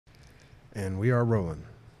And we are rolling.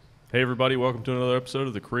 Hey everybody, welcome to another episode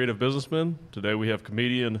of the Creative Businessmen. Today we have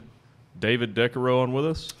comedian David Decareaux on with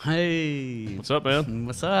us. Hey. What's up, man?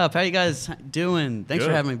 What's up? How you guys doing? Thanks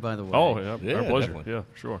for having me, by the way. Oh, yeah, our pleasure. Definitely. Yeah,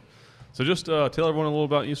 sure. So just tell everyone a little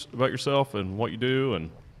about yourself and what you do, and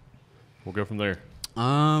we'll go from there.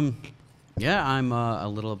 Yeah, I'm a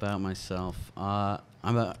little about myself. I'm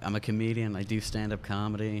a comedian. I do stand-up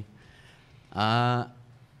comedy.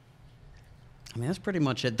 I mean, that's pretty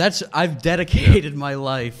much it. I've dedicated my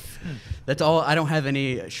life. That's all. I don't have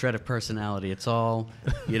any shred of personality. It's all,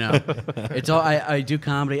 it's all. I do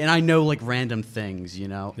comedy, and I know like random things.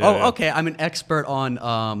 Okay. I'm an expert on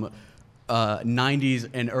 90s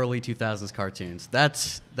and early 2000s cartoons.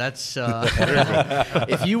 That's.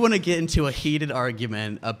 If you want to get into a heated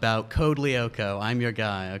argument about Code Lyoko, I'm your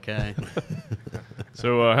guy. Okay.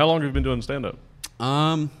 So how long have you been doing stand-up?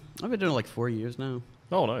 I've been doing it like 4 years now.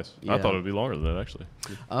 Oh, nice. Yeah. I thought it would be longer than that, actually.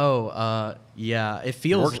 Oh, yeah. It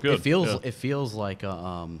feels. Works good. It feels like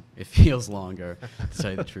it feels longer. To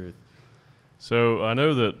tell you the truth. So I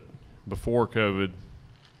know that before COVID,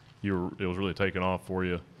 it was really taking off for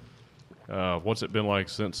you. What's it been like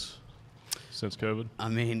since COVID? I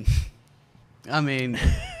mean,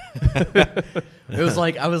 it was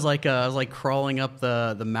like I was like crawling up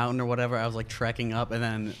the mountain or whatever. I was like trekking up, and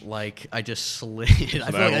then like I just slid.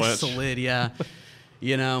 I feel like I slid. Yeah.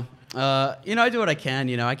 I do what I can.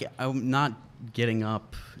 I'm not getting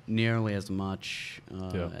up nearly as much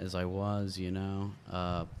as I was.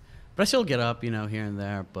 But I still get up, here and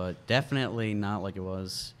there. But definitely not like it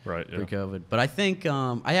was pre-COVID. But I think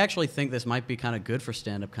I actually think this might be kind of good for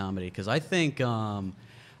stand-up comedy because I think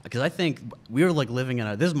we were like living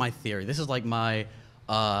in this is my theory. This is like my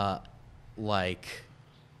like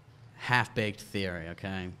half-baked theory.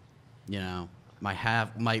 Okay,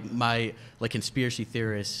 my like conspiracy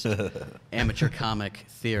theorist amateur comic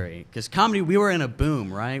theory, because comedy, we were in a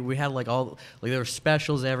boom, right? We had like there were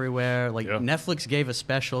specials everywhere. Like Netflix gave a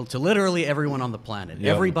special to literally everyone on the planet.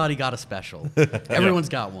 Yep. Everybody got a special. Everyone's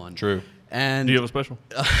got one. True. And do you have a special?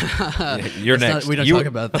 You're next. We don't talk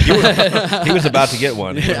about that. He was about to get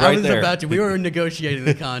one. Yeah, right I was there. about to. We were negotiating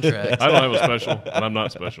the contract. I don't have a special, and I'm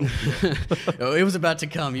not special. It was about to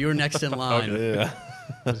come. You were next in line. Okay. Yeah.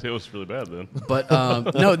 It was really bad then. But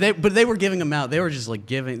no, they were giving them out. They were just like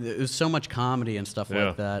giving. It was so much comedy and stuff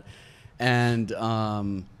like that, and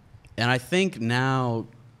I think now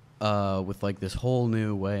with like this whole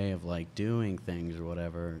new way of like doing things or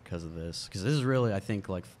whatever because this is really, I think,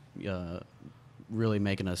 like really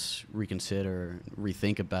making us reconsider,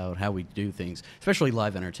 rethink about how we do things, especially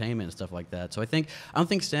live entertainment and stuff like that. So I don't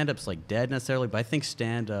think stand-up's like dead necessarily, but I think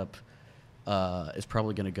stand-up is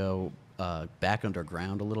probably going to go back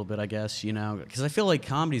underground a little bit, I guess, because I feel like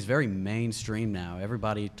comedy is very mainstream now.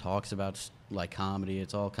 Everybody talks about like comedy.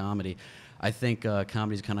 It's all comedy. I think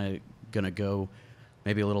comedy's kind of going to go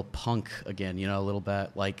maybe a little punk again, a little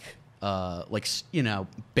bit like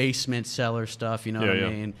basement cellar stuff, what I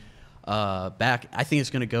mean? Back, I think it's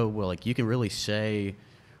going to go well, like you can really say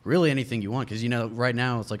really anything you want, because right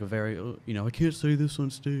now it's like a very I can't say this on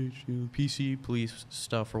stage, PC police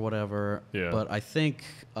stuff or whatever. But I think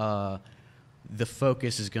the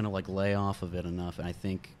focus is going to like lay off of it enough, and I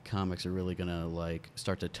think comics are really going to like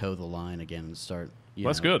start to toe the line again and start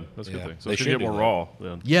that's good. That's a good thing. So they it should get more raw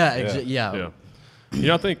then. Yeah.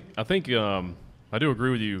 I think I do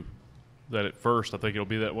agree with you that at first I think it'll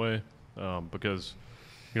be that way because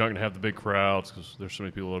you're not going to have the big crowds, because there's so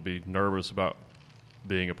many people that'll be nervous about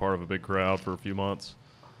being a part of a big crowd for a few months.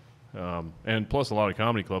 And plus a lot of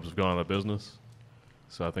comedy clubs have gone out of business.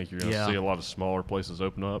 So I think you're going to see a lot of smaller places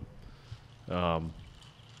open up.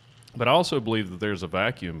 But I also believe that there's a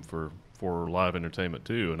vacuum for live entertainment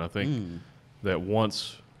too. And I think that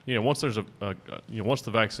once there's once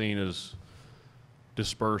the vaccine is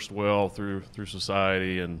dispersed well through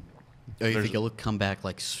society, and you think it'll come back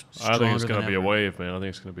like stronger? I think it's going to be ever? a wave, man. I think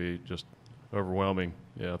it's going to be just overwhelming.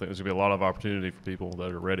 Yeah, I think there's going to be a lot of opportunity for people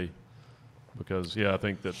that are ready, because I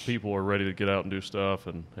think that people are ready to get out and do stuff,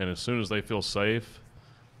 and as soon as they feel safe,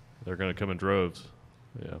 they're going to come in droves.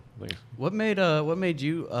 Yeah. I think What made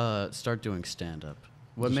you start doing stand-up?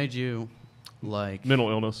 What made you like mental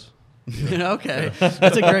illness? Okay,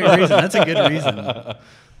 that's a great reason. That's a good reason.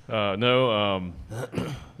 No, I'm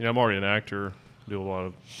already an actor. Do a lot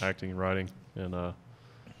of acting and writing, and I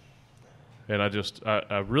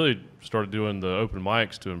really started doing the open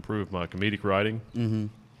mics to improve my comedic writing,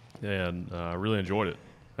 and I really enjoyed it.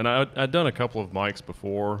 And I'd done a couple of mics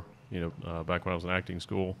before, back when I was in acting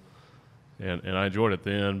school, and I enjoyed it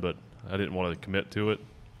then, but I didn't want to commit to it.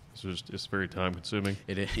 It's very time consuming.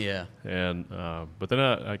 It is, yeah. And but then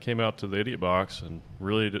I came out to the Idiot Box and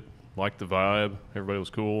really liked the vibe. Everybody was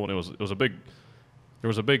cool, and it was a big. There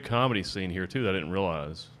was a big comedy scene here too that I didn't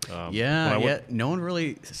realize. No one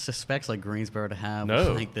really suspects like Greensboro to have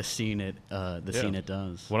like the scene it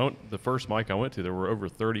does. When the first mic I went to, there were over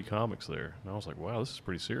 30 comics there, and I was like, "Wow, this is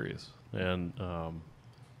pretty serious." And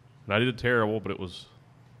I did terrible, but it was,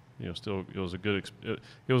 still it was a good.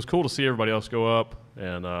 It was cool to see everybody else go up,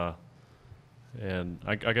 and I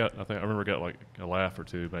remember got like a laugh or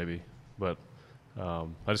two maybe, but I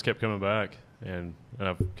just kept coming back, and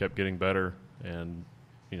I've kept getting better. And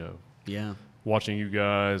watching you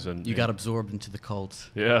guys, and you got absorbed into the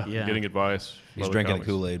cult. Yeah. Getting advice. He's drinking the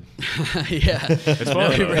Kool-Aid. Yeah, it's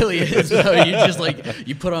fun. It really is. So you just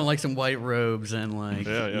you put on like some white robes and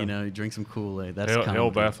you drink some Kool-Aid. That's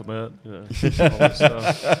Hail Baphomet. All this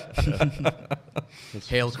stuff.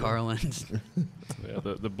 Hail Carlins. Yeah,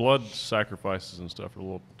 the blood sacrifices and stuff are a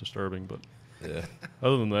little disturbing, but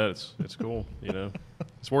other than that, it's cool.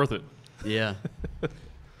 It's worth it. Yeah.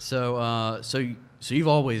 So you've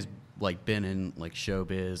always like been in like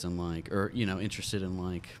showbiz and interested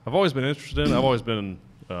in I've always been interested in. I've always been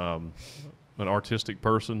an artistic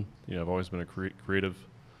person. I've always been a creative.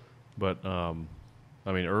 But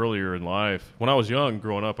earlier in life, when I was young,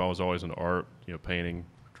 growing up, I was always into art. Painting,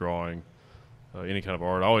 drawing, any kind of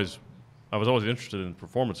art. I was always interested in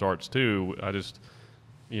performance arts too. I just,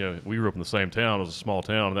 we grew up in the same town. It was a small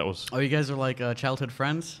town, and that was. Oh, you guys are like childhood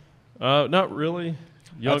friends? Not really.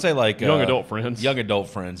 I'd say like young adult friends. Young adult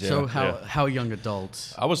friends, yeah. So how young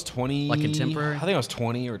adults? I was 20. Like contemporary? I think I was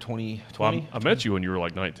 20 or 20. Well, I met you when you were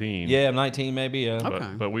like 19. Yeah, 19 maybe, yeah.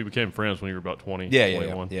 Okay. But we became friends when you were about 20, yeah,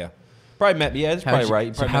 21. Yeah. Probably met, that's probably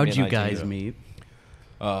right. So how'd you guys meet?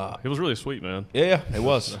 It was really sweet, man. Yeah, it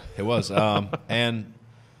was. It was. And,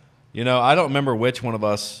 I don't remember which one of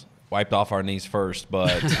us wiped off our knees first,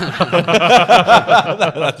 but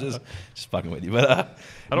just fucking with you. But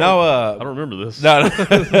I don't remember this. No,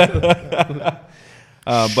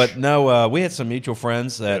 but no, we had some mutual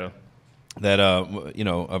friends that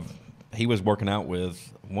he was working out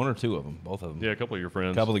with one or two of them, both of them. Yeah, a couple of your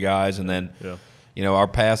friends, a couple of guys, and then our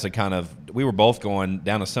paths had we were both going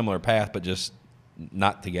down a similar path, but just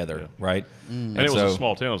not together, right? And it was a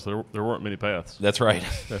small town, so there weren't many paths. That's right.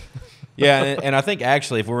 Yeah, and I think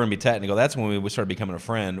actually, if we're going to be technical, that's when we started becoming a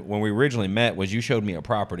friend. When we originally met, was you showed me a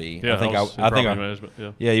property. Yeah, property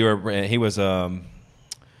management. Yeah, you were. He was. I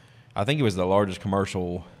think he was the largest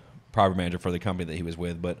commercial property manager for the company that he was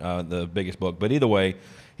with, but the biggest book. But either way,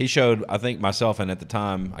 he showed. I think myself and at the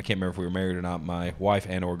time, I can't remember if we were married or not. My wife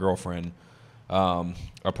and or girlfriend, a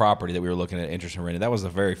property that we were looking at, interested in renting. That was the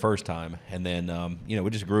very first time, and then we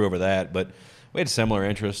just grew over that. But we had similar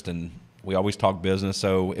interests and. We always talk business,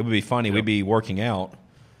 so it would be funny. Yep. We'd be working out.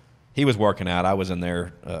 He was working out. I was in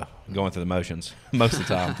there going through the motions most of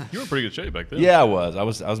the time. You were in pretty good shape back then. Yeah, I was. I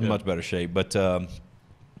was in much better shape. But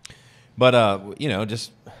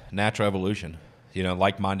just natural evolution.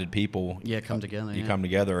 Like-minded people. Yeah, come together. You come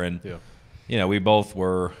together, and we both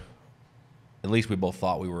were. At least we both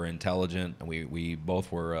thought we were intelligent, and we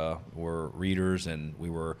both were readers, and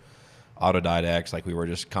we were autodidacts. Like we were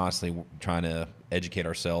just constantly trying to educate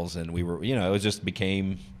ourselves, and we were, it just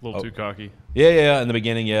became a little too cocky. Yeah, in the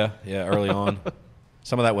beginning, early on.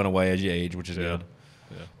 Some of that went away as you age, which is good.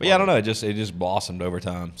 Yeah. But I don't know, it just blossomed over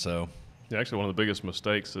time. So actually, one of the biggest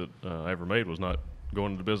mistakes that I ever made was not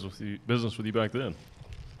going into business with you back then.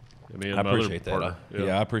 I appreciate that.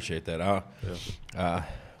 I appreciate that.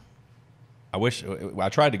 I wish I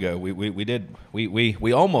tried to go.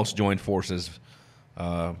 We almost joined forces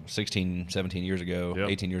 16, 17 years ago,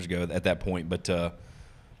 18 years ago at that point, but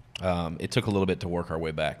it took a little bit to work our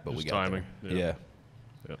way back, but just we got timing. There. Yeah.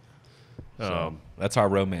 So that's our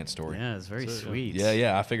romance story. Yeah, it's very sweet.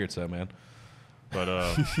 Yeah, I figured so, man. But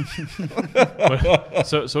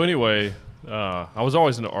so anyway, I was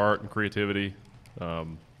always into art and creativity.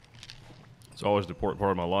 It's always an important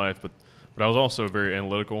part of my life, but I was also very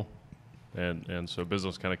analytical, and so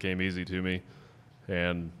business kind of came easy to me,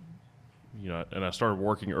 and and I started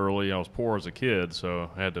working early. I was poor as a kid, so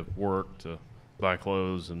I had to work to buy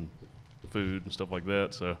clothes and food and stuff like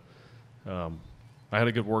that. So I had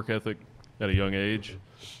a good work ethic at a young age,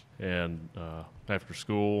 and after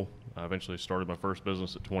school, I eventually started my first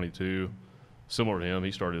business at 22. Similar to him,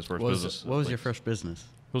 he started his first business. What was your first business?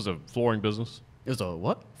 It was a flooring business. It was a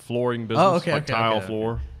what? Flooring business. Oh, okay. Tile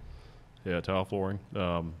floor. Yeah, tile flooring.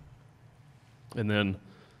 And then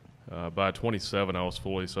by 27, I was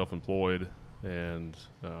fully self-employed and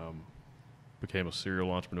became a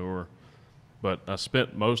serial entrepreneur. But I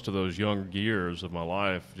spent most of those young years of my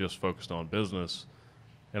life just focused on business.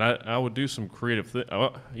 And I would do some creative things. I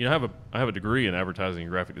have a degree in advertising and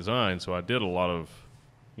graphic design, so I did a lot of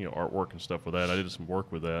artwork and stuff with that. I did some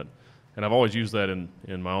work with that, and I've always used that in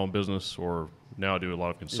my own business, or now I do a lot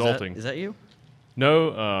of consulting. Is that you?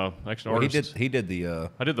 No, actually, Well, artist. he did the.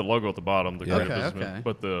 I did the logo at the bottom, the Creative Okay, Businessmen, okay.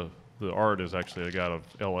 but the art is actually a guy out of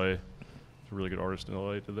L.A. It's a really good artist in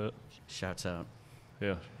L.A. did that. Shouts out.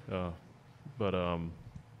 Yeah, but And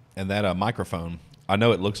that microphone, I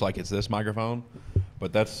know it looks like it's this microphone,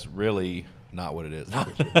 but that's really not what it is. yeah.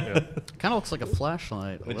 Kind of looks like a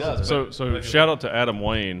flashlight. It does. So shout out to Adam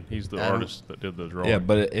Wayne. He's the Adam. artist that did the drawing. Yeah,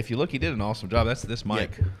 but if you look, he did an awesome job. That's this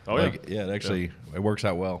mic. Yeah. Oh, yeah. It actually it works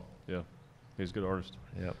out well. Yeah, he's a good artist.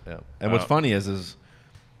 Yep. And what's funny is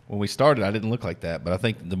when we started, I didn't look like that, but I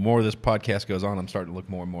think the more this podcast goes on, I'm starting to look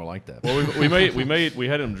more and more like that. Well, we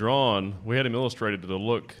had him drawn. We had him illustrated to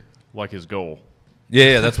look like his goal.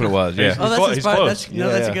 Yeah, that's what it was. Yeah. Oh, that's He's inspired. close. That's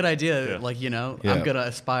Yeah. a good idea. Yeah. Like, Yeah. I'm gonna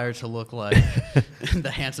aspire to look like the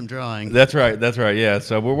handsome drawing. That's right. Yeah.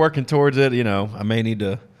 So we're working towards it. I may need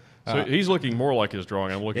to. So he's looking more like his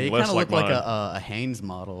drawing. I'm Yeah, looking you less kind of like look mine. like a Haynes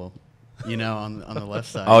model, on the left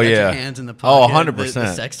side. Oh, You got yeah. your hands in the Oh, pocket. 100%.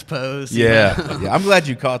 The sex pose. you Yeah. know? Yeah. I'm glad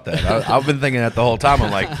you caught that. I've been thinking that the whole time.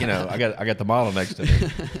 I'm like, I got the model next to me.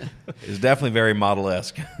 It's definitely very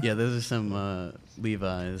model-esque. Yeah, those are some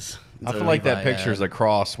Levi's. I feel like that picture's a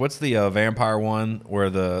cross. What's the vampire one where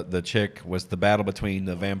the chick was the battle between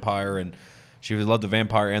the vampire and she loved the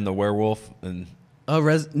vampire and the werewolf and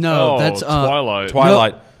that's Twilight.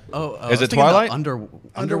 Twilight. I Is was it thinking of Twilight?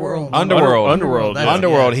 Underworld. Underworld. That's-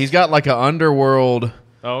 Underworld. yes. He's got like an underworld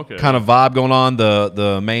Oh, okay. kind of vibe going on.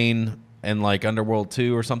 The main and like Underworld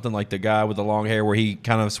 2 or something, like the guy with the long hair where he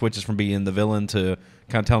kind of switches from being the villain to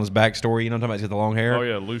kind of telling his backstory. You know what I'm talking about? He's got the long hair. Oh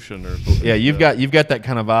yeah, Lucian or something. Yeah, like you've got that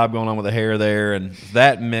kind of vibe going on with the hair there, and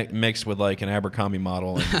that mixed with like an Abercrombie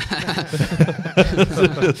model. And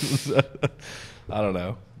I don't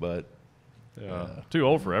know, but Yeah. Too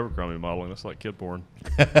old for Abercrombie modeling. That's like kid porn.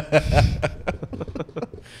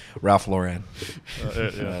 Ralph Lauren.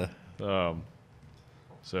 Yeah.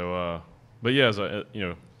 But yeah, as I,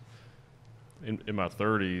 in my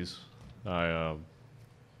 30s, I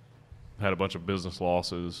had a bunch of business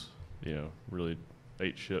losses. Really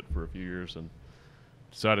ate shit for a few years, and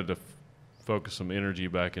decided to focus some energy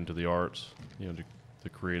back into the arts. The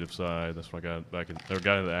creative side. That's when I got back in. I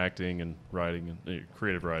got into acting and writing and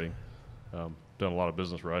creative writing. Done a lot of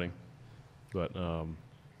business writing, but and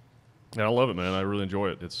I love it, man. I really enjoy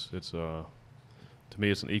it. It's to me,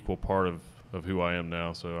 it's an equal part of who I am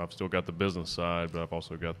now. So I've still got the business side, but I've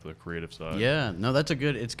also got the creative side. Yeah, no, it's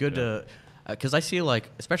good to, because I see like,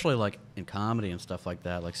 especially like in comedy and stuff like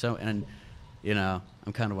that, like I'm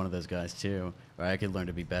kind of one of those guys too, where I could learn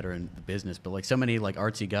to be better in the business, but like so many like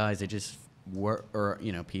artsy guys, they just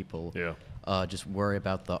people. Yeah. Just worry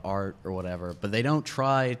about the art or whatever, but they don't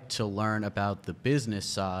try to learn about the business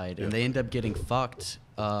side, and they end up getting fucked,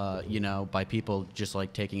 by people just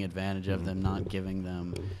like taking advantage of them, not giving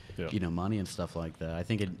them, money and stuff like that. I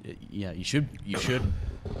think you should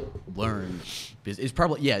learn. It's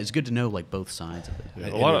probably it's good to know like both sides of it. Yeah,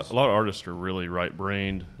 a lot of artists are really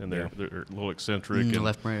right-brained, and they're a little eccentric and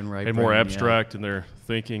left brain, right and more brain, abstract in their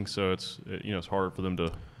thinking. So it's hard for them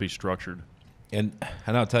to be structured. And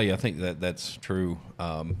I'll tell you, I think that's true.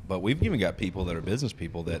 But we've even got people that are business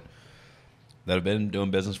people that have been doing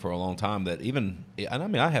business for a long time. That even, and I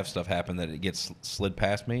mean, I have stuff happen that it gets slid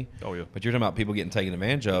past me. Oh yeah. But you're talking about people getting taken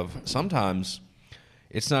advantage of. Sometimes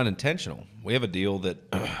it's not intentional. We have a deal that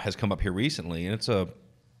has come up here recently, and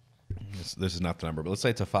this is not the number, but let's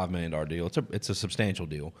say it's a $5 million deal. It's a substantial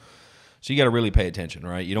deal. So you got to really pay attention,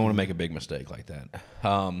 right? You don't want to make a big mistake like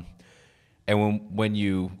that. And when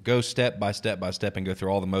you go step by step by step and go through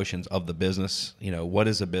all the motions of the business, what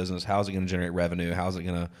is a business? How is it going to generate revenue? How is it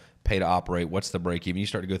going to pay to operate? What's the break even? You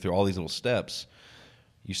start to go through all these little steps.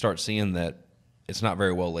 You start seeing that it's not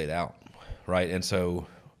very well laid out, right? And so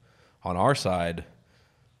on our side,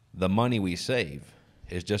 the money we save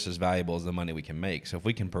is just as valuable as the money we can make. So if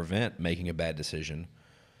we can prevent making a bad decision,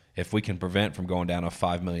 if we can prevent from going down a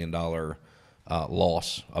 $5 million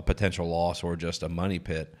loss, a potential loss, or just a money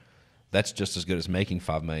pit, that's just as good as making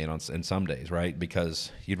 $5 million in some days, right?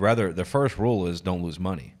 Because the first rule is don't lose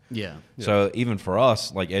money. Yeah. So even for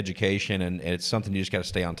us, like education, and it's something you just got to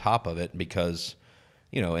stay on top of it because,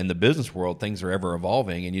 in the business world, things are ever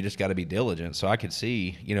evolving and you just got to be diligent. So I could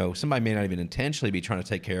see, somebody may not even intentionally be trying to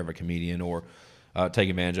take care of a comedian or take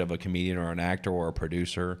advantage of a comedian or an actor or a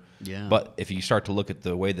producer. Yeah. But if you start to look at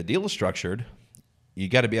the way the deal is structured, you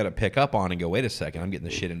got to be able to pick up on and go, wait a second, I'm getting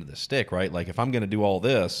the shit into the stick, right? Like if I'm going to do all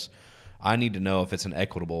this, I need to know if it's an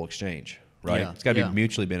equitable exchange, right? Yeah, It's got to be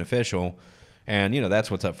mutually beneficial, and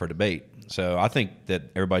that's what's up for debate. So I think that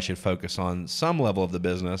everybody should focus on some level of the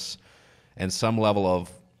business and some level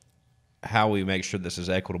of how we make sure this is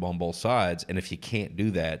equitable on both sides. And if you can't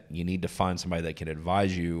do that, you need to find somebody that can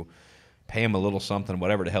advise you, pay them a little something,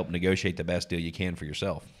 whatever, to help negotiate the best deal you can for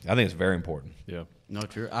yourself. I think it's very important. Yeah. No,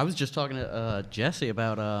 true. I was just talking to Jesse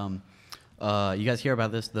about, you guys hear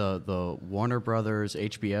about this, the Warner Brothers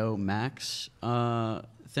HBO Max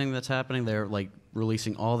thing that's happening? They're like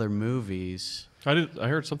releasing all their movies. I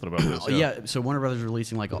heard something about this. Yeah. So Warner Brothers is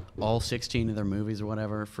releasing like all 16 of their movies or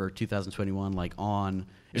whatever for 2021. Like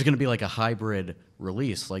it's going to be like a hybrid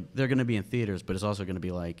release. Like they're going to be in theaters, but it's also going to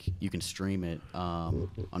be like you can stream it on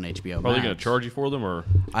HBO. Are they going to charge you for them, or?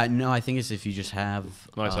 I think it's if you just have.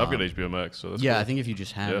 Nice. I've got HBO Max, so that's yeah. cool. I think if you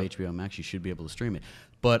just have HBO Max, you should be able to stream it.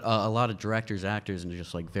 But a lot of directors, actors, and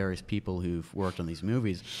just like various people who've worked on these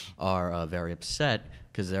movies are very upset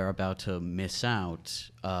because they're about to miss out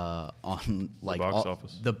on like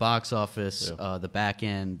the box office, the back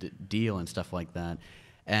end deal and stuff like that,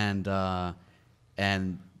 and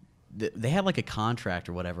they had like a contract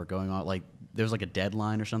or whatever going on. Like there was like a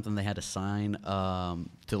deadline or something they had to sign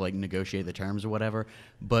to like negotiate the terms or whatever.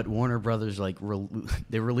 But Warner Brothers like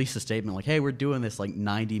they released a statement like, "Hey, we're doing this like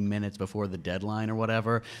 90 minutes before the deadline or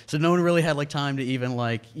whatever." So no one really had like time to even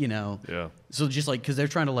like So just like because they're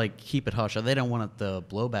trying to like keep it hush, they don't want the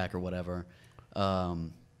blowback or whatever.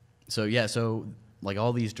 So like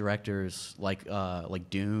all these directors like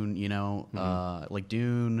Dune, like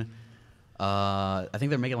Dune. I think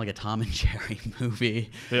they're making like a Tom and Jerry movie.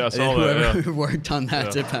 Yeah, I saw that. Whoever worked on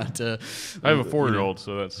that about to. I have a 4-year-old,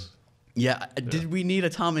 so that's. Yeah. Did we need a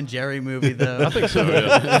Tom and Jerry movie though? I think so.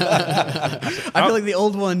 Yeah. I feel like the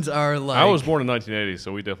old ones are like. I was born in 1980,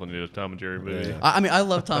 so we definitely need a Tom and Jerry movie. Yeah. I mean, I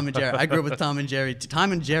love Tom and Jerry. I grew up with Tom and Jerry.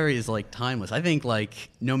 Tom and Jerry is like timeless. I think like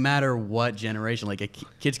no matter what generation, like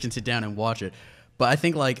kids can sit down and watch it. But I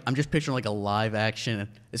think like I'm just picturing like a live action.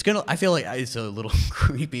 I feel like it's a little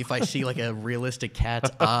creepy if I see like a realistic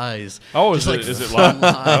cat's eyes. Oh, is it live?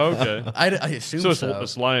 Oh, okay. I assume so.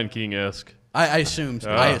 It's Lion King-esque. I assume.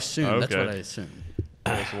 So. I assume. Okay. That's what I assume.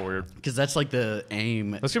 That's weird. Because that's like the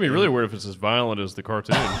aim. That's gonna be really weird if it's as violent as the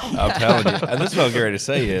cartoon. I'm telling you. And this is what I'm getting ready to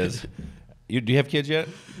say is, do you have kids yet?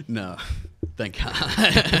 No. Thank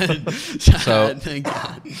God. So thank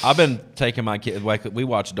God. I've been taking my kids. Like we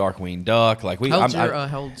watch Darkwing Duck. Like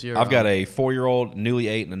how old's your? I've got a 4-year-old, newly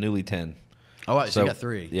 8, and a newly 10. Oh, so you got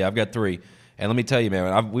 3. Yeah, I've got 3. And let me tell you,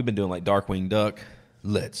 man, we've been doing like Darkwing Duck.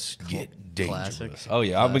 Let's get dangerous. Classic. Oh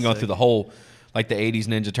yeah, I've been going through the whole. Like the 80s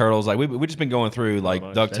Ninja Turtles, like we've just been going through like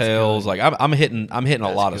DuckTales, like I'm hitting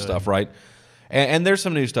a lot of stuff, right? And there's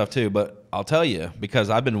some new stuff too, but I'll tell you because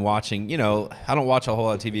I've been watching. I don't watch a whole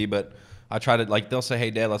lot of TV, but I try to like they'll say,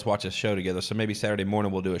 "Hey, Dad, let's watch a show together." So maybe Saturday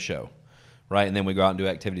morning we'll do a show, right? And then we go out and do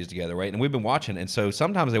activities together, right? And we've been watching, and so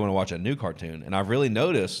sometimes they want to watch a new cartoon, and I've really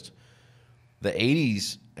noticed the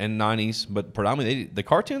 80s and 90s, but predominantly the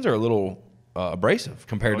cartoons are a little. Abrasive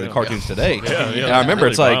compared to the cartoons today. And I remember really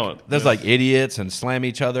it's like violent. There's like idiots and slam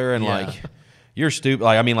each other and like you're stupid.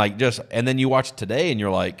 Like I mean, like just and then you watch it today and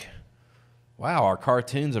you're like, wow, our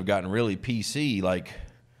cartoons have gotten really PC. Like,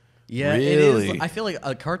 really? It is. I feel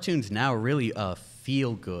like cartoons now really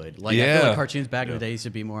feel good. Like I feel like cartoons back in the day used to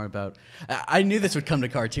be more about. I knew this would come to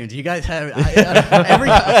cartoons. You guys have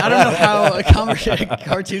I don't know how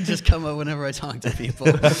cartoons just come up whenever I talk to people.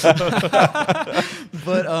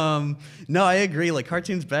 But no, I agree. Like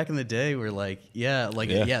cartoons back in the day were like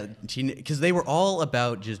because they were all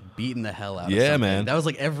about just beating the hell out of something. Man. That was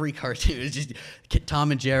like every cartoon. It was just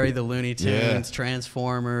Tom and Jerry, the Looney Tunes,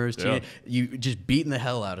 Transformers. You just beating the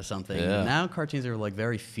hell out of something. Yeah. Now cartoons are like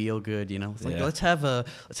very feel good. It's like let's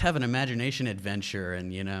have an imagination adventure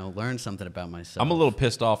and learn something about myself. I'm a little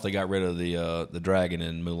pissed off they got rid of the dragon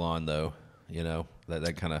in Mulan though.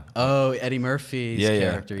 That kind of Eddie Murphy's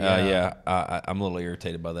character. I'm a little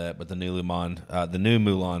irritated by that, but the new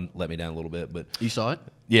Mulan let me down a little bit. But you saw it?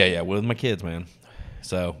 Yeah, with my kids, man.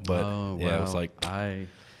 So, but it was like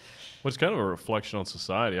Well, it's kind of a reflection on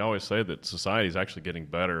society. I always say that society is actually getting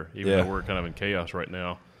better, even though we're kind of in chaos right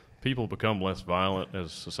now. People become less violent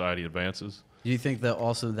as society advances. Do you think that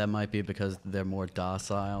also that might be because they're more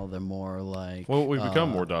docile? They're more like... Well, we've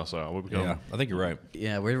become more docile. I think you're right.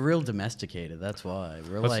 Yeah, we're real domesticated. That's why.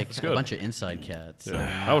 We're like a bunch of inside cats.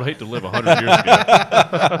 Yeah. I would hate to live 100 years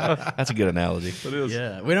ago. That's a good analogy. It is.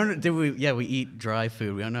 Yeah, we eat dry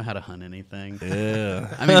food. We don't know how to hunt anything.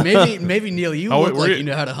 Yeah. I mean, maybe Neil, you look like you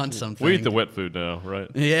know how to hunt something. We eat the wet food now,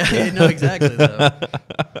 right? Yeah, no, exactly, though.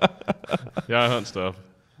 Yeah, I hunt stuff.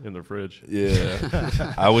 In the fridge.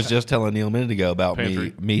 Yeah. I was just telling Neil a minute ago about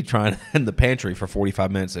me trying in the pantry for 45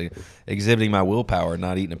 minutes exhibiting my willpower and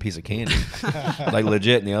not eating a piece of candy. Like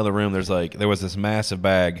legit in the other room there was this massive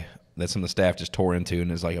bag that some of the staff just tore into and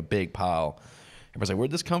there's like a big pile. everybody's like,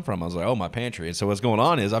 where'd this come from? I was like, oh, my pantry. And so what's going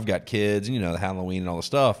on is I've got kids, and, the Halloween and all the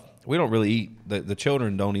stuff. We don't really eat, the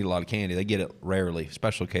children don't eat a lot of candy. They get it rarely,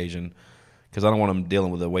 special occasion, because I don't want them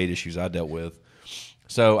dealing with the weight issues I dealt with.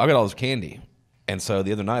 So I got all this candy. And so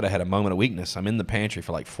the other night I had a moment of weakness. I'm in the pantry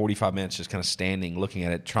for like 45 minutes just kind of standing, looking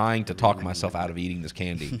at it, trying to talk myself out of eating this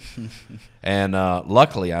candy. And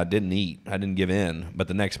luckily I didn't eat. I didn't give in. But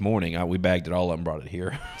the next morning we bagged it all up and brought it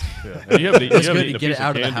here. Yeah. And you haven't eaten get it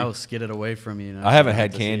out of the house, get it away from you. I haven't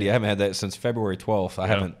had candy. I haven't had that since February 12th. I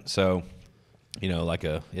haven't. So,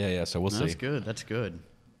 so we'll see. That's good.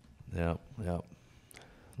 Yeah.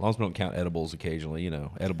 As long as we don't count edibles occasionally,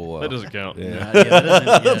 edible. That doesn't count. Yeah.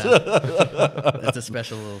 That doesn't, that's a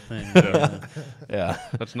special little thing. Yeah.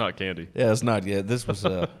 That's not candy. Yeah, it's not. Yeah, this was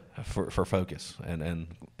for focus and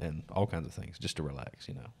all kinds of things, just to relax,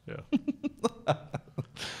 Yeah.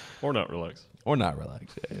 Or not relax. Or not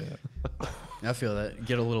relax. Yeah. I feel that.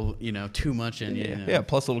 Get a little, too much in you. Yeah,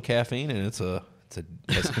 plus a little caffeine, and it's a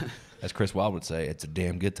as Chris Wilde would say, it's a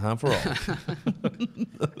damn good time for all.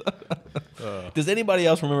 Does anybody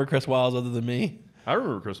else remember Chris Wilde other than me? I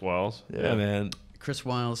remember Chris Wilde. Yeah, man. Chris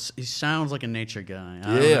Wilde, he sounds like a nature guy.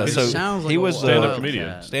 Yeah, so he sounds like he was stand-up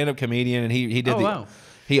comedian, and he did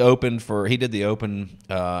he did the open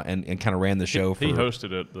and kind of ran the show. He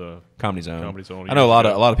hosted at the Comedy Zone. Comedy Zone. I know a lot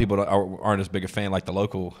of people aren't as big a fan like the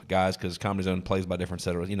local guys because Comedy Zone plays by different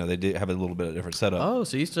setups. They do have a little bit of different setup. Oh,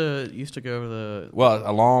 so you used to go over the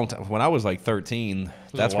a long time when I was like 13.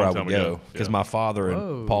 That's where I would go because my father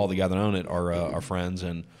and Paul, the guy that owned it, are friends,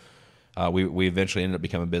 and we eventually ended up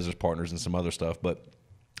becoming business partners and some other stuff. But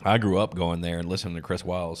I grew up going there and listening to Chris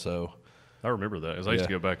Wilde, so. I remember that because I used to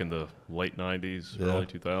go back in the late '90s, early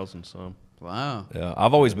 2000s. So. Wow. Yeah,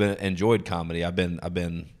 I've always enjoyed comedy. I've been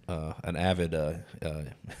an avid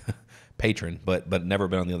patron, but never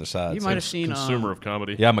been on the other side. You might have seen consumer of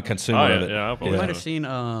comedy. Yeah, I'm a consumer of it. Yeah, you might have seen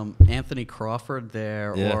Anthony Crawford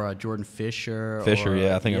there or Jordan Fisher. I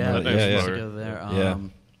think I remember. Yeah, go there.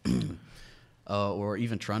 Or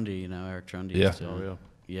even Trundy. Eric Trundy. Yeah. Still,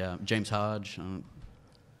 yeah. James Hodge.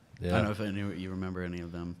 I don't know if you remember any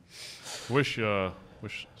of them. Wish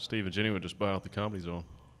Steve and Jenny would just buy out the Comedy Zone.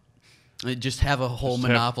 Just have a whole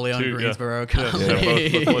monopoly on Greensboro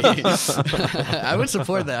comedy. I would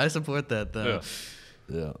support that. I support that though.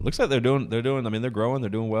 Yeah. Looks like they're doing. I mean, they're growing. They're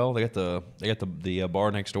doing well. They got the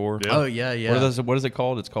bar next door. Yeah. Oh yeah. What is it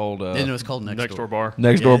called? It's called. It's called Next Door Bar.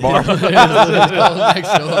 Next Door Bar. It's called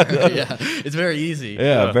Next Door. Yeah, it's very easy.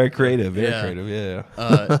 Yeah, very creative. Very creative.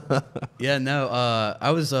 Yeah.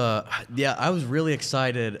 I was really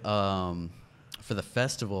excited for the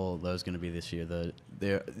festival that was going to be this year.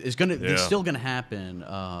 It's still going to happen,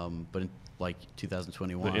 but in like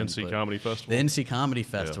 2021. The NC Comedy Festival. The NC Comedy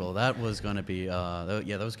Festival. That was going to be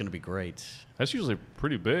that was going to be great. That's usually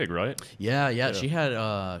pretty big, right? Yeah. She had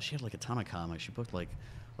like a ton of comics. She booked like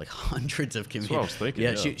hundreds of comedians. That's what I was thinking.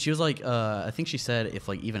 Yeah. She was like I think she said if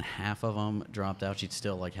like even half of them dropped out, she'd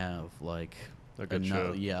still like have like a good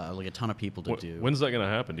show. Yeah, like a ton of people to do. When's that going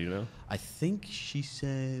to happen? Do you know? I think she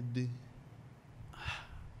said.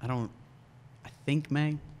 I think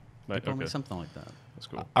May. Something like that. That's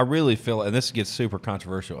cool. I really feel, and this gets super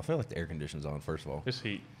controversial. I feel like the air conditioning's on. First of all, it's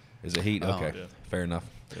heat. Is it heat? Okay, fair enough.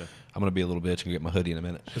 Yeah. I'm gonna be a little bitch and get my hoodie in a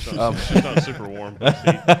minute. It's not super warm. But it's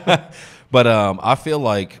heat. But I feel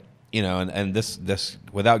like and this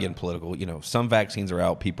without getting political, some vaccines are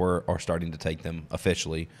out. People are starting to take them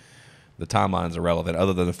officially. The timeline's irrelevant,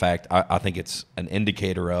 other than the fact I think it's an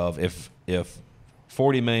indicator of if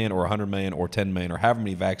 40 million or 100 million or 10 million or however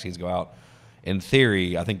many vaccines go out. In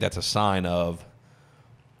theory, I think that's a sign of,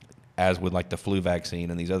 as with like the flu vaccine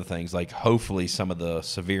and these other things, like hopefully some of the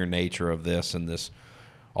severe nature of this and this,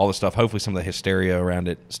 all this stuff, hopefully some of the hysteria around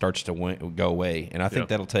it starts to go away. And I think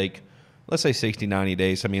that'll take, let's say 60, 90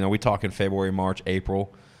 days. I mean, are we talking February, March,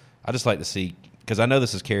 April? I just like to see, because I know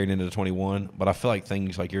this is carried into 21, but I feel like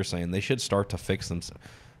things like you're saying, they should start to fix them.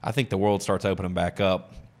 I think the world starts opening back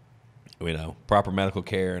up, proper medical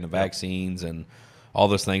care and the vaccines and all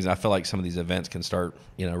those things. I feel like some of these events can start,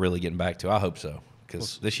 really getting back to. I hope so,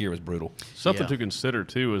 because this year was brutal. Something to consider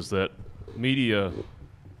too is that media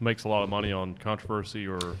makes a lot of money on controversy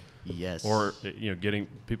or getting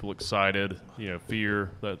people excited,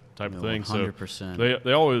 fear, that type of thing. 100%. So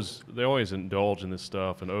they always indulge in this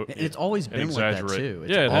stuff and it's always been like that too.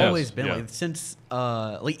 It's always been like since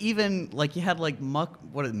even like you had like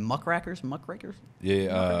muckrakers.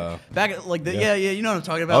 Yeah. Back at, like you know what I'm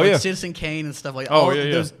talking about. Like Citizen Kane and stuff like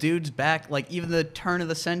those dudes back like even the turn of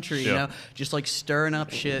the century, just like stirring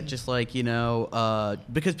up shit, just like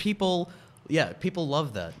because people. people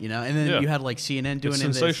love that, you know. And then you had like CNN doing it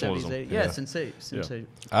in the 70s. Sensation.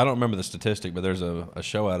 I don't remember the statistic, but there's a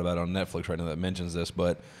show out about it on Netflix right now that mentions this,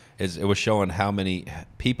 but it was showing how many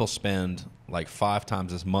people spend like 5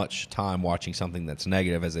 times as much time watching something that's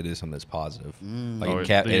negative as they do something that's positive. Like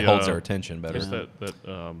it holds their attention better. Is that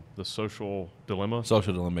the Social Dilemma?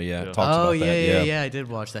 Social Dilemma, talks about that. Yeah, I did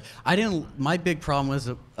watch that. My big problem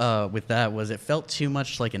was with that was it felt too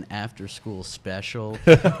much like an after-school special.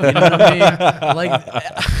 You know what I mean? Like,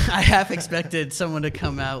 I half expected someone to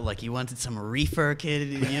come out like you wanted some reefer, kid.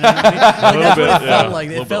 You know what I mean? Like, that's what it felt like.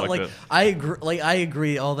 It felt like I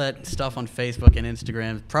agree. All that stuff on Facebook and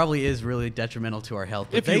Instagram probably is really detrimental to our health.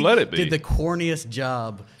 But if you let it be. Did the corniest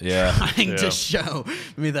job trying to show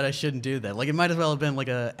me that I shouldn't do that. Like, it might as well have been like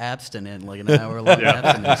an abstinent, like an hour-long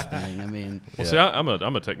abstinence thing. I mean, see, I'm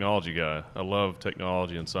a technology guy. I love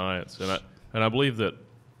technology and science, and I believe that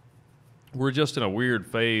we're just in a weird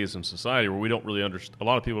phase in society where we don't really understand. A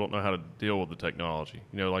lot of people don't know how to deal with the technology.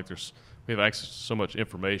 You know, like we have access to so much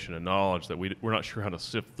information and knowledge that we're not sure how to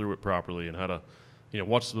sift through it properly and how to, you know,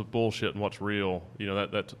 what's the bullshit and what's real, you know,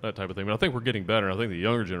 that type of thing. But I think we're getting better. I think the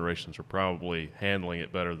younger generations are probably handling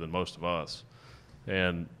it better than most of us.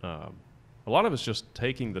 And a lot of it's just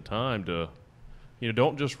taking the time to, you know,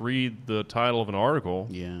 don't just read the title of an article.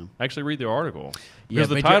 Yeah. Actually read the article. Because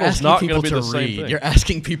the title's not going to be the same thing. You're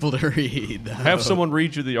asking people to read. Though. Have someone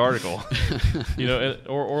read you the article. You know,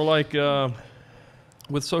 or like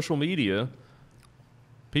with social media,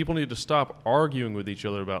 people need to stop arguing with each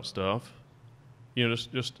other about stuff. You know,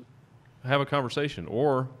 just have a conversation,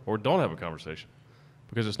 or don't have a conversation,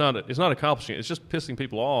 because it's not accomplishing. It's just pissing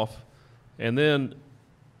people off, and then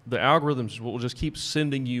the algorithms will just keep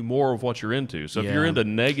sending you more of what you're into. So if you're into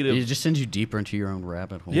negative, it just sends you deeper into your own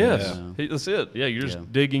rabbit hole. Yes, that's it. Yeah, you're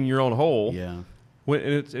just digging your own hole. Yeah,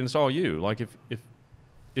 and it's all you. Like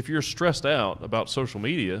if you're stressed out about social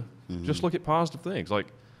media, just look at positive things. Like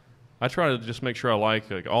I try to just make sure I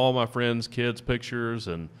like all my friends' kids' pictures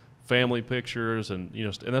and family pictures, and you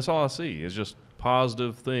know, and that's all I see is just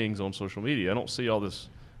positive things on social media. I don't see all this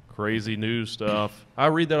crazy news stuff. I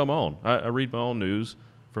read that on my own. I read my own news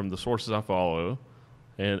from the sources I follow,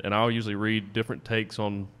 and I'll usually read different takes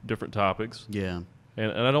on different topics. Yeah,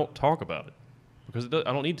 and I don't talk about it because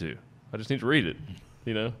I don't need to. I just need to read it.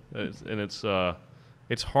 You know,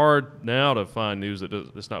 it's hard now to find news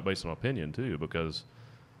that's not based on opinion too, because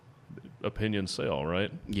opinions sell, right?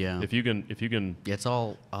 Yeah. If you can, it's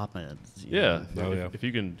all op-eds. Yeah. If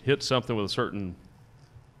you can hit something with a certain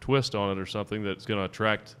twist on it or something that's going to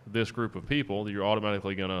attract this group of people, you're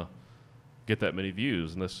automatically going to get that many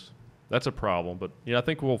views, and that's a problem. But yeah, I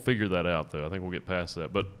think we'll figure that out, though. I think we'll get past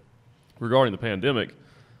that. But regarding the pandemic,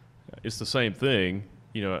 it's the same thing.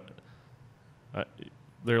 You know,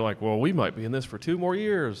 they're like, well, we might be in this for 2 more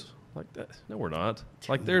years. Like that? No, we're not.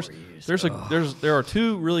 Like there are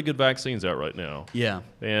 2 really good vaccines out right now. Yeah,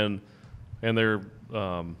 and they're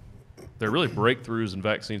really breakthroughs in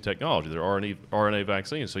vaccine technology. They're RNA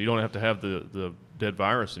vaccines, so you don't have to have the dead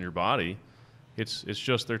virus in your body. It's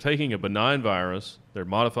just they're taking a benign virus, they're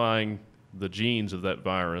modifying the genes of that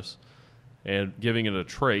virus, and giving it a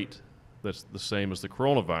trait that's the same as the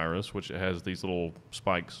coronavirus, which has these little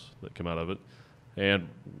spikes that come out of it. And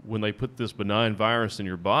when they put this benign virus in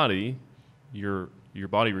your body, your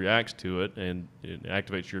body reacts to it, and it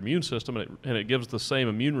activates your immune system, and it gives the same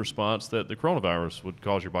immune response that the coronavirus would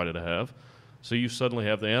cause your body to have. So you suddenly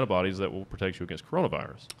have the antibodies that will protect you against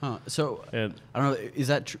coronavirus. So I don't know.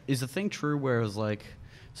 Is the thing true where it was like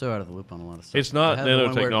so out of the loop on a lot of stuff? It's not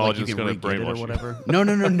nanotechnology that's going to brainwash you. Whatever. No.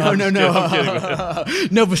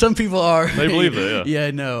 No, but some people are. They believe that. Yeah.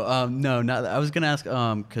 Yeah. No. No. Not. I was going to ask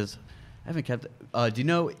because I haven't kept. Do you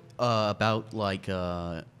know about like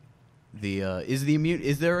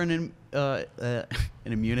is there an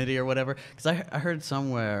immunity or whatever? Because I heard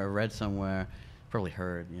somewhere, read somewhere, probably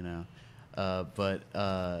heard, you know, but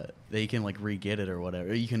that you can like re-get it or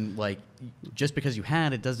whatever. You can like just because you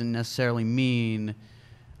had it doesn't necessarily mean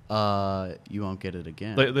you won't get it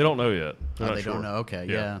again. They don't know yet. They don't know. Okay,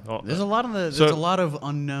 yeah. There's a lot of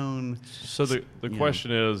unknown. So the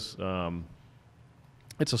question is,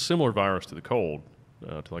 it's a similar virus to the cold,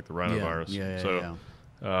 to like the rhinovirus.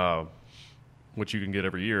 Which you can get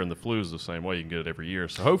every year, and the flu is the same way. You can get it every year.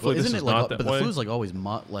 So hopefully this is not that way. But the flu's like always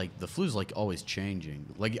always changing.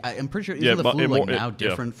 Like I'm pretty sure isn't the flu like now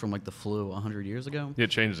different from like the flu 100 years ago? It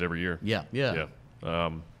changes every year. Yeah.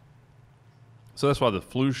 So that's why the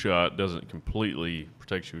flu shot doesn't completely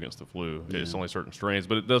protect you against the flu. Yeah. It's only certain strains,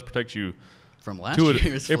 but it does protect you from last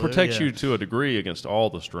year's flu. It protects you to a degree against all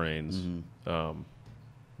the strains. Mm-hmm.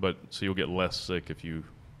 But so you'll get less sick if you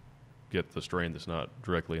get the strain that's not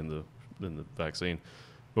directly in the the vaccine.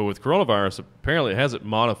 But with coronavirus, apparently it hasn't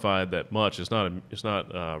modified that much. It's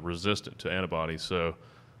not resistant to antibodies, so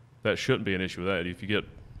that shouldn't be an issue with that. If you get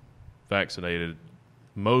vaccinated,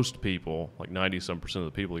 most people, like 90-some% of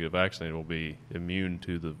the people who get vaccinated, will be immune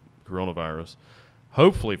to the coronavirus.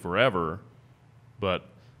 Hopefully forever, but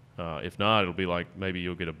if not, it'll be like maybe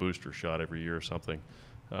you'll get a booster shot every year or something.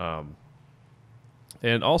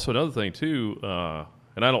 And also another thing too,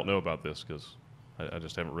 and I don't know about this because I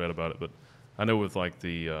just haven't read about it, but I know with like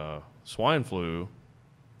the swine flu,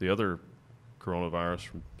 the other coronavirus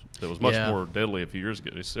that was much more deadly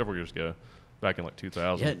several years ago, back in like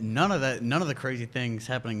 2000. Yeah, none of the crazy things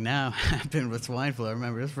happening now happened with swine flu. I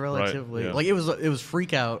remember it was relatively like it was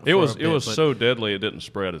freak out. It was so deadly it didn't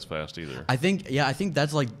spread as fast either. I think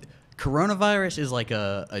that's like coronavirus is like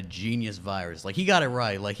a genius virus. Like he got it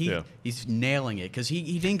right. Like he's nailing it because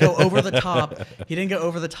he didn't go over the top. He didn't go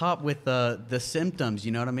over the top with the symptoms.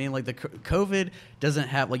 You know what I mean? Like the COVID doesn't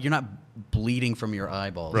have like you're not bleeding from your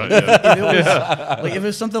eyeballs. Right. Like, if it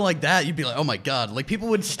was something like that, you'd be like, oh my god. Like people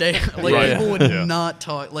would stay. Like people would not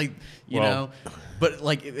talk. Like you know. But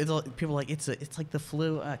like people are like it's like the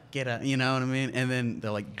flu. Get out, you know what I mean? And then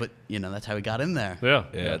they're like, but you know that's how we got in there.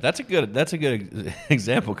 Yeah. That's a good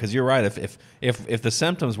example because you're right. If the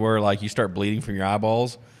symptoms were like you start bleeding from your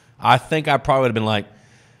eyeballs, I think I probably would have been like,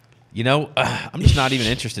 you know, I'm just not even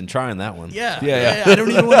interested in trying that one. Yeah. I don't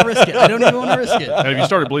even want to risk it. And if you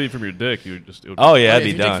started bleeding from your dick, it would that'd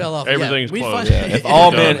be done. Everything's closed.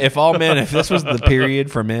 If this was the period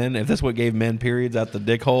for men, if this is what gave men periods at the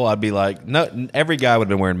dick hole, I'd be like, no, every guy would have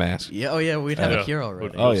been wearing masks. Yeah, we'd have a cure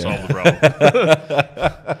already. Solve the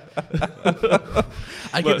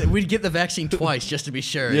problem. We'd get the vaccine twice just to be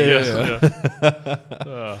sure.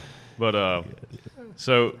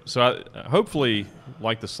 So hopefully,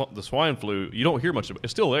 like the swine flu, you don't hear much of it. It's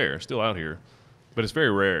still there, it's still out here, but it's very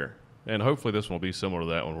rare. And hopefully this one will be similar to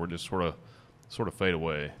that one. We're just sort of fade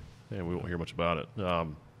away, and we won't hear much about it.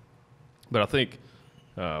 But I think,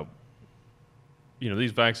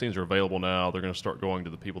 these vaccines are available now. They're going to start going to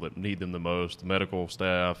the people that need them the most: the medical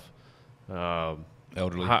staff,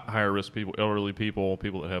 elderly, higher risk people, elderly people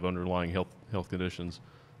that have underlying health conditions.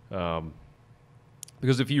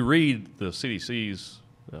 Because if you read the CDC's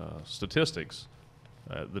statistics,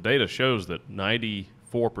 the data shows that 94%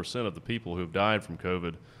 of the people who have died from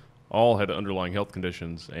COVID all had underlying health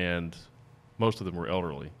conditions, and most of them were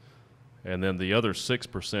elderly. And then the other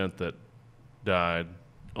 6% that died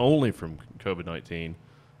only from COVID-19,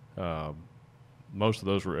 most of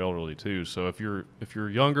those were elderly too. So if you're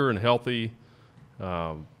younger and healthy,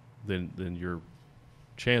 then your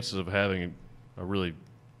chances of having a really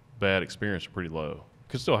bad experience are pretty low.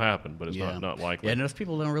 Could still happen, but it's not likely. Yeah, most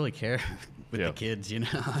people don't really care with the kids, you know.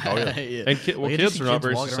 Oh yeah, and kids are not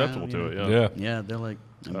very susceptible to it. Yeah, they're like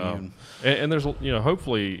immune. And there's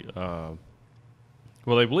hopefully,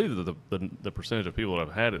 they believe that the percentage of people that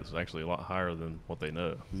have had it is actually a lot higher than what they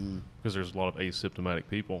know, because there's a lot of asymptomatic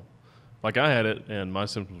people. Like I had it, and my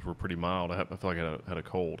symptoms were pretty mild. I feel like I had a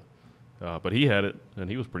cold, but he had it, and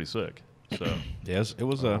he was pretty sick. So yes, it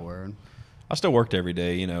was a word. I still worked every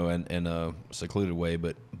day, in a secluded way,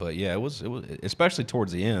 but yeah, it was especially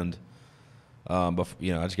towards the end. I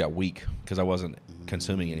just got weak because I wasn't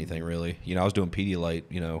consuming anything really. I was doing Pedialyte,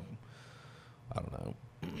 I don't know,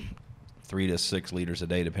 3 to 6 liters a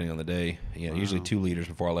day depending on the day. Usually 2 liters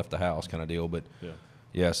before I left the house, kind of deal. But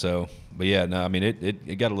it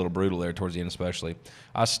got a little brutal there towards the end, especially.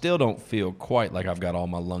 I still don't feel quite like I've got all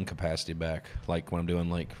my lung capacity back, like when I'm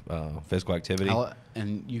doing physical activity.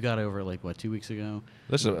 And you got over it 2 weeks ago?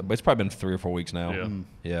 It's probably been 3 or 4 weeks now.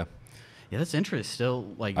 Yeah. Yeah, that's interesting.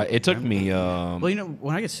 Still, it took me.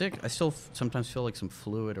 When I get sick, I still sometimes feel like some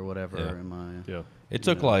fluid or whatever in my. Yeah. It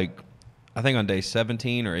took I think on day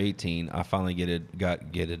 17 or 18, I finally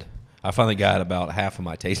got about half of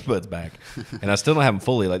my taste buds back, and I still don't have them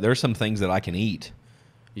fully. There's some things that I can eat.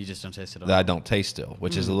 You just don't taste it all. That I don't taste still,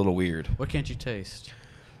 which is a little weird. What can't you taste?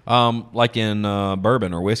 Like in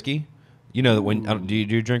bourbon or whiskey. You know that when do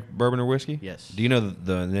you drink bourbon or whiskey? Yes. Do you know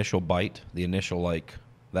the initial bite, the initial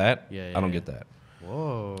that? Yeah. I don't get that.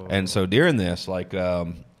 Whoa. And so during this,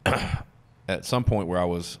 at some point where I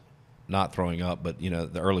was not throwing up, but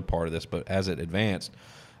the early part of this, but as it advanced,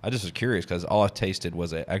 I just was curious because all I tasted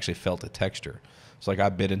was I actually felt a texture. It's like I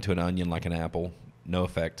bit into an onion like an apple, no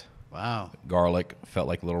effect. Wow. Garlic felt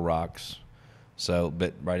like little rocks. So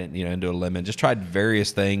bit right into a lemon. Just tried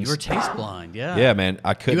various things. You were taste blind, yeah. Yeah, man.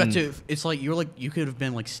 I couldn't. It's like you could have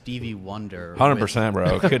been like Stevie Wonder. 100%,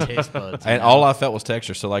 bro. Taste buds, and all I felt was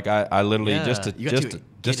texture. So I literally just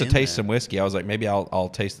to taste some whiskey, I was like, maybe I'll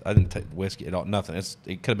taste. I didn't taste whiskey at all. Nothing.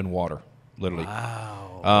 It could have been water, literally.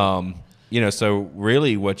 Wow. so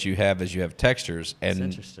really what you have is you have textures, and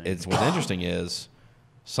interesting. what's interesting is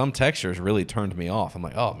some textures really turned me off. I'm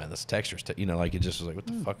like, oh man, this texture's, like it just was like, what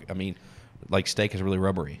the fuck? I mean, like steak is really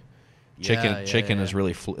rubbery. Chicken is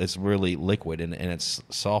really it's really liquid and it's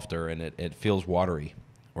softer and it feels watery,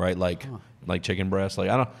 right? Like chicken breast. Like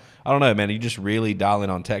I don't know, man. You just really dial in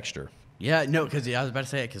on texture. Yeah, no, because I was about to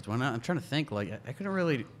say it because when I'm trying to think, like I couldn't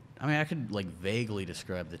really. I mean, I could like vaguely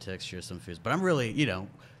describe the texture of some foods, but I'm really,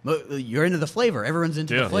 you're into the flavor. Everyone's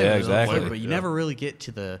into the flavor. Yeah, exactly. But you never really get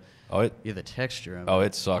to the the texture of it. Oh,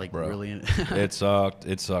 it sucked, like, bro. Really It sucked.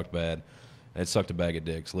 It sucked bad. It sucked a bag of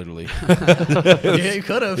dicks, literally. Yeah, you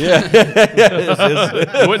could have.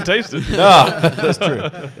 Yeah. You wouldn't taste it. No, that's true.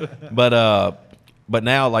 But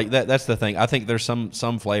now, like that's the thing. I think there's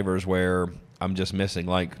some flavors where I'm just missing.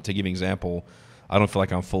 Like, to give you an example, I don't feel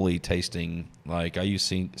like I'm fully tasting. Like, I use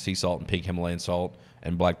sea salt and pink Himalayan salt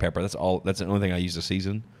and black pepper. That's the only thing I use to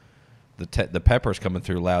season. The pepper's coming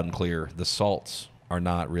through loud and clear. The salts are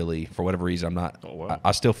not really, for whatever reason. I'm not. Oh, wow.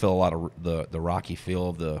 I still feel a lot of the rocky feel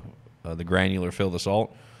of the granular feel of the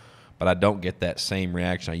salt, but I don't get that same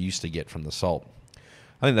reaction I used to get from the salt.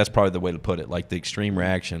 I think that's probably the way to put it. Like the extreme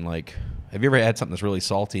reaction. Like, have you ever had something that's really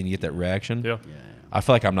salty and you get that reaction? Yeah. I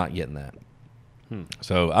feel like I'm not getting that.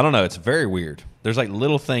 So I don't know. It's very weird. There's like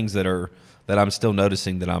little things that I'm still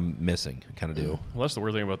noticing that I'm missing, kind of deal. Well, that's the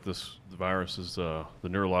weird thing about the virus is the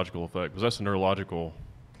neurological effect, because that's a neurological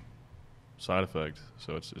side effect.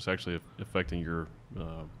 So it's actually affecting your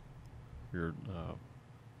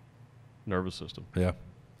nervous system. Yeah.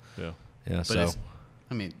 Yeah. Yeah. But So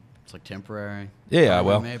it's like temporary. Yeah. Probably,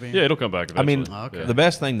 Well. maybe. Yeah, it'll come back eventually. I mean, Okay. the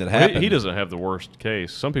best thing that Well, happened. he doesn't have the worst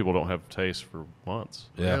case. Some people don't have taste for months.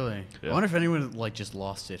 Yeah. Really? Yeah. I wonder if anyone like just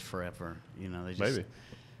lost it forever. They just Maybe.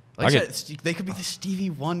 Like I I said, they could be the Stevie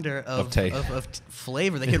Wonder of taste. of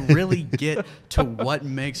flavor. They could really get to what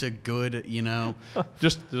makes a good,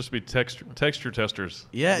 Just be texture testers.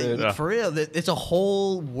 Yeah, for real. It's a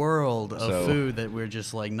whole world of So- food that we're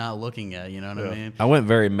just like not looking at. You know what I mean? I went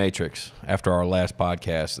very Matrix after our last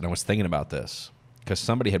podcast, and I was thinking about this because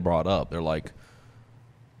somebody had brought up. They're like,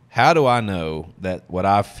 "How do I know that what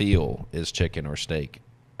I feel is chicken or steak?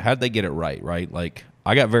 How'd they get it right? Right? Like,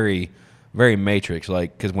 I got very, very Matrix.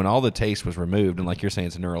 Like, because when all the taste was removed, and like you're saying,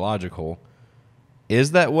 it's neurological.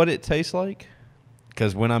 Is that what it tastes like?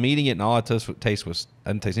 Because when I'm eating it, and all I taste was I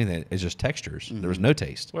didn't taste anything. It's just textures. There was no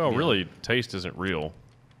taste. Well, really, taste isn't real.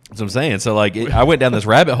 That's what I'm saying. So like, I went down this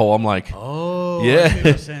rabbit hole. I'm like, Oh, Yeah. I see what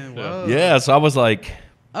you're saying. Whoa. yeah. So I was like.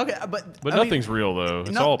 Okay, but But nothing's real though.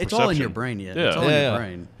 It's no, all it's perception. all in your brain. Yeah, Yeah. it's all in Yeah. your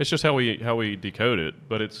brain. It's just how we decode it.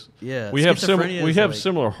 But it's Yeah, we have schizophrenia we is have like-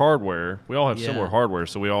 similar hardware. We all have Yeah. similar hardware,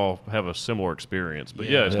 so we all have a similar experience. But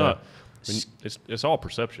yeah, it's Yeah. not. It's all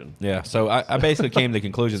perception. Yeah, so I basically came to the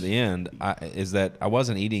conclusion at the end is that I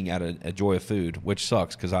wasn't eating out of a joy of food, which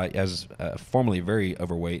sucks because I, as a formerly very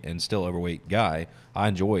overweight and still overweight guy, I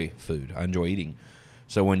enjoy food. I enjoy eating.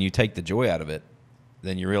 So when you take the joy out of it,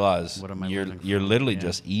 then you realize What am I you're living you're for? literally Yeah.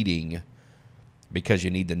 just eating because you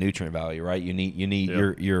need the nutrient value, right? You need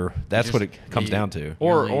Yeah. your that's what it just- comes yeah. down to.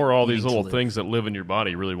 Or Really all these eating to little live. things that live in your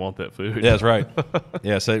body really want that food. Yeah, that's right.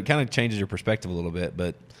 Yeah, so it kind of changes your perspective a little bit,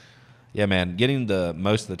 but yeah, man, getting the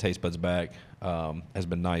most of the taste buds back has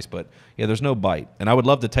been nice. But yeah, there's no bite, and I would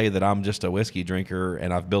love to tell you that I'm just a whiskey drinker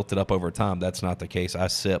and I've built it up over time. That's not the case. I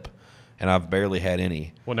sip, and I've barely had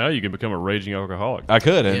any. Well, now you can become a raging alcoholic. I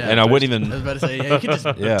could, and I wouldn't I even. was about to say, yeah, you could just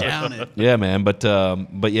Yeah. down it. Yeah, man, but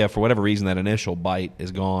yeah, for whatever reason, that initial bite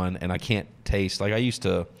is gone, and I can't taste. Like I used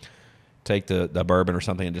to take the bourbon or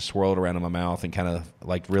something and just swirl it around in my mouth and kind of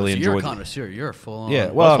like really So enjoy. you're a connoisseur. You're a full on. Yeah,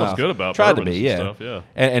 Well, well, that's what's no, good about tried to bourbons be, and yeah, stuff, yeah.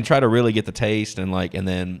 and try to really get the taste and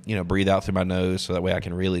then breathe out through my nose so that way I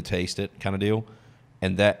can really taste it, kind of deal.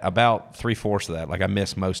 And that about 3/4 of that, like I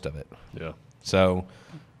miss most of it. Yeah. So,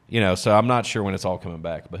 so I'm not sure when it's all coming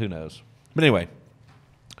back, but who knows? But anyway,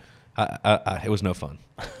 it was no fun.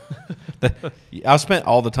 I spent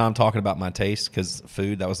all the time talking about my taste because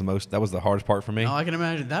food that was the hardest part for me. Oh, I can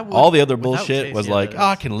imagine that. All the other without bullshit taste, was yeah, like,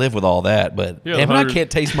 I can live with all that, but Yeah, damn it, I 100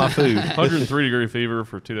 can't taste my food. 103-degree fever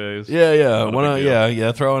for 2 days. Yeah, Not a big deal.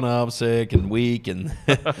 yeah, throwing up, sick, and weak, and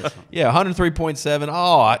yeah, 103.7.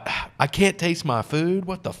 Oh, I can't taste my food.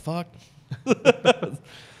 What the fuck?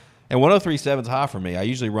 And 103.7 is high for me. I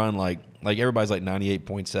usually run like everybody's like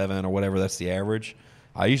 98.7 or whatever. That's the average.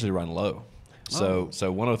 I usually run low. So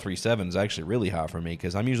 103.7 is actually really high for me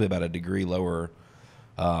because I'm usually about a degree lower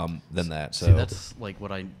than that. So See, that's like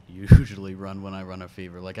what I usually run when I run a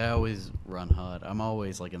fever. Like I always run hot. I'm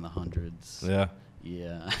always like in the hundreds. yeah,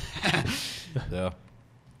 Yeah. yeah.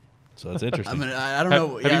 So it's interesting. I mean, I don't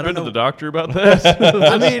know. Have yeah, I you don't been to know. the doctor about that?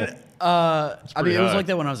 I mean, I mean, it was high. like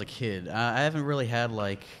that when I was a kid. I haven't really had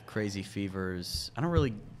like crazy fevers. I don't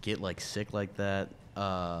really get like sick like that,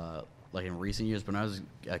 like in recent years. But when I was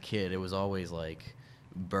a kid, it was always like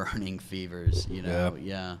burning fevers. You know,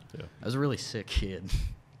 yeah. I was a really sick kid.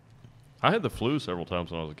 I had the flu several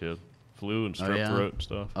times when I was a kid. Flu and strep throat and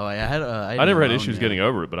stuff. Oh, yeah, I never had issues getting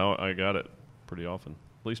over it, but I got it pretty often,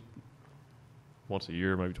 at least once a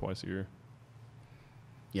year, maybe twice a year.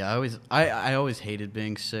 Yeah, I always hated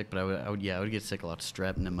being sick, but I would get sick a lot.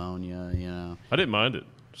 Strep, pneumonia, you know. I didn't mind it.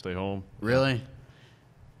 Stay home. Really?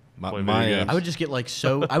 My I would just get like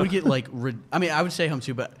so. I would get like. I mean, I would stay home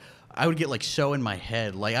too, but I would get like so in my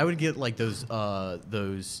head. Like I would get like those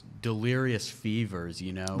delirious fevers,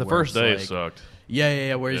 you know. The first day like, it sucked.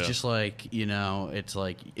 Yeah. Where it's just like, you know, it's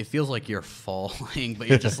like it feels like you're falling, but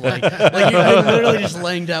you're just like you're literally just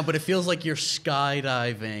laying down, but it feels like you're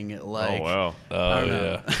skydiving. Like, Oh wow. Oh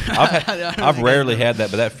yeah. I've rarely had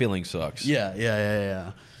that, but that feeling sucks.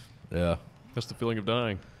 Yeah. That's the feeling of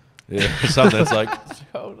dying. Yeah. Something that's like,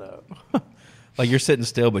 oh no. Like you're sitting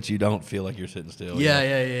still, but you don't feel like you're sitting still. Yeah.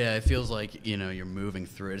 It feels like, you know, you're moving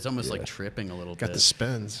through it. It's almost like tripping a little bit. Got the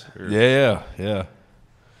spins. Yeah.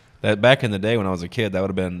 That back in the day when I was a kid, that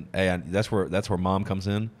would have been. Hey, that's where mom comes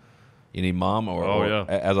in. You need mom, or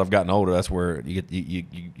as I've gotten older, that's where you get you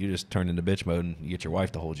just turn into bitch mode and you get your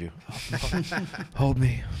wife to hold you. Hold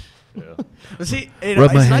me. Yeah. But see, you know,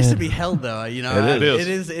 Rub my it's nice to hand. be held, though. You know, It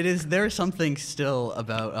is. It is. There's something still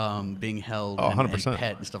about being held and 100%.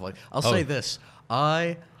 pet and stuff like that. I'll say this.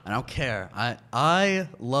 I don't care. I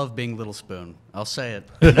love being Little Spoon. I'll say it.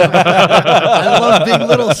 You know? I love being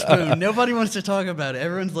Little Spoon. Nobody wants to talk about it.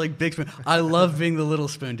 Everyone's like Big Spoon. I love being the Little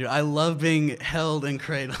Spoon, dude. I love being held and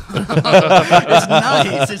cradled. It's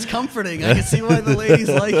nice. It's comforting. I can see why the ladies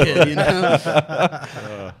like it. You know.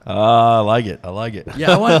 I like it.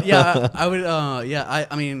 Yeah, I would.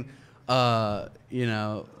 I mean, you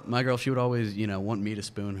know, my girl, she would always, you know, want me to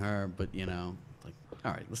spoon her, but you know, like,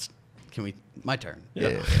 all right, my turn.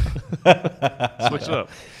 Yeah. Switch it up.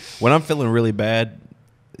 When I'm feeling really bad,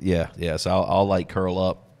 so I'll like curl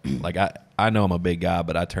up. Like I know I'm a big guy,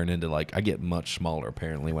 but I turn into like I get much smaller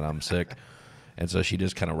apparently when I'm sick, and so she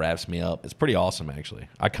just kind of wraps me up. It's pretty awesome actually.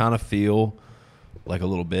 I kind of feel like a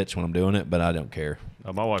little bitch when I'm doing it, but I don't care.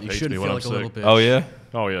 My wife You hates shouldn't me when feel I'm like a little sick. bitch. Oh yeah.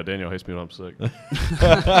 Oh yeah, Danielle hates me when I'm sick.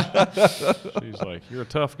 She's like, "You're a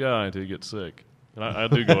tough guy until you get sick." And I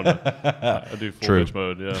do go into I do full True. bitch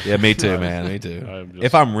mode. Yeah. Yeah, me too, man. Me too. I'm just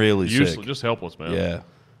If I'm really useless, sick, just helpless, man. yeah,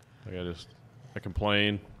 Like I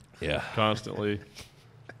complain yeah. constantly.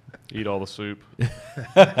 Eat all the soup. Yeah.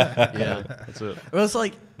 That's it. Well, it's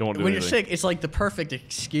like Don't wanna do when you're anything. sick, it's like the perfect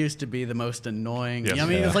excuse to be the most annoying. Yes. You know what I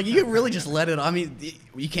mean? Yeah. It's like you can really just let it. I mean,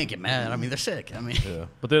 you can't get mad. I mean, they're sick. I mean, Yeah.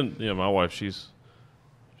 But then, my wife, she's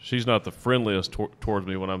not the friendliest towards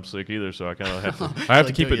me when I'm sick either. So I kind of have to like,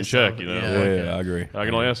 keep do it it in check. yourself. You know, Yeah. Like, Yeah, I agree. I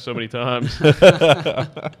can only ask so many times.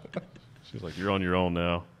 She's like, "You're on your own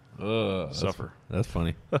now. Suffer." That's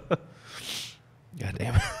funny. God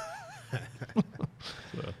damn it.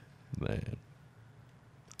 So, Man.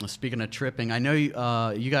 well, speaking of tripping, I know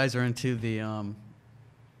you guys are into the.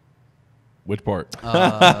 Which part?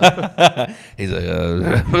 He's like,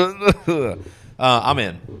 I'm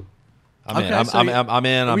in. I'm in. I'm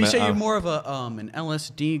in. Would you say you're more of an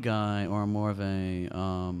LSD guy or more of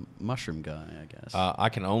a mushroom guy? I guess. I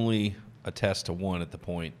can only attest to one at the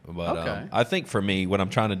point, but Okay. I think for me, what I'm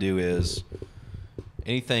trying to do is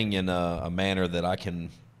anything in a manner that I can.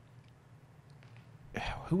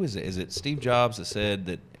 Who is it? Is it Steve Jobs that said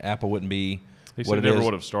that Apple wouldn't be he what said it never is?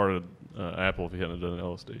 would have started Apple if he hadn't done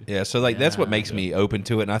LSD. Yeah, so like that's what Yeah. makes me open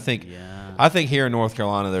to it, and I think Yeah. I think here in North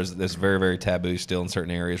Carolina there's very very taboo still in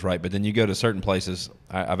certain areas, right? But then you go to certain places.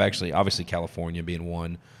 I've actually obviously California being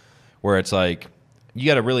one, where it's like you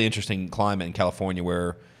got a really interesting climate in California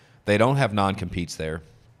where they don't have non-competes there,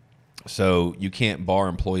 so you can't bar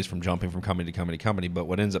employees from jumping from company to company to company. But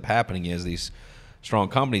what ends up happening is these strong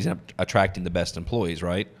companies end up attracting the best employees,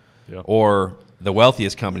 right? Yeah. Or the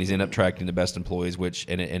wealthiest companies end up attracting the best employees, which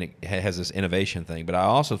and it has this innovation thing. But I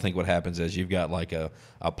also think what happens is you've got like a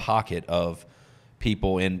pocket of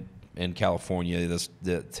people in California,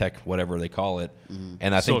 the tech whatever they call it,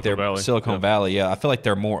 and I think Silicon Valley. Silicon Yeah. Valley. Yeah, I feel like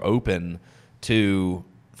they're more open to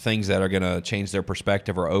things that are going to change their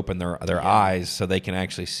perspective or open their eyes so they can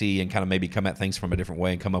actually see and kind of maybe come at things from a different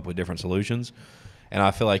way and come up with different solutions. And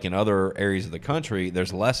I feel like in other areas of the country,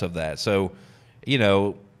 there's less of that. So,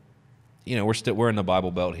 we're in the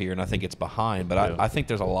Bible Belt here, and I think it's behind. But Yeah. I think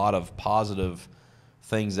there's a lot of positive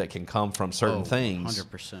things that can come from certain things.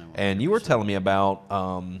 100%. And you were telling me about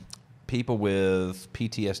people with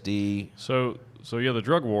PTSD. So yeah, the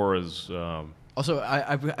drug war is. Oh, Also,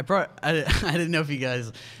 I didn't know if you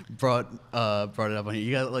guys brought it up on here.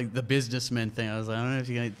 You got like the businessman thing. I was like, I don't know if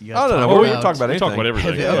you guys. I don't know. We can talk about We anything. talk about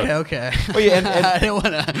everything. Okay. Well, yeah, and I didn't want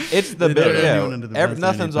to. it's the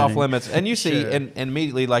nothing's off anything. limits, and you see, Sure. and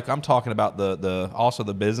immediately, like I'm talking about the also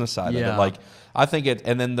the business side of Yeah. it. Like I think it,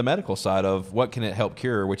 and then the medical side of what can it help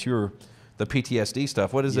cure, which you're the PTSD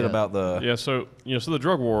stuff. What is it Yeah. about the? Yeah, so so the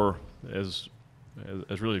drug war has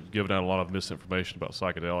really given out a lot of misinformation about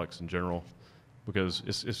psychedelics in general, because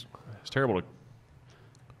it's terrible to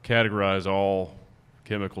categorize all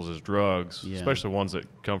chemicals as drugs, Yeah. especially ones that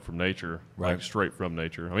come from nature, Right. like straight from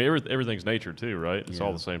nature. I mean, everything's nature too, right? It's all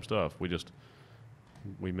Yeah. the same stuff.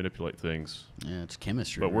 We manipulate things, Yeah, it's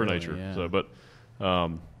chemistry. but we're really, nature. Yeah. So, but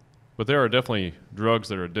there are definitely drugs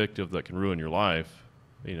that are addictive that can ruin your life,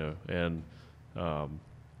 and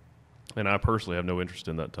I personally have no interest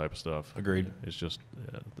in that type of stuff. Agreed. It's just,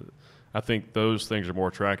 I think those things are more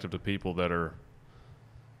attractive to people that are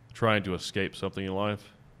trying to escape something in life,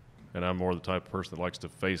 and I'm more the type of person that likes to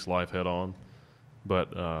face life head on. But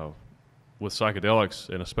with psychedelics,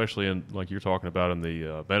 and especially in like you're talking about in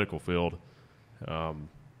the medical field, doing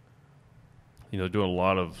a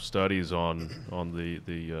lot of studies on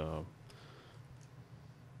the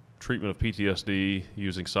treatment of PTSD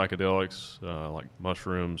using psychedelics like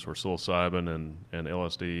mushrooms or psilocybin and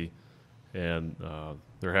LSD, and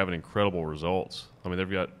they're having incredible results. I mean,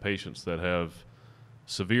 they've got patients that have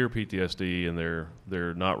severe PTSD and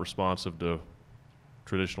they're not responsive to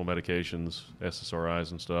traditional medications,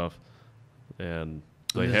 SSRIs and stuff, and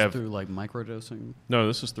they This is have through like microdosing. no.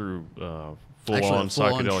 This is through Actually, full-on a full-on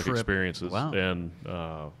psychedelic trip. experiences, Wow. and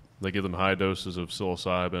they give them high doses of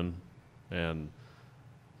psilocybin, and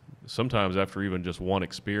sometimes after even just one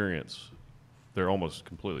experience, they're almost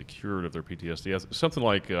completely cured of their PTSD. Something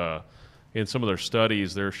like in some of their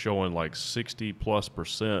studies, they're showing like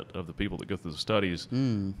 60+% of the people that go through the studies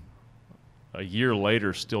a year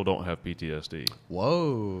later still don't have PTSD.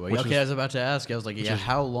 Whoa. Which Okay, is- I was about to ask. I was like, yeah,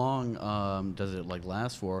 how long does it like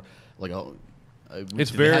last for? Like,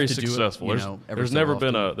 It's do they have very to do it, successful. you There's, know, every there's so never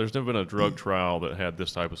often? been a drug trial that had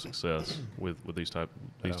this type of success with these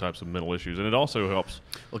types of mental issues, and it also helps.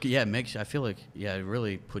 Okay, yeah, it makes. I feel like it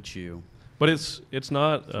really puts you. But it's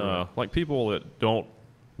not like people that don't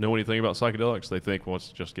know anything about psychedelics. They think, well,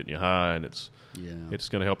 it's just getting you high, and it's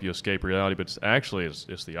going to help you escape reality. But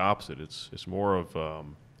it's the opposite. It's more of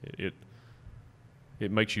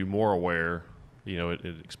it makes you more aware. It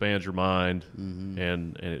expands your mind,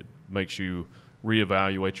 and it makes you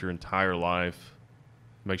reevaluate your entire life.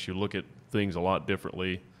 Makes you look at things a lot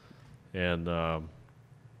differently, and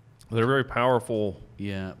they're very powerful.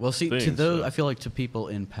 Yeah. Well, see, to things, those, so. I feel like to people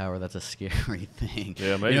in power, that's a scary thing.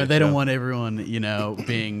 Yeah, maybe, they don't yeah. want everyone,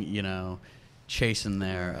 being, chasing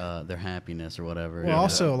their happiness or whatever. Well,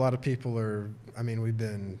 also a lot of people are. I mean, we've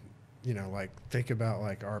been, like think about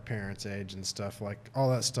like our parents' age and stuff. Like all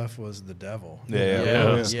that stuff was the devil.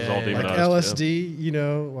 Yeah. It's all Like demonized.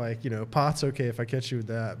 LSD, pot's okay if I catch you with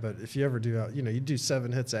that, but if you ever do, you do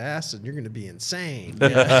 7 hits of acid, you're going to be insane. Yeah.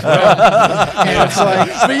 And it's like,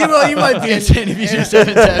 But you might be insane if you do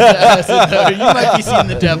 7 times acid, though. You might be seeing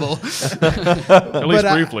the devil. At least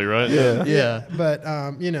But briefly, right? Yeah. but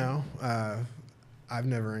I've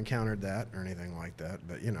never encountered that or anything like that.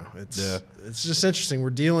 But it's just interesting. We're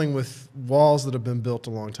dealing with walls that have been built a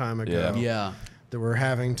long time ago. Yeah. That we're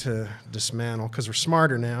having to dismantle because we're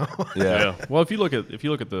smarter now. Yeah. Well, if you look at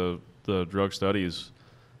the drug studies,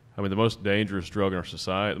 I mean, the most dangerous drugs in our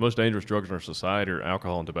society are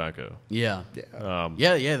alcohol and tobacco. Yeah.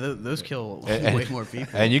 Those kill way more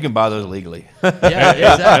people. And you can buy those legally. Yeah,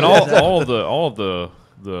 exactly. And all of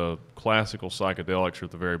the classical psychedelics are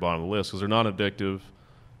at the very bottom of the list because they're not addictive.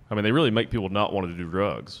 I mean, they really make people not want to do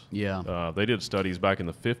drugs. Yeah. They did studies back in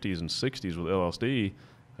the 50s and 60s with LSD,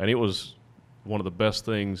 and it was one of the best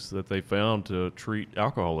things that they found to treat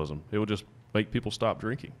alcoholism. It would just make people stop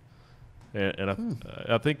drinking, and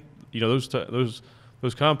I think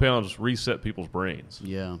those compounds reset people's brains.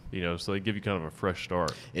 Yeah. So they give you kind of a fresh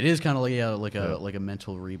start. It is kind of like a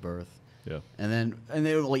mental rebirth. Yeah. And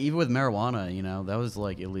then like even with marijuana, that was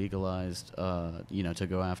like illegalized, to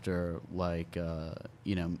go after like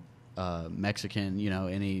Mexican,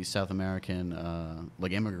 any South American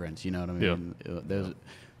like immigrants. You know what I mean? There's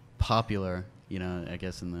popular, I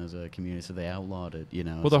guess in those communities, so they outlawed it.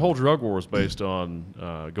 Well, the whole drug war was based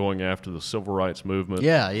on going after the civil rights movement.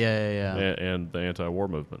 Yeah. And the anti-war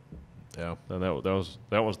movement. Yeah. And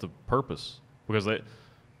that was the purpose, because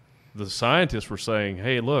the scientists were saying,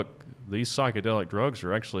 hey, look, these psychedelic drugs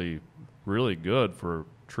are actually really good for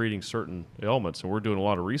treating certain ailments, and we're doing a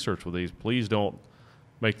lot of research with these. Please don't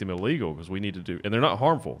make them illegal because we need to do, and they're not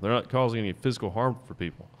harmful. They're not causing any physical harm for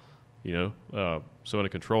people, you know. So in a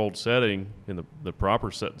controlled setting, in the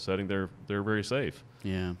proper setting, they're very safe.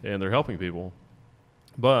 Yeah. And they're helping people.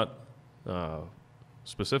 But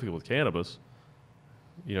specifically with cannabis,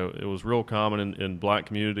 you know, it was real common in black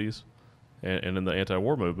communities and in the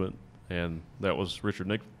anti-war movement, and that was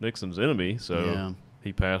Richard Nixon's enemy. So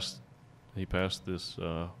he passed this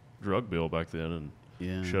drug bill back then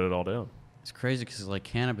and shut it all down. It's crazy because like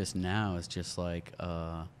cannabis now is just like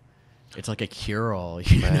it's like a cure-all.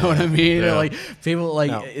 You know what I mean? Yeah. Like people like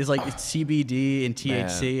it's like CBD and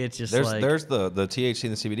THC. Man. It's just there's the THC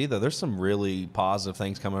and the CBD though. There's some really positive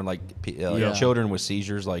things coming, like children with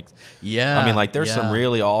seizures. Like I mean, like there's some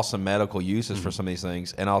really awesome medical uses for some of these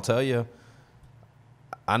things. And I'll tell you,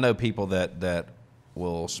 I know people that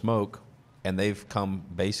will smoke, and they've come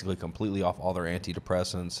basically completely off all their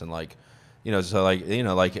antidepressants and like. You know, so like, you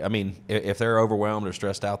know, like, I mean, if they're overwhelmed or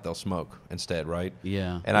stressed out, they'll smoke instead, right?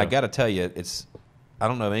 Yeah. And I got to tell you, I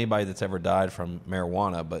don't know of anybody that's ever died from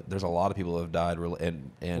marijuana, but there's a lot of people who have died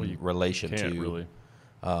in relation to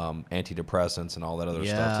antidepressants and all that other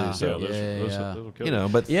stuff too. So, those you know,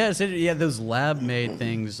 but those lab-made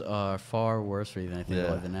things are far worse for you than I think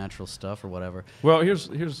like the natural stuff or whatever. Well, here's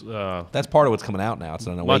that's part of what's coming out now. It's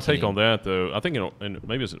an awakening. My take on that, though. I think and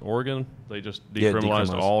maybe it's in Oregon. They just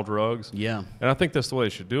decriminalized all drugs. Yeah, and I think that's the way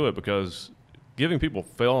they should do it because giving people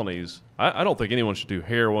felonies. I don't think anyone should do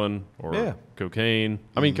heroin or cocaine.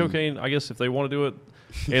 I mean, cocaine. I guess if they want to do it.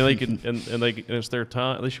 And they can, and it's their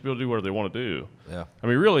time. They should be able to do whatever they want to do. Yeah. I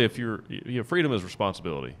mean, really, freedom is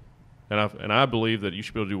responsibility, and I believe that you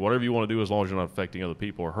should be able to do whatever you want to do as long as you're not affecting other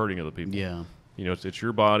people or hurting other people. Yeah. You know, it's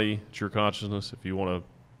your body, it's your consciousness. If you want to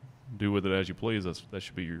do with it as you please, that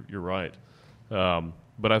should be your right.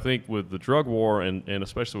 But I think with the drug war and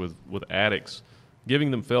especially with addicts,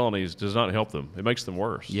 giving them felonies does not help them. It makes them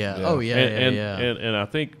worse. Yeah. Yeah. Oh yeah. And I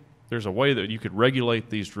think there's a way that you could regulate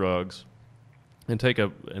these drugs. And take a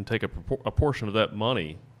portion of that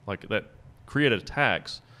money, like that, create a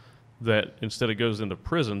tax that instead it goes into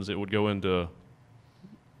prisons, it would go into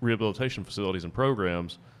rehabilitation facilities and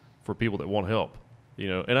programs for people that want help. You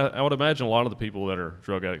know, and I would imagine a lot of the people that are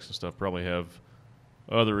drug addicts and stuff probably have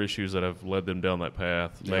other issues that have led them down that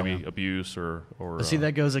path, maybe abuse or. But see,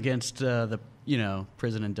 that goes against the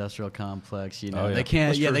prison industrial complex. You know, yeah. they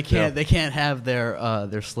can't. That's They true. can't. They can't have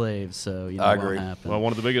their slaves. So you know, I what agree. happened. Well,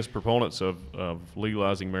 one of the biggest proponents of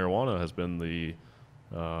legalizing marijuana has been the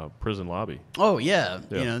prison lobby. Oh yeah.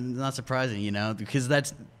 Yeah. You know, not surprising. You know,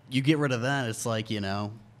 because you get rid of that, it's like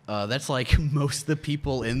that's like most of the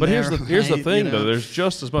people in But there. here's the right? thing, You know? though. There's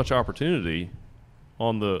just as much opportunity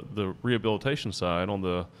on the rehabilitation side, on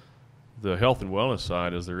the health and wellness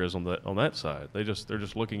side, as there is on that side. They're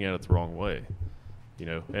just looking at it the wrong way, you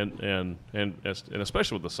know. And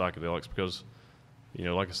especially with the psychedelics, because, you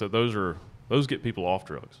know, like I said, those get people off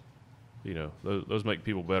drugs. You know, those make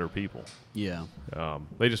people better people. Yeah.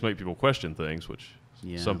 They just make people question things, which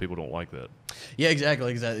Yeah. some people don't like that. Yeah,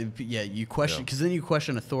 exactly. Yeah, you question because then you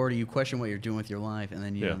question authority, you question what you're doing with your life, and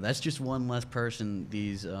then you know that's just one less person.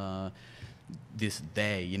 This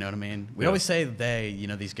they, you know what I mean? We always say they, you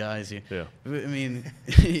know, these guys. Yeah. I mean,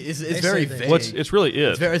 it's very they. vague. Well, it's really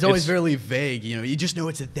it. It's always very vague. You know, you just know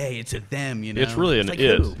it's a they, it's a them. You know, It's really like,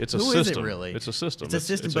 it. who? It's a who system. Is it really? It's a system. It's a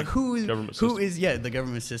system. It's but who government who system. is the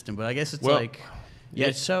government system? But I guess it's Well,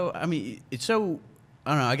 it's so. I mean, it's so.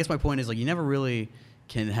 I don't know. I guess my point is like you never really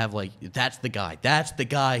can have like that's the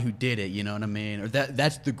guy who did it, you know what I mean, or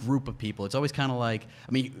that's the group of people. It's always kind of like,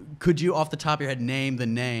 I mean, could you off the top of your head name the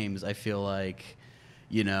names? I feel like,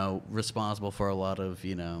 you know, responsible for a lot of,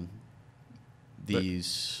 you know,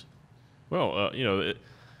 these you know,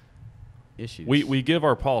 issues. we give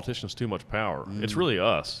our politicians too much power. It's really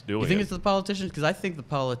us doing You think it. it's the politicians? Because I think the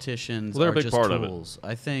politicians Well, they're a are big just part of it. tools.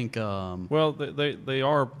 I think. Well, they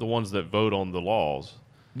are the ones that vote on the laws.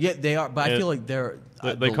 Yeah, they are, but I And feel like they're.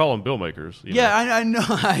 They call them bill makers. You Yeah, know?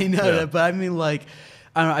 I know Yeah. that, but I mean, like,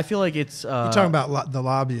 I don't know. I feel like it's. You're talking about the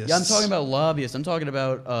lobbyists. Yeah, I'm talking about lobbyists. I'm talking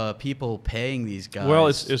about people paying these guys. Well,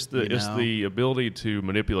 it's you know? the ability to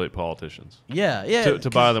manipulate politicians. Yeah, To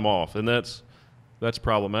buy them off, and that's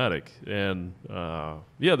problematic. And I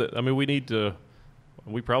mean,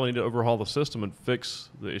 we probably need to overhaul the system and fix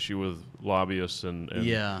the issue with lobbyists and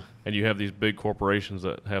you have these big corporations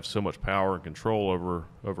that have so much power and control over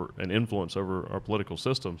and influence over our political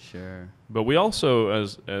system. Sure. But we also,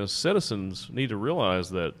 as citizens, need to realize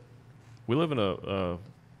that we live in a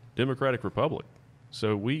democratic republic.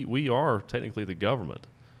 So we are technically the government.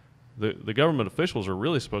 The government officials are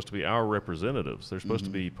really supposed to be our representatives. They're supposed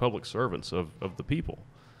to be public servants of the people.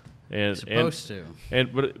 And supposed to.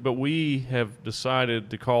 But we have decided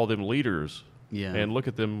to call them leaders. Yeah. And look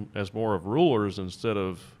at them as more of rulers instead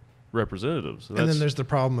of representatives. And then there's the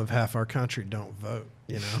problem of half our country don't vote.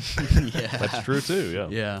 You know. Yeah. That's true too.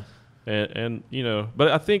 Yeah. Yeah. And you know, but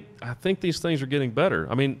I think these things are getting better.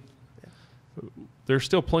 I mean, there's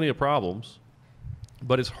still plenty of problems,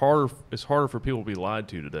 but it's harder for people to be lied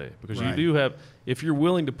to today because Right. you do have, if you're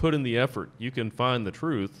willing to put in the effort, you can find the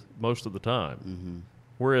truth most of the time. Mm-hmm.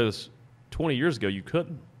 Whereas 20 years ago you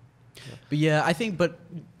couldn't. But yeah, I think, but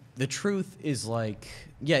the truth is like,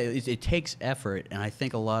 yeah, it takes effort, and I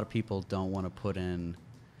think a lot of people don't want to put in,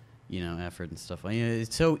 effort and stuff. I mean,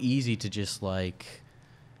 it's so easy to just like,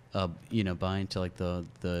 buy into like the.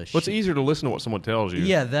 Well, it's easier to listen to what someone tells you.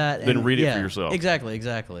 Yeah, that than and, read it yeah, for yourself. Exactly.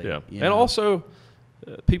 Yeah, You and know? also.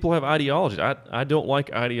 People have ideology. I don't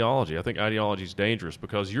like ideology. I think ideology is dangerous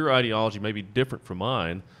because your ideology may be different from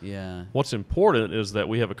mine. Yeah. What's important is that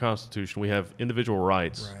we have a constitution. We have individual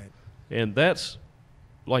rights. Right. And that's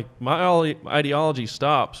like my ideology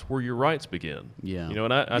stops where your rights begin. Yeah.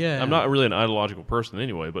 And Yeah. I'm not really an ideological person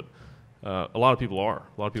anyway, but a lot of people are.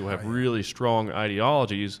 A lot of people have really strong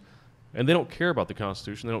ideologies, and they don't care about the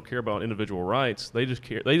Constitution. They don't care about individual rights. They just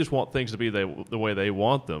care. They just want things to be the way they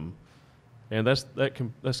want them. And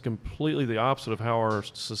that's completely the opposite of how our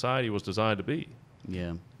society was designed to be.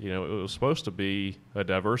 Yeah. It was supposed to be a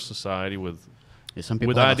diverse society with Some people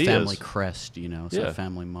with have ideas. a family crest, it's Yeah. a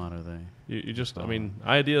family motto. You just, I mean,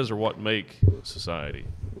 ideas are what make society,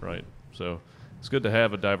 right? So it's good to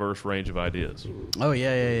have a diverse range of ideas. Oh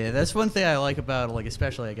yeah. That's one thing I like about, like,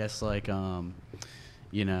 especially I guess like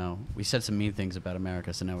we said some mean things about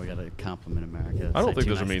America, so now we got to compliment America. I don't Say think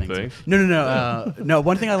two those are nice mean things. No. No.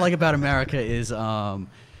 One thing I like about America is,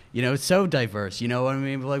 it's so diverse. You know what I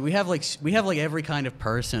mean? Like we have like every kind of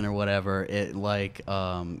person or whatever in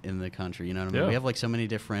the country. You know what I mean? Yeah. We have like so many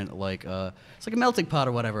different it's like a melting pot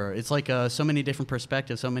or whatever. It's like so many different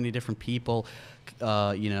perspectives, so many different people,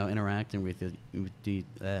 interacting with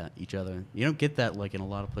each other. You don't get that like in a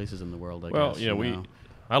lot of places in the world. I guess,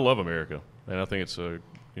 I love America, and I think it's an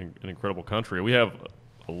incredible country. We have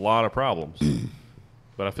a lot of problems,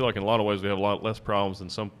 but I feel like in a lot of ways we have a lot less problems than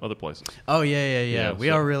some other places. Oh yeah. Yeah, We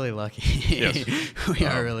so- are really lucky. Yes. We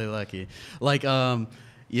are really lucky. Like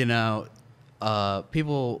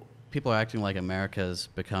people are acting like America's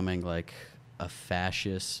becoming like a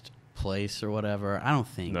fascist place or whatever. I don't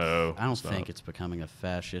think. No, I don't it's think not. it's becoming a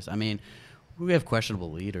fascist. I mean, we have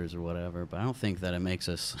questionable leaders or whatever, but I don't think that it makes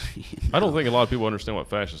us. I don't think a lot of people understand what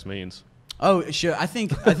fascist means. Oh, sure. I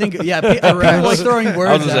think. Yeah. People like throwing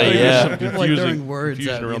words. gonna out say, there. yeah. Some People like confusing- throwing words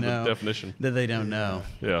confusion out, around the definition. that they don't know.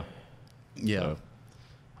 Yeah. Yeah.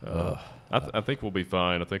 I think we'll be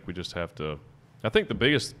fine. I think we just have to. I think the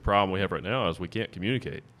biggest problem we have right now is we can't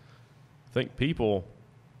communicate. I think people.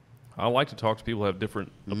 I like to talk to people who have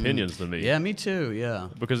different opinions than me. Yeah, me too. Yeah.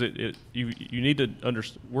 Because you need to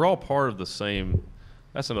understand. We're all part of the same.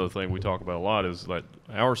 That's another thing we talk about a lot is like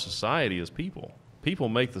our society is people. People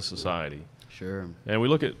make the society. Sure. And we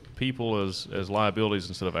look at people as liabilities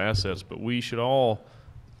instead of assets, but we should all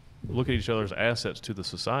look at each other as assets to the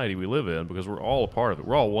society we live in because we're all a part of it.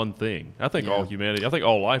 We're all one thing. I think all humanity, I think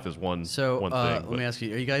all life is one So thing. let me ask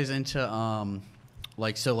you: are you guys into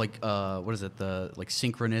what is it? The like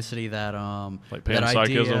synchronicity that Like that panpsychism?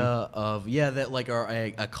 idea of that like are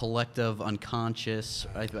a collective unconscious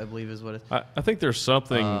I believe is what it. I think there's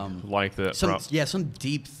something like that. Some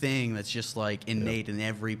deep thing that's just like innate in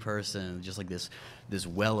every person, just like this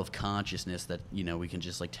well of consciousness that we can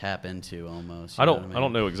just like tap into almost. I know what don't mean? I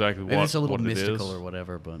don't know exactly Maybe what it's a little what it mystical is. or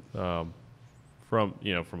whatever, but From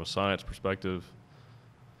a science perspective,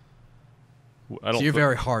 I don't. so you're thi-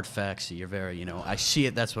 very hard factsy. You're very I see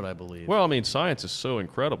it. That's what I believe. Well, I mean, science is so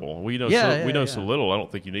incredible. We know we know so little. I don't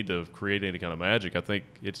think you need to create any kind of magic. I think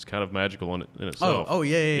it's kind of magical in itself.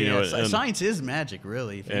 Yeah. And- Science is magic,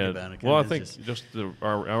 really. If you think about it. Well, I It's think just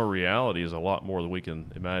our reality is a lot more than we can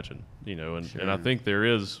imagine. And I think there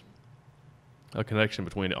is a connection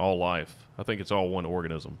between all life. I think it's all one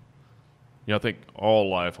organism. I think all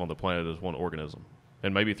life on the planet is one organism,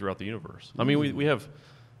 and maybe throughout the universe. I mean, we have,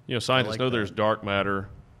 scientists like know that. there's dark matter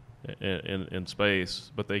in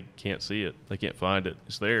space, but they can't see it. They can't find it.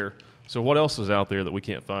 It's there. So what else is out there that we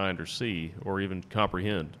can't find or see or even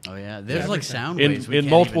comprehend? Oh yeah, there's like sound in waves we in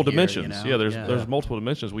can't multiple even hear, dimensions. There's multiple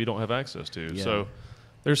dimensions we don't have access to. Yeah. So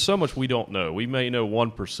there's so much we don't know. We may know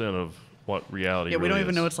 1% of what reality. Yeah, we really don't even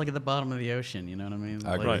is. know it's like at the bottom of the ocean. You know what I mean?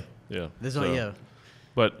 I agree. Right. Yeah. There's So-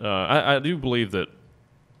 But I do believe that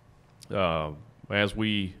as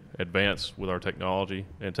we advance with our technology,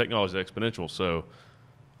 and technology is exponential, so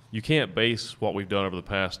you can't base what we've done over the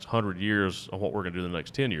past 100 years on what we're going to do in the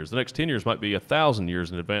next 10 years. The next 10 years might be 1,000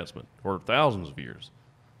 years in advancement or thousands of years.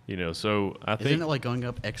 So I think... Isn't it like going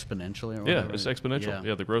up exponentially or whatever? Yeah, it's exponential.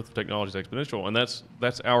 Yeah, the growth of technology is exponential, and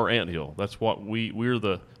that's our anthill. That's what we're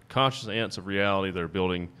the conscious ants of reality that are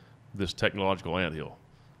building this technological anthill.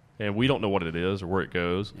 And we don't know what it is or where it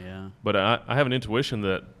goes. Yeah. But I have an intuition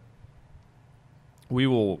that we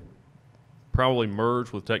will probably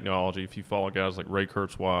merge with technology. If you follow guys like Ray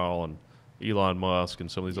Kurzweil and Elon Musk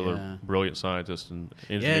and some of these other brilliant scientists and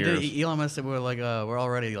engineers. Yeah, Elon Musk said we're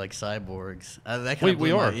already like cyborgs. That kind of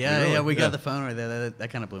we are. We got the phone right there. That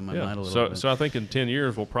kind of blew my mind a little bit. So I think in 10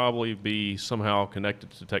 years we'll probably be somehow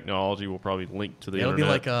connected to technology. We'll probably link to the it'll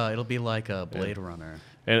internet. It'll be like a Blade Runner.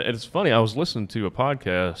 And it's funny. I was listening to a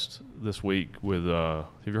podcast this week with. Have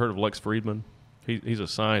you heard of Lex Friedman? He's a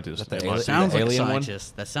scientist. Sounds like a alien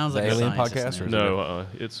scientist. That sounds like the a alien scientist. podcast. Or No,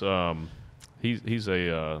 it's he's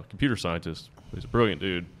a computer scientist. He's a brilliant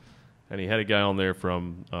dude, and he had a guy on there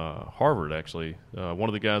from Harvard, actually, one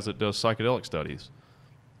of the guys that does psychedelic studies.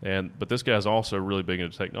 But this guy's also really big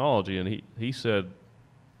into technology, and he said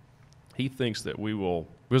he thinks that we will,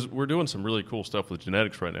 because we're doing some really cool stuff with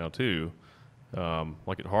genetics right now too.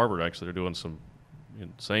 Like at Harvard, actually, they're doing some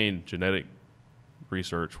insane genetic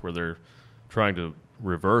research where they're trying to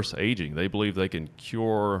reverse aging. They believe they can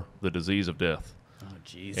cure the disease of death. Oh,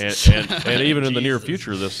 Jesus. And even in the near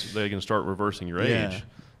future, they can start reversing your age.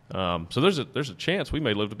 So there's a chance we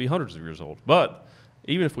may live to be hundreds of years old. But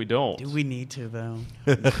even if we don't, do we need to though?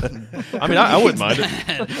 I mean, I wouldn't mind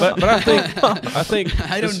it. But I think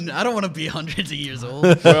I don't want to be hundreds of years old.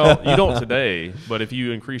 Well, you don't today. But if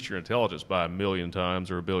you increased your intelligence by 1,000,000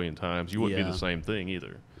 times or 1,000,000,000 times, you wouldn't be the same thing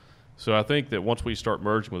either. So I think that once we start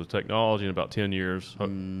merging with the technology in about 10 years,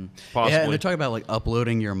 possibly. Yeah, and they're talking about like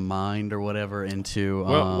uploading your mind or whatever into.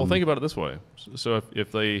 Well, think about it this way. So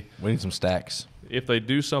if they we need some stacks. If they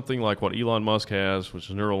do something like what Elon Musk has, which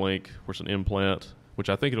is Neuralink, which is an implant, which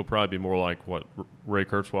I think it'll probably be more like what Ray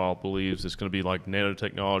Kurzweil believes, it's going to be like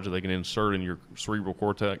nanotechnology they can insert in your cerebral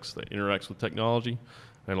cortex that interacts with technology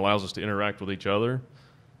and allows us to interact with each other.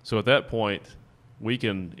 So at that point, we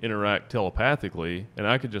can interact telepathically, and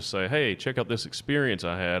I could just say, hey, check out this experience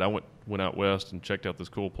I had. I went out west and checked out this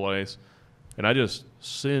cool place, and I just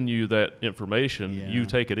send you that information. Yeah. You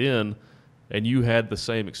take it in, and you had the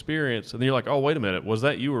same experience, and then you're like, oh, wait a minute, was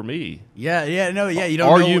that you or me? You don't know.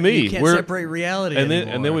 Are you me? You can't separate reality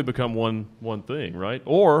anymore. And then we become one thing, right?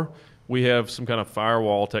 Or we have some kind of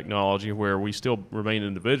firewall technology where we still remain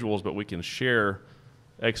individuals, but we can share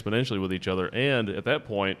exponentially with each other, and at that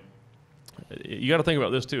point, you got to think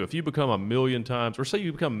about this too. If you become 1,000,000 times, or say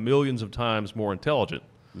you become millions of times more intelligent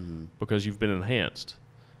because you've been enhanced,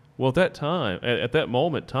 well, at that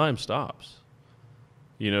moment, time stops.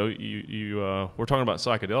 We're talking about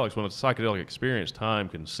psychedelics. When it's a psychedelic experience, time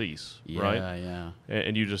can cease, right? Yeah.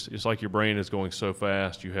 And it's like your brain is going so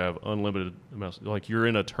fast. You have unlimited amounts. Like you're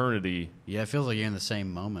in eternity. Yeah, it feels like you're in the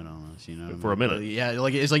same moment almost. For a minute. Yeah,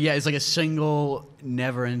 it's like a single,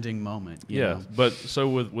 never-ending moment. You know? But so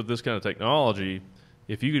with this kind of technology,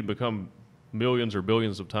 if you could become millions or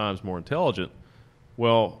billions of times more intelligent,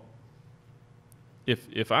 well,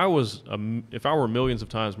 if I were millions of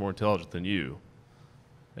times more intelligent than you,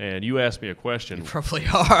 and you asked me a question. You probably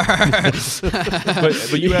are.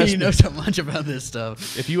 but you know so much about this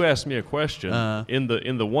stuff. If you asked me a question, in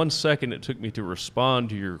the 1 second it took me to respond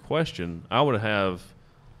to your question, I would have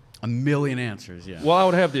 1,000,000 answers, yeah. Well, I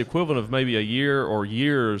would have the equivalent of maybe a year or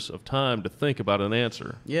years of time to think about an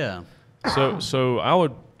answer. Yeah. So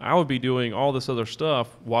I would be doing all this other stuff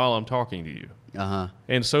while I'm talking to you. Uh-huh.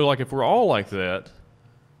 And so like if we're all like that,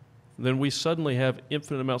 then we suddenly have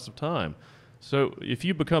infinite amounts of time. So if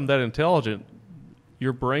you become that intelligent,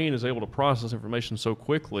 your brain is able to process information so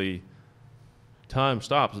quickly, time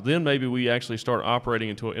stops. Then maybe we actually start operating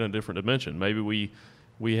in a different dimension. Maybe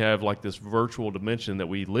we have like this virtual dimension that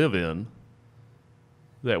we live in,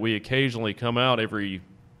 that we occasionally come out every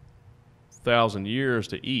 1,000 years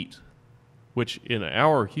to eat, which in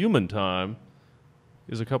our human time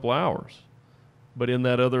is a couple hours. But in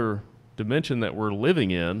that other dimension that we're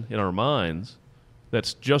living in our minds,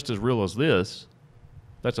 that's just as real as this,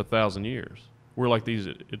 that's 1,000 years. We're like these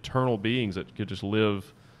eternal beings that could just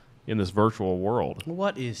live in this virtual world.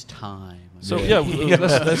 What is time? So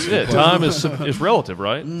that's it. Time is relative,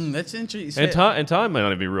 right? That's interesting. And time may not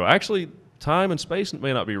even be real. Actually, time and space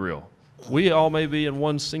may not be real. We all may be in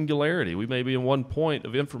one singularity. We may be in one point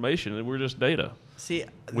of information, and we're just data. See,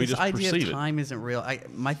 we this just idea perceive of time isn't real.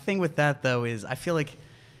 My thing with that, though, is I feel like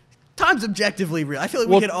Time's objectively real. I feel like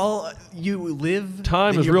we could all you live.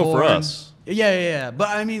 Time then is you're real for born. us. Yeah. But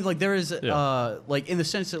I mean, like there is Yeah. like in the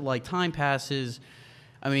sense that like time passes.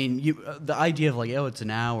 I mean, the idea of like, oh, it's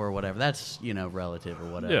an hour or whatever, that's, relative or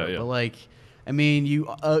whatever. Yeah. But like, I mean, you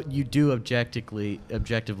do objectively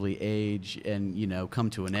age and,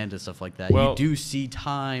 come to an end and stuff like that. Well, you do see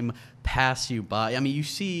time pass you by. I mean, you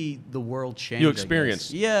see the world change. You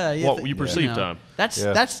experience what you perceive time.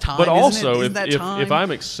 That's time. But also, isn't that time? if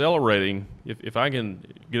I'm accelerating, if I can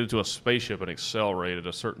get into a spaceship and accelerate at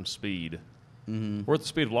a certain speed, we're at the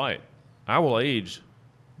speed of light, I will age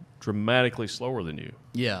dramatically slower than you.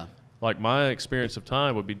 Yeah. Like my experience of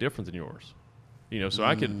time would be different than yours. So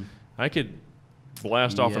I could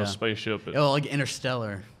blast off in a spaceship. Like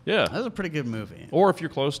Interstellar. Yeah. That was a pretty good movie. Or if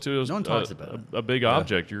you're close to No one talks about it. a big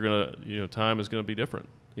object, you're gonna, time is gonna be different.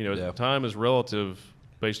 Time is relative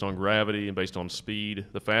based on gravity and based on speed.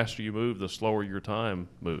 The faster you move, the slower your time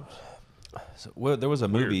moves. So, there was a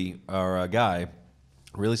movie or a guy,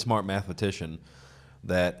 really smart mathematician,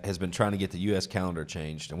 that has been trying to get the U.S. calendar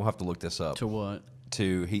changed, and we'll have to look this up. To what?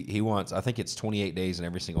 He wants, I think it's 28 days in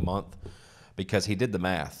every single month, because he did the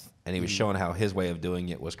math, and he was showing how his way of doing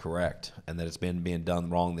it was correct, and that it's been being done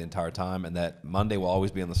wrong the entire time, and that Monday will always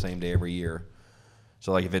be on the same day every year.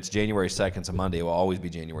 So, like, if it's January 2nd, it's a Monday, it will always be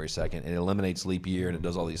January 2nd, and it eliminates leap year, and it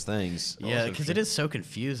does all these things. Yeah, because it is so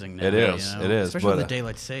confusing now. It is, it is. Especially with But, the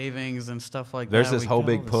daylight savings and stuff like there's that. this whole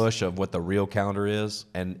big push of what the real calendar is,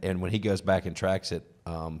 and when he goes back and tracks it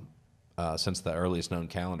since the earliest known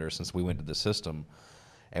calendar, since we went to the system,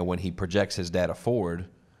 and when he projects his data forward,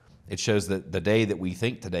 it shows that the day that we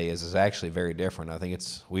think today is actually very different. I think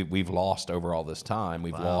we've lost over all this time.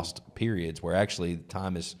 We've lost periods where actually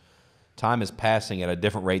time is passing at a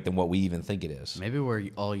different rate than what we even think it is. Maybe we're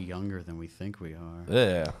all younger than we think we are.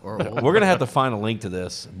 Yeah. Or We're going to have to find a link to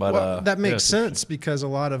this. But that makes sense because a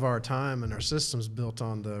lot of our time and our system's built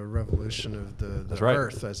on the revolution of the right.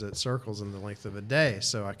 Earth as it circles in the length of a day.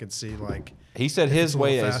 So I could see, like... He said his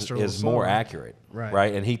way is more accurate.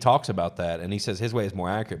 Right. And he talks about that. And he says his way is more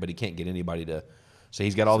accurate, but he can't get anybody to... So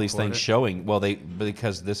he's got all these things showing,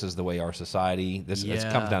 because this is the way our society,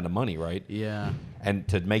 it comes down to money, right? Yeah. And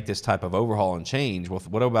to make this type of overhaul and change, well,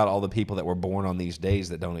 what about all the people that were born on these days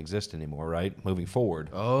that don't exist anymore, right? Moving forward.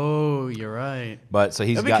 Oh, you're right. But so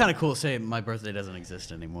That'd be kind of cool to say my birthday doesn't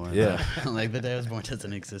exist anymore. Yeah. Like the day I was born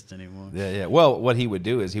doesn't exist anymore. Yeah. Well, what he would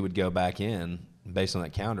do is he would go back in, based on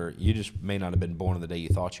that calendar, you just may not have been born on the day you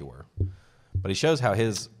thought you were. But he shows how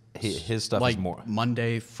his stuff like is more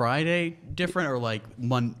Monday, Friday different, or like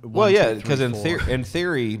Well, yeah, because in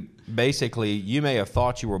theory, basically, you may have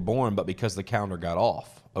thought you were born, but because the calendar got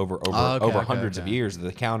off over hundreds of years,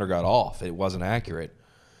 the calendar got off. It wasn't accurate.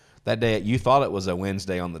 That day, you thought it was a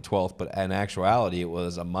Wednesday on the 12th, but in actuality, it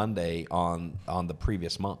was a Monday on the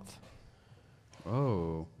previous month.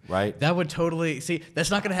 Oh. Right? That would totally... See, that's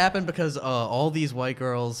not going to happen because all these white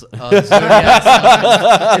girls, Zodiac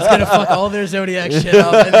stuff, it's going to fuck all their Zodiac shit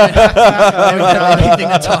up and they don't have anything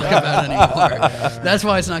to talk about anymore. That's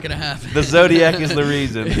why it's not going to happen. The Zodiac is the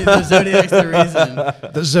reason. The Zodiac's the reason.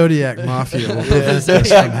 The Zodiac Mafia will prevent this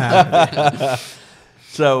from happening.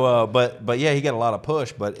 So, but yeah, he got a lot of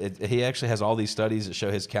push, but he actually has all these studies that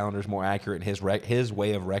show his calendar is more accurate and his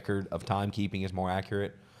way of record of timekeeping is more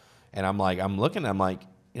accurate. And I'm like,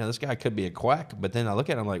 this guy could be a quack, but then I look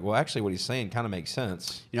at him like, well, actually what he's saying kind of makes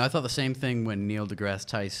sense. I thought the same thing when Neil deGrasse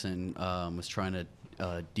Tyson was trying to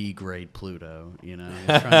degrade Pluto, he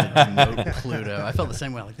was trying to demote Pluto. I felt the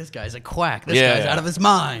same way, like, this guy's a quack. This guy's out of his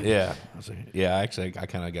mind. Yeah. Actually, I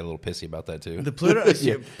kind of got a little pissy about that, too. The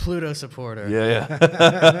Pluto supporter.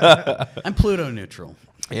 Yeah. I'm Pluto neutral.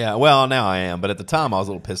 Yeah, well, now I am, but at the time I was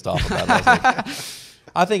a little pissed off about it. I was like,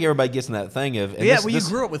 I think everybody gets in that thing of... you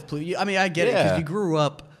grew up with Pluto. I get it, because you grew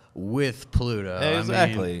up with Pluto.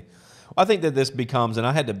 Exactly. I think that this becomes, and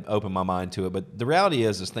I had to open my mind to it, but the reality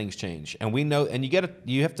is things change, and we know, and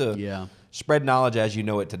you have to spread knowledge as you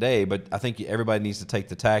know it today. But I think everybody needs to take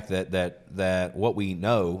the tack that what we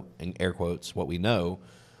know, in air quotes, what we know,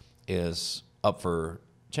 is up for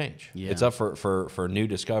change. Yeah. It's up for new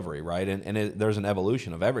discovery, right? And there's an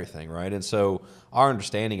evolution of everything, right? And so our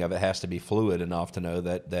understanding of it has to be fluid enough to know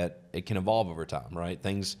that it can evolve over time, right?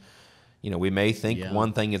 Things, we may think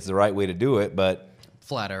one thing is the right way to do it, but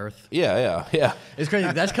flat Earth. Yeah. It's crazy.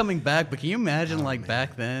 That's coming back, but can you imagine,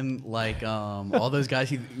 back then, all those guys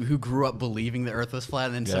who grew up believing the Earth was flat,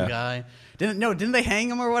 and then some guy didn't they hang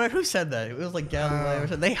him or whatever? Who said that? It was like Galileo or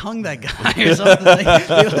something. They hung that guy or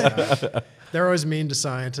something. They're always mean to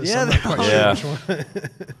scientists. Yeah, I'm not quite sure which one.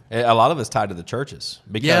 A lot of it's tied to the churches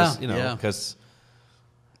because because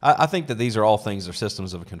I think that these are all things or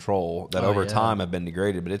systems of control that over yeah. time have been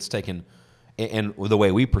degraded, but it's taken, and the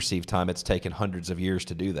way we perceive time, it's taken hundreds of years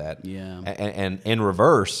to do that. Yeah. And in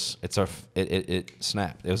reverse, it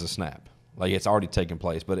snapped. It was a snap. Like it's already taken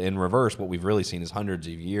place. But in reverse, what we've really seen is hundreds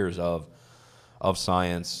of years of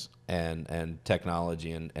science and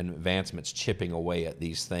technology and advancements chipping away at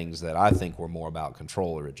these things that I think were more about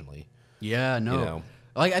control originally. Yeah, no. You know?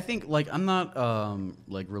 Like I think like I'm not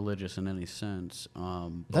like religious in any sense.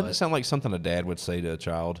 Doesn't But it sound like something a dad would say to a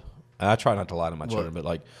child? And I try not to lie to my children, but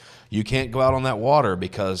like, you can't go out on that water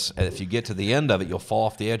because if you get to the end of it, you'll fall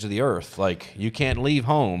off the edge of the earth. Like, you can't leave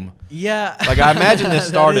home. yeah. Like, I imagine this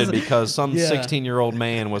started is- because some yeah. 16-year-old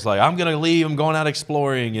man was like, I'm going to leave. I'm going out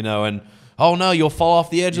exploring, you know, and, oh, no, you'll fall off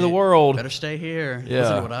the edge of the world. Better stay here. Yeah.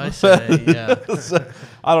 Listen to what I say. Yeah. So,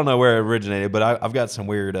 I don't know where it originated, but I've got some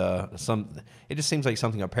weird, it just seems like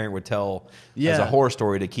something a parent would tell as Yeah. a horror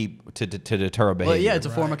story to keep, to deter a behavior. Well, yeah, it's a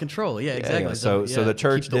form of control. Yeah, exactly. Yeah. So the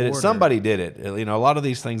church keep the did it. order. Somebody did it. You know, a lot of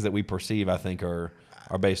these things that we perceive, I think, are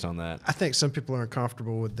based on that. I think some people are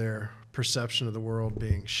uncomfortable with their perception of the world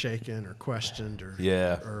being shaken or questioned or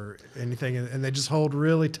or anything, and they just hold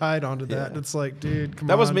really tight onto that. Yeah. It's like, dude, come on.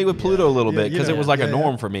 That was me with Pluto a little bit because it was like a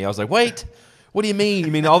norm for me. I was like, wait, what do you mean?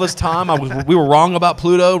 You mean all this time we were wrong about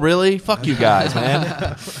Pluto? Really? Fuck you guys,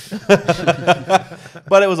 man.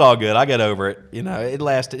 But it was all good. I got over it. You know, it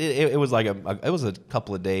lasted. It was like it was a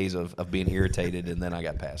couple of days of being irritated, and then I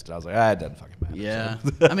got past it. I was like, it doesn't fucking matter. Yeah.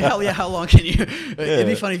 I mean, how long can you? It'd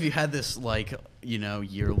be funny if you had this like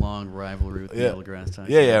year-long rivalry with Neil deGrasse Tyson.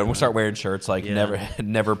 Yeah, and we'll start wearing shirts like Yeah.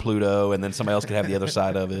 never Pluto, and then somebody else could have the other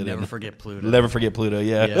side of it. Never and forget Pluto. Never forget Pluto.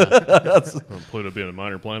 Yeah. Yeah. Pluto being a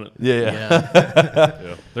minor planet. Yeah.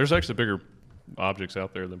 Yeah. There's actually bigger objects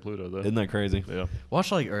out there than Pluto, though. Isn't that crazy? Yeah.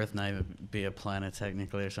 Watch like Earth not even be a planet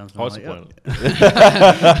technically or something. Oh, it's like, a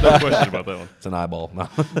planet. No question about that one. It's an eyeball. No.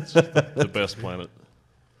 The best planet.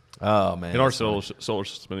 Oh man. In our solar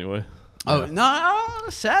system, anyway. Oh no,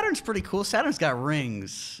 Saturn's pretty cool. Saturn's got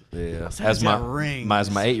rings. Yeah. Saturn's got rings. my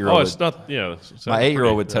 8-year-old. Oh, it's not, yeah. My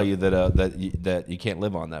 8-year-old would tell you that you can't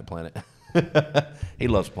live on that planet. He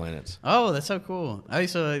loves planets. Oh, that's so cool. I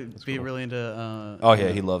used to be really into. Oh yeah,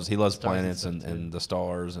 he loves planets and stuff, and the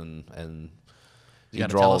stars and He's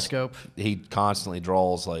got a telescope. He constantly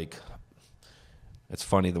draws like. It's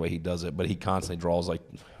funny the way he does it, but he constantly draws like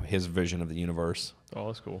his vision of the universe. Oh,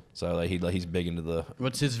 that's cool. So like, he's big into the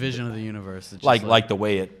What's his vision of the universe? It's just like the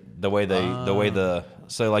way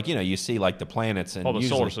so like you see like the planets and Oh, the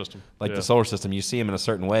usually, solar system. like Yeah. the solar system, you see him in a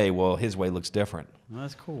certain way. Well, his way looks different. Oh,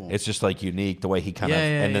 that's cool. It's just like unique the way he kind of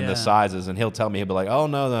and then yeah. the sizes, and he'll tell me, he'll be like, oh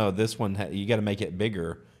no, this one you got to make it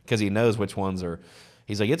bigger because he knows which ones are.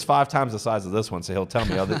 He's like, it's 5 times the size of this one, so he'll tell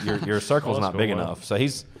me, your circle's that's not big cool, wow. enough. So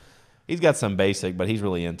he's got some basic, but he's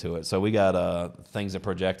really into it. So we got things that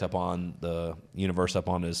project up on the universe up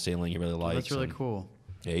on his ceiling. He really likes. That's really and, cool.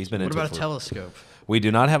 Yeah, he's been What into it. about a telescope? We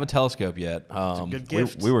do not have a telescope yet. a good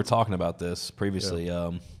gift. We were talking about this previously.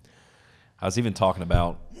 I was even talking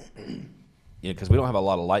about, because we don't have a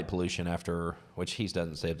lot of light pollution after, which he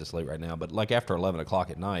doesn't stay up this late right now, but like after 11 o'clock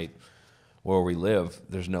at night, where we live,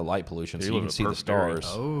 there's no light pollution, so you live can in a see the perfect area.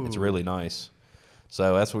 stars. Oh. It's really nice.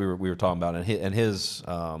 So that's what we were talking about. And his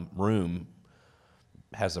room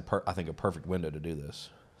has I think a perfect window to do this.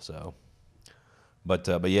 So, but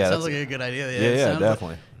yeah, Sounds like a good idea. yeah,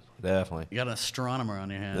 definitely. Definitely. You got an astronomer on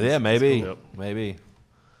your hands. Yeah, maybe. cool. Yep. Maybe.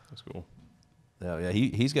 That's cool. Yeah,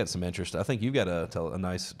 he's got some interest. I think you've got a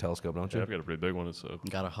nice telescope, don't you? Yeah, I've got a pretty big one. It's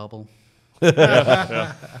Got a Hubble.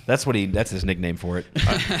 yeah. That's his nickname for it.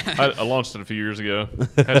 I launched it a few years ago.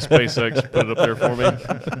 Had SpaceX put it up there for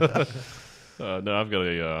me. No, I've got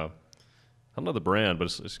I don't know the brand, but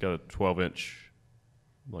it's got a 12-inch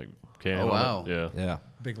like can. Oh, on wow. it. Yeah. Yeah.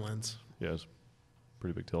 Big lens. Yeah, it's a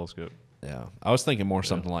pretty big telescope. Yeah, I was thinking more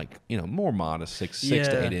something like more modest, 6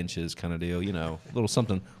 to 8 inches kind of deal. A little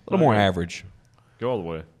something, a little more average. Go all the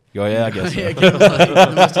way. Oh yeah, I guess so. Yeah, give him, like,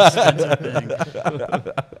 the most expensive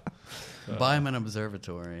thing. Buy him an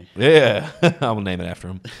observatory. Yeah, I will name it after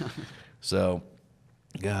him. So,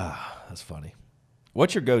 yeah, that's funny.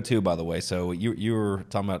 What's your go-to, by the way? So you were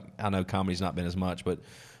talking about. I know comedy's not been as much, but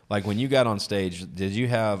like when you got on stage, did you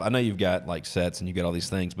have? I know you've got like sets and you got all these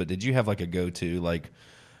things, but did you have like a go-to? Like,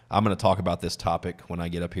 I'm going to talk about this topic when I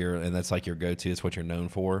get up here, and that's like your go-to. It's what you're known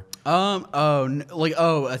for.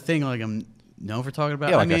 A thing like I'm known for talking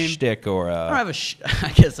about. Yeah, like I mean, a shtick or a. I don't have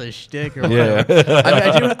I guess a shtick or whatever.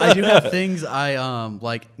 I mean, I do have things I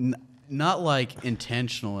like. Not like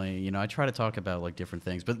intentionally, I try to talk about like different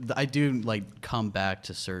things, but I do like come back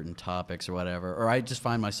to certain topics or whatever, or I just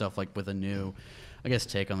find myself like with a new, I guess,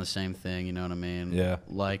 take on the same thing. You know what I mean? Yeah.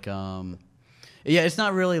 Like, Yeah, it's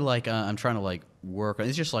not really like I'm trying to like work.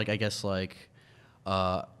 It's just like I guess like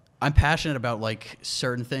I'm passionate about like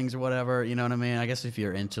certain things or whatever. You know what I mean? I guess if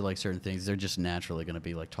you're into like certain things, they're just naturally going to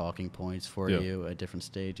be like talking points for you at different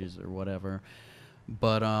stages or whatever.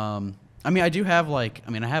 But I mean, I do have like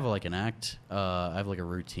I have like an act. I have like a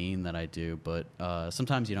routine that I do, but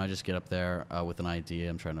sometimes I just get up there with an idea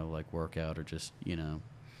I'm trying to like work out or just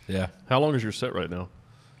Yeah. How long is your set right now?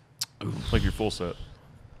 Like your full set?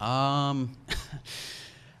 To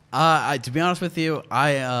be honest with you,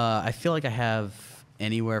 I feel like I have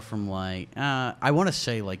anywhere from like I want to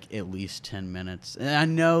say like at least 10 minutes. And I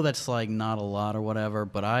know that's like not a lot or whatever,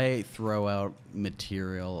 but I throw out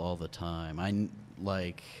material all the time.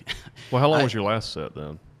 Well, how long was your last set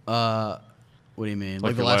then? What do you mean?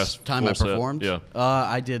 Like the last time I performed? Set? Yeah.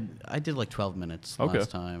 I did like 12 minminutes last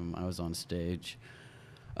time I was on stage.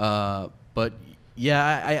 But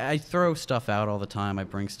yeah, I throw stuff out all the time. I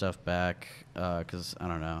bring stuff back because I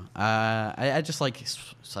don't know. I just like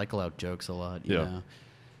cycle out jokes a lot. You know?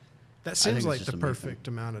 That seems like the perfect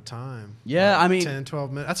amount of time. Yeah, like I mean 10,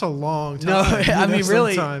 12 minutes. That's a long time. No, I mean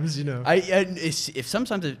really. Sometimes if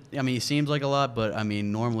sometimes it seems like a lot, but I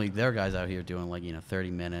mean normally there are guys out here doing like 30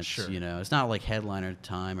 minutes. Sure. It's not like headliner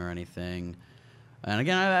time or anything. And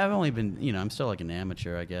again, I've only been I'm still like an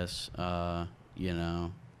amateur, I guess.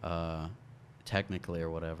 Technically or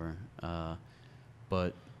whatever,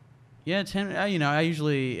 but yeah, 10.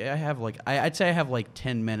 I'd say I have like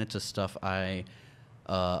 10 minutes of stuff I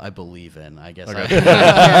believe in. I guess okay.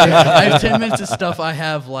 I have 10 minutes of stuff I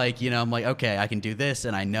have like I'm like okay, I can do this,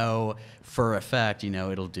 and I know for a fact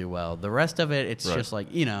it'll do well. The rest of it, it's just like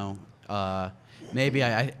maybe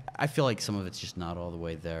I feel like some of it's just not all the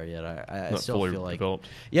way there yet. I still feel like developed.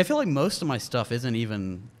 Yeah, I feel like most of my stuff isn't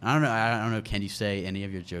even. I don't know. Can you say any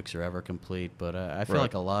of your jokes are ever complete? But I feel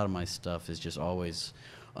like a lot of my stuff is just always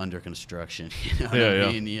under construction. You know what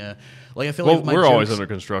I mean? Yeah. Like I feel like my we're jokes, always under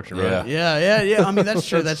construction, right? Yeah. I mean that's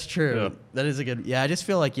true. That's true. Yeah. That is a good. Yeah, I just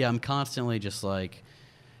feel like I'm constantly just like,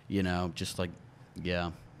 just like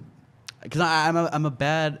yeah. Because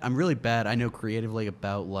I'm really bad. I know creatively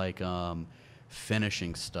about like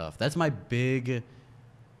finishing stuff. That's my big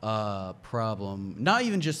problem. Not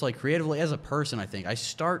even just like creatively as a person. I think I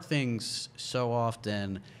start things so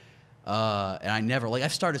often, and I never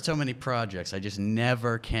I've started so many projects. I just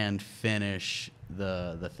never can finish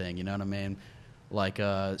the thing. You know what I mean? Like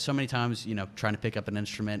so many times, trying to pick up an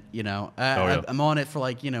instrument. I'm on it for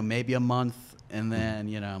like maybe a month. And then,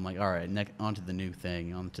 I'm like, all right, on to the new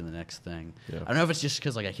thing, on to the next thing. Yeah. I don't know if it's just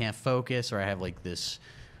because like I can't focus or I have like this,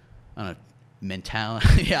 I don't know,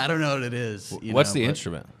 mentality. Yeah, I don't know what it is. What's the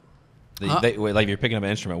instrument? Like you're picking up an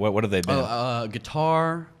instrument. What have they been?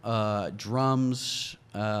 Guitar, drums.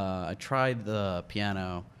 I tried the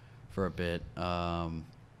piano for a bit,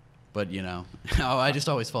 but I just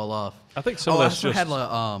always fall off. I think some of that's just. I had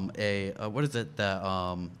what is it?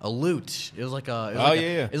 A lute. It was like a.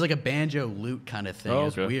 It was like a banjo lute kind of thing. It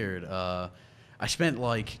was weird. I spent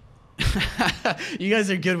like. You guys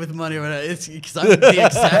are good with money, right? It's because I'm the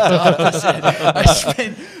exact opposite. I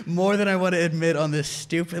spent more than I want to admit on this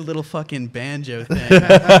stupid little fucking banjo thing, and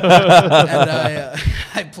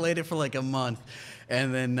I played it for like a month,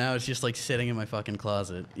 and then now it's just like sitting in my fucking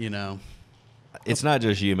closet. It's not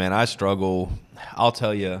just you, man. I struggle. I'll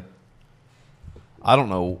tell you. I don't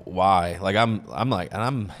know why. Like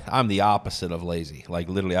I'm the opposite of lazy. Like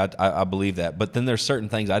literally, I believe that. But then there's certain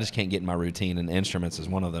things I just can't get in my routine, and instruments is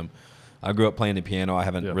one of them. I grew up playing the piano. I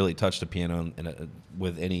haven't really touched a piano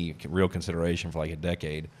with any real consideration for like a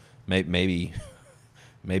decade, maybe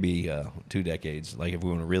 2 decades. Like if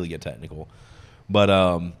we want to really get technical, but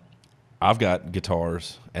I've got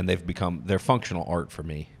guitars, and they're functional art for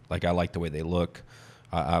me. Like I like the way they look.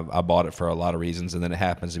 I bought it for a lot of reasons, and then it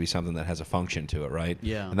happens to be something that has a function to it, right?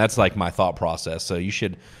 Yeah. And that's like my thought process. So you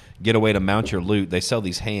should get a way to mount your lute. They sell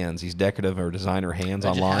these hands, these decorative or designer hands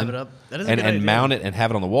online, have it up. That is a good idea. Mount it and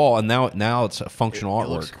have it on the wall. And now it's a functional artwork. It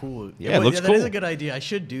looks cool. Yeah, it looks cool. That is a good idea. I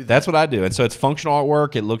should do that. That's what I do. And so it's functional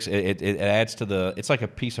artwork. It looks it adds to the. It's like a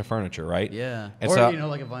piece of furniture, right? Yeah. And or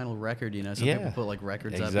like a vinyl record. Some people put like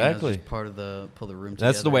records exactly. up. Just part of pull the room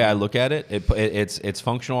together. That's the way I look at it. It's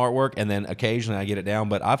functional artwork, and then occasionally I get it down.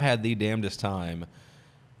 But I've had the damnedest time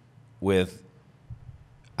with.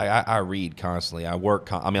 I read constantly. I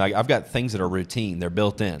work. I've got things that are routine. They're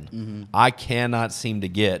built in. Mm-hmm. I cannot seem to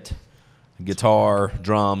get guitar,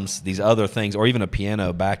 drums, these other things, or even a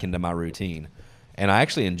piano back into my routine. And I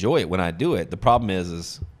actually enjoy it when I do it. The problem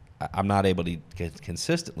is I'm not able to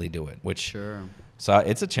consistently do it. So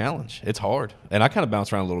it's a challenge. It's hard, and I kind of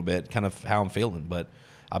bounce around a little bit, kind of how I'm feeling. But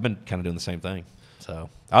I've been kind of doing the same thing. So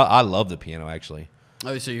I love the piano actually.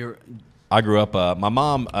 Oh, so I grew up. My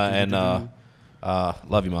mom and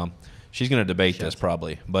love you, Mom. She's going to debate this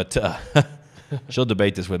probably, but she'll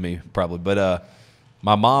debate this with me probably. But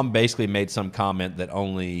my mom basically made some comment that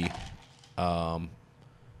only country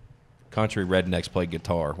rednecks played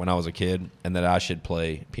guitar when I was a kid, and that I should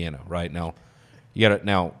play piano. Right now,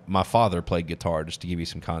 Now, my father played guitar, just to give you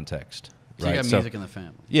some context. So you got music in the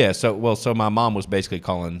family. Yeah. So my mom was basically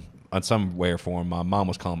calling, on some way or form, my mom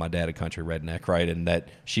was calling my dad a country redneck, right? And that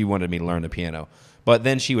she wanted me to learn the piano. But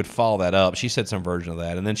then she would follow that up. She said some version of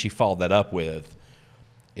that, and then she followed that up with,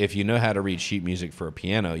 if you know how to read sheet music for a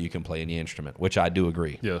piano, you can play any instrument, which I do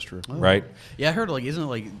agree. Yeah, that's true. Right? Yeah, I heard, like, isn't it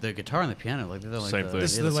like the guitar and the piano, like, they're like Same thing.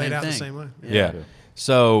 They're laid out the same way. Yeah.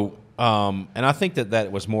 So, and I think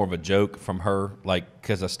that was more of a joke from her, like,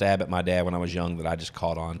 because a stab at my dad when I was young that I just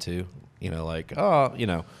caught on to,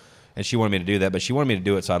 and she wanted me to do that, but she wanted me to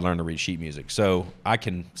do it so I'd learn to read sheet music. So I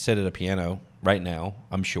can sit at a piano right now,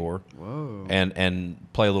 I'm sure, and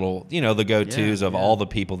play a little, the go-tos of all the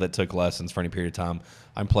people that took lessons for any period of time.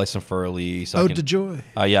 I can play some Furley. Ode to Joy.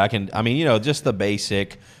 Yeah, I can. I mean, just the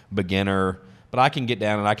basic beginner. But I can get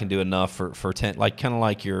down and I can do enough for 10, like kind of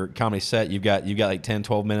like your comedy set. You've got like 10,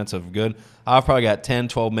 12 minutes of good. I've probably got 10,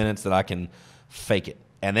 12 minutes that I can fake it.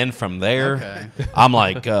 And then from there, I'm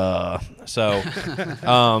like, but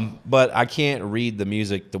I can't read the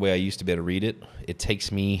music the way I used to be able to read it. It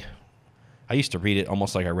takes me, I used to read it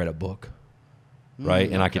almost like I read a book, right?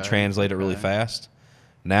 And I could translate it really fast.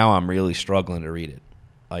 Now I'm really struggling to read it,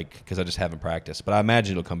 like, because I just haven't practiced. But I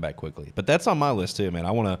imagine it'll come back quickly. But that's on my list too, man.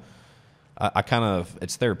 I kind of,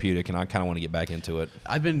 it's therapeutic, and I kind of want to get back into it.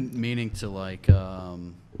 I've been meaning to, like,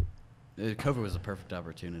 COVID was a perfect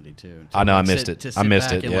opportunity too. I know, I missed it. To sit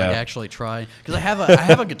back and like actually try, because I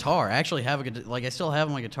have a guitar. I actually have I still have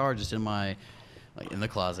my guitar just in my, like, in the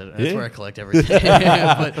closet. That's where I collect everything.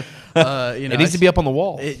 But it needs to be up on the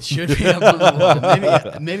wall. It should be up on the wall.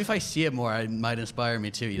 Maybe if I see it more, it might inspire me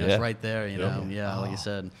too. It's right there. Like you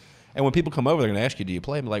said. And when people come over, they're going to ask you, "Do you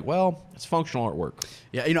play?" I'm like, "Well, it's functional artwork."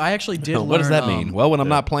 Yeah, I actually did. What does that mean? Well, when I'm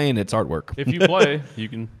not playing, it's artwork. If you play, you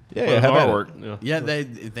can play have artwork. Yeah, they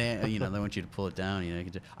they want you to pull it down.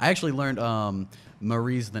 I actually learned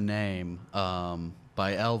 "Marie's the Name" by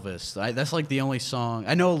Elvis. That's like the only song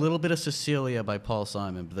I know. A little bit of "Cecilia" by Paul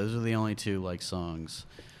Simon, but those are the only two like songs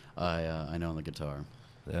I know on the guitar.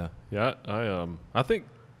 Yeah.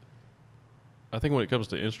 I think when it comes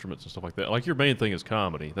to instruments and stuff like that, like your main thing is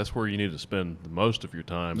comedy. That's where you need to spend the most of your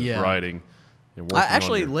time is writing and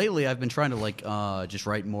working. Lately I've been trying to like just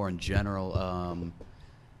write more in general,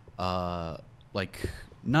 like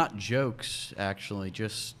not jokes actually,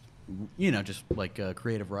 just like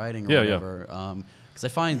creative writing or whatever. Because I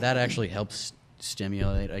find that actually helps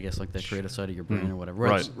stimulate, I guess, like the creative side of your brain or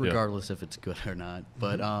whatever, regardless if it's good or not.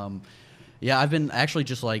 But yeah, I've been actually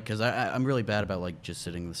just like, because I'm really bad about like just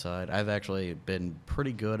sitting to the side. I've actually been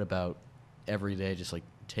pretty good about every day just like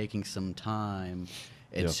taking some time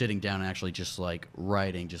and sitting down and actually just like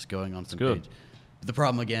writing, just going on some page. The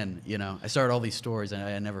problem again, I started all these stories and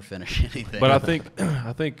I never finish anything. But I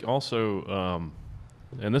think also,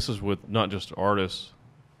 and this is with not just artists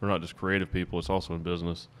or not just creative people, it's also in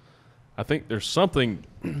business. I think there's something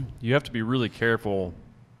you have to be really careful.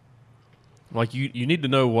 Like you need to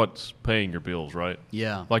know what's paying your bills, right?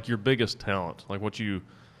 Yeah. Like your biggest talent, like what you,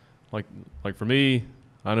 like for me,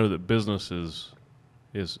 I know that business is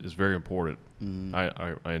very important.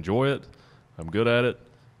 I enjoy it, I'm good at it,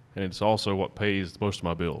 and it's also what pays most of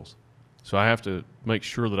my bills. So I have to make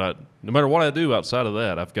sure that no matter what I do outside of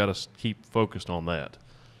that, I've got to keep focused on that,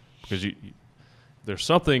 because there's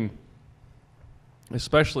something,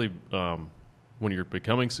 especially when you're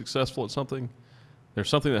becoming successful at something. There's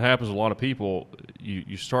something that happens to a lot of people.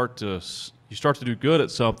 You start to do good at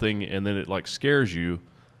something, and then it like scares you,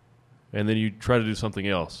 and then you try to do something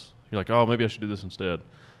else. You're like, oh, maybe I should do this instead.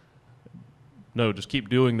 No, just keep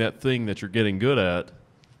doing that thing that you're getting good at,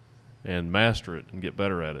 and master it and get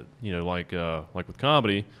better at it. Like with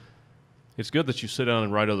comedy, it's good that you sit down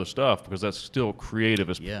and write other stuff because that's still creative.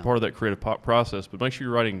 It's part of that creative process. But make sure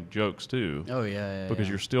you're writing jokes too. Oh yeah. Because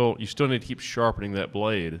you still need to keep sharpening that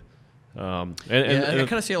blade. And I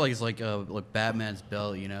kind of see it like it's like Batman's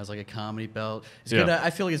belt, it's like a comedy belt. It's good. I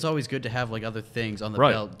feel like it's always good to have like other things on the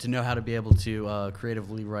belt, to know how to be able to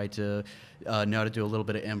creatively write, to know how to do a little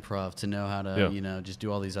bit of improv, to know how to just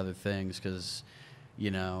do all these other things, because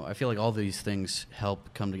I feel like all these things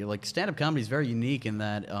help come together. Like stand-up comedy is very unique in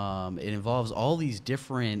that it involves all these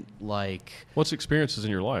different like. What's experiences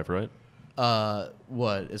in your life, right?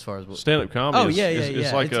 What as far as what? Stand-up comedy?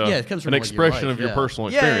 It's like it comes from an expression your of your personal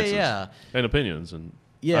experiences and opinions, and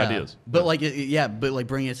ideas. But but like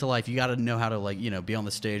bringing it to life, you got to know how to like be on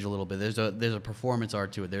the stage a little bit. There's a performance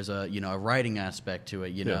art to it. There's a a writing aspect to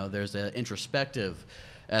it. There's an introspective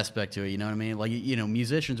aspect to it. You know what I mean? Like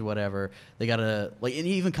musicians or whatever, they gotta and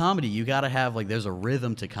even comedy, you gotta have like there's a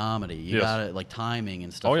rhythm to comedy. You gotta like timing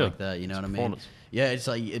and stuff like that. You know what I mean? Yeah, it's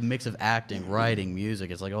like a mix of acting, writing,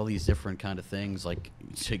 music. It's like all these different kind of things like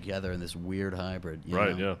together in this weird hybrid. You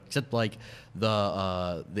know? Yeah. Except like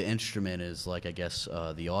the instrument is like I guess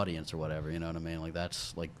the audience or whatever. You know what I mean? Like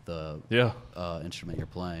that's like the instrument you're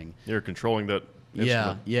playing. You're controlling that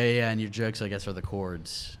instrument. Yeah. And your jokes I guess are the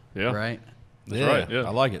chords. Yeah. Right. That's right. Yeah.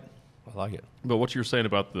 I like it. But what you're saying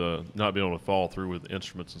about the not being able to follow through with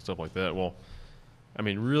instruments and stuff like that, well, I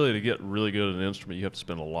mean, really to get really good at an instrument, you have to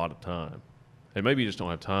spend a lot of time. And maybe you just don't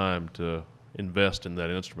have time to invest in that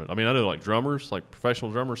instrument. I mean, I know like drummers, like professional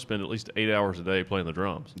drummers spend at least 8 hours a day playing the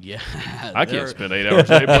drums. Yeah. I can't spend 8 hours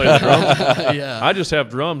a day playing the drums. Yeah. I just have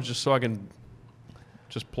drums just so I can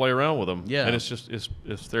just play around with them. Yeah. And it's just, it's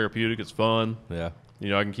therapeutic. It's fun. Yeah.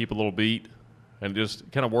 I can keep a little beat. And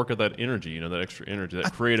just kind of work at that energy, that extra energy,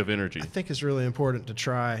 that creative energy. I think it's really important to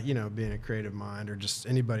try, being a creative mind or just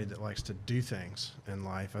anybody that likes to do things in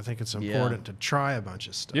life. I think it's important to try a bunch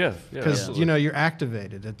of stuff. Yeah. Because, you're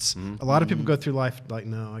activated. It's a lot of people go through life like,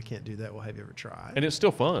 no, I can't do that. Well, have you ever tried? And it's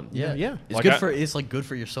still fun. Yeah. It's like good it's like good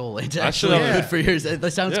for your soul. It's actually good for your.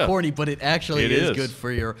 That sounds corny, but it actually is good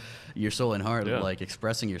for your soul and heart. Like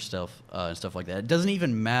expressing yourself and stuff like that. It doesn't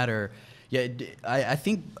even matter. Yeah, I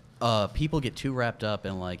think. People get too wrapped up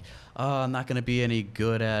in like, oh, I'm not going to be any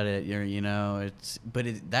good at it,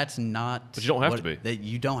 that's not. But you don't have to be. That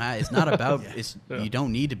you don't have. It's not about. You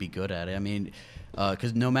don't need to be good at it. I mean,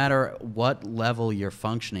 because no matter what level you're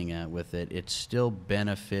functioning at with it, it's still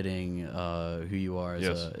benefiting who you are as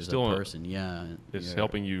a person. It's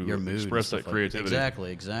helping you your mood express that creativity.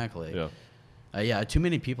 Exactly. Yeah. Too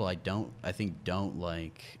many people I think don't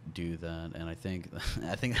like do that, and I think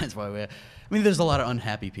that's why there's a lot of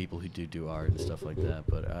unhappy people who do art and stuff like that,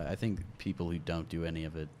 but I think people who don't do any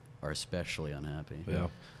of it are especially unhappy. Yeah.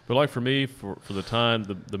 But like for me, for the time,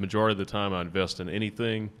 the majority of the time I invest in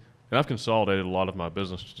anything, and I've consolidated a lot of my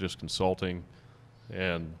business to just consulting,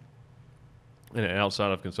 and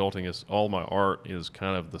outside of consulting, it's all my art is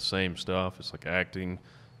kind of the same stuff. It's like acting,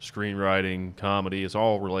 screenwriting, comedy. It's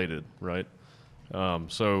all related, right?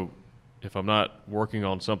 So if I'm not working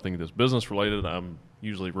on something that's business related, I'm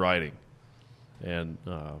usually writing. And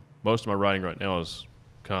most of my writing right now is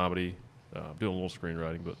comedy. I'm doing a little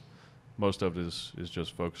screenwriting, but most of it is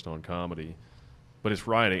just focused on comedy. But it's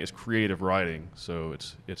writing, it's creative writing, so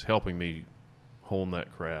it's helping me hone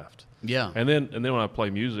that craft. Yeah. And then when I play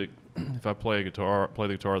music, if I play the guitar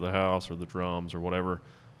at the house or the drums or whatever,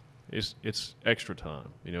 it's extra time.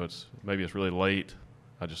 Maybe it's really late.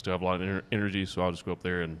 I just still have a lot of energy, so I'll just go up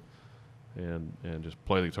there and just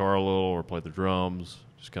play the guitar a little or play the drums.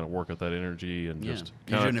 Just kind of work at that energy and just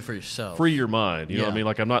you're doing it for yourself. Free your mind. You know what I mean?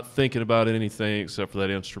 Like I'm not thinking about anything except for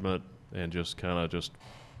that instrument and just kind of just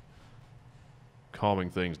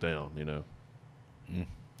calming things down,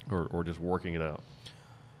 or just working it out.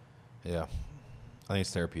 Yeah, I think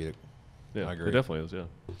it's therapeutic. Yeah, I agree. It definitely is. Yeah.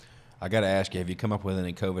 I got to ask you, have you come up with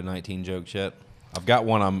any COVID-19 jokes yet? I've got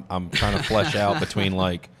one I'm trying to flesh out between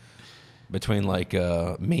memes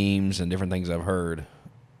and different things I've heard.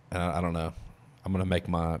 And I don't know. I'm going to make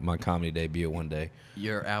my comedy debut one day.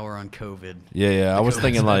 Your hour on COVID. Yeah. I was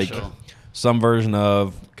thinking special. Like some version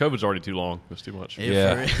of... COVID's already too long. It's too much.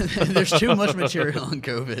 Yeah. There's too much material on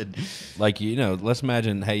COVID. Like, let's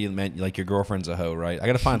imagine, hey, like your girlfriend's a hoe, right? I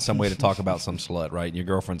got to find some way to talk about some slut, right? And your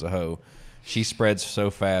girlfriend's a hoe. She spreads so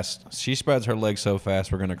fast. She spreads her legs so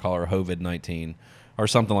fast, we're going to call her COVID-19 or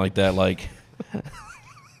something like that. Like...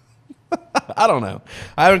 I don't know.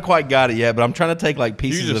 I haven't quite got it yet, but I'm trying to take like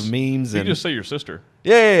pieces of memes. You just say your sister.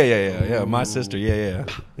 Yeah. My sister. Yeah.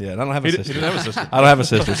 I don't have a sister. He didn't have a sister. I don't have a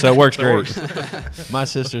sister, so it works great. My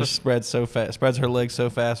sister spreads her legs so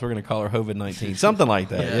fast. We're gonna call her COVID-19, something like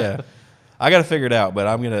that. Yeah. I got to figure it out, but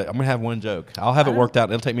I'm gonna have one joke. I'll have it worked out.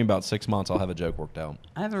 It'll take me about 6 months. I'll have a joke worked out.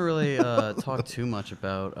 I haven't really talked too much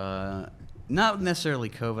about not necessarily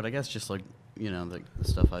COVID. I guess just like the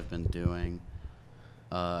stuff I've been doing.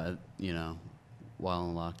 While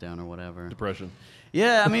in lockdown or whatever. Depression.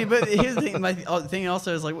 Yeah, I mean, but here's the thing. My thing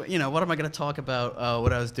also is like, what am I going to talk about?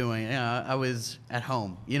 What I was doing? Yeah, I was at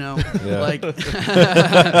home. Like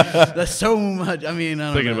that's so much. I mean,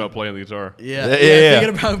 I don't know. About playing the guitar. Yeah.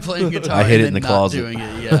 Thinking about playing guitar. I hid it in and the not closet. Doing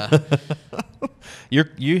it. Yeah.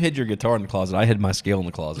 You hid your guitar in the closet. I hid my scale in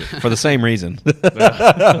the closet for the same reason.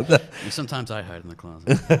 Sometimes I hide in the closet.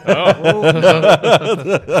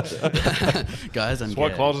 Guys, That's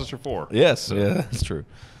what closets are for. Yes, yeah, that's true.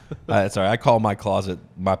 Sorry, I call my closet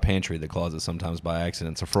my pantry the closet sometimes by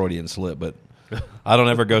accident. It's a Freudian slip, but I don't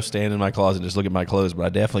ever go stand in my closet and just look at my clothes, but I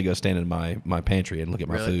definitely go stand in my pantry and look at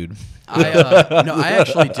my food. I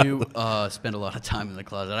actually do spend a lot of time in the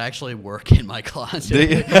closet. I actually work in my closet.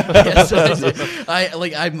 Yes, I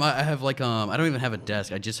have like I don't even have a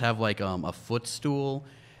desk. I just have like a footstool.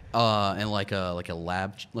 And like a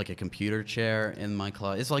lab, like a computer chair in my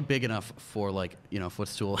closet. It's like big enough for like,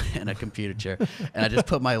 footstool and a computer chair. And I just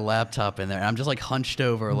put my laptop in there. And I'm just like hunched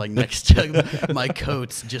over, like next to my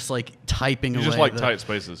coats, just like typing away. You just like tight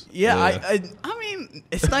spaces. Yeah, I mean,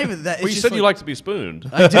 it's not even that. It's well, you just said you like to be spooned.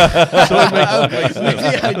 I do. So it makes sense.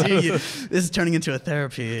 Yeah, I do. This is turning into a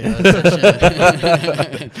therapy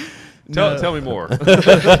session. Tell me more.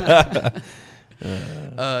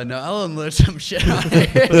 No, I'll unload some shit on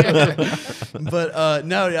here. But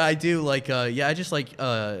no, I do like. I just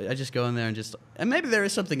go in there and maybe there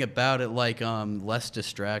is something about it like less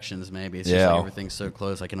distractions. Maybe it's just like everything's so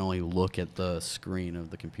close. I can only look at the screen of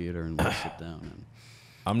the computer and sit down. And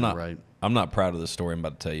I'm not proud of the story I'm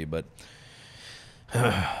about to tell you, but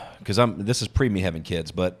because this is pre me having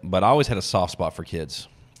kids, but I always had a soft spot for kids,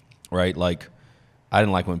 right? Like I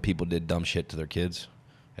didn't like when people did dumb shit to their kids.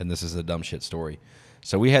 And this is a dumb shit story.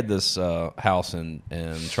 So we had this house in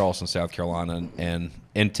Charleston, South Carolina, and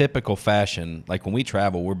in typical fashion, like when we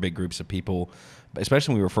travel, we're big groups of people,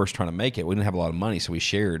 especially when we were first trying to make it. We didn't have a lot of money, so we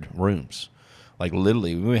shared rooms. Like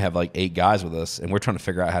literally, we would have like 8 guys with us, and we're trying to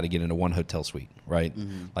figure out how to get into one hotel suite, right?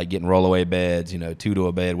 Mm-hmm. Like getting rollaway beds, 2 to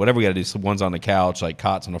a bed, whatever we got to do. One's on the couch, like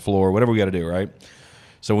cots on the floor, whatever we got to do, right?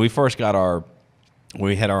 So when we first got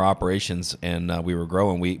we had our operations and we were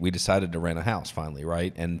growing, we decided to rent a house finally,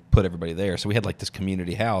 right, and put everybody there. So we had like this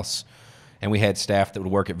community house, and we had staff that would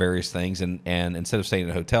work at various things, and instead of staying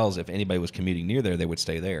in hotels, if anybody was commuting near there, they would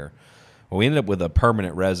stay there. Well, we ended up with a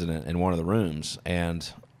permanent resident in one of the rooms, and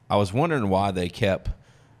I was wondering why they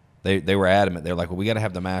were adamant. They were like, well, we got to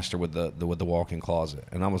have the master with the walk-in closet.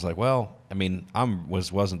 And I was like, well, I mean,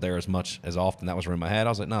 wasn't there as often. That was a room I had. I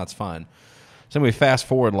was like, no, it's fine. So we fast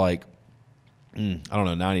forward like, I don't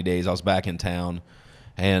know, 90 days. I was back in town,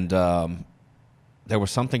 and there was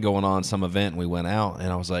something going on, some event, and we went out, and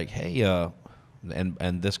I was like, hey,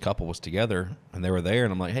 and this couple was together, and they were there,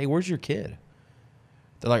 and I'm like, hey, where's your kid?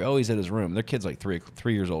 They're like, oh, he's in his room. Their kid's like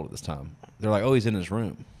 3 years old at this time. They're like, oh, he's in his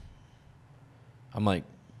room. I'm like,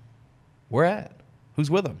 where at? Who's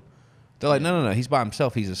with him? They're like, no, he's by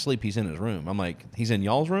himself. He's asleep. He's in his room. I'm like, he's in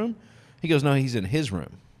y'all's room? He goes, no, he's in his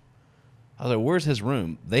room. I was like, where's his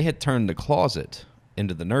room? They had turned the closet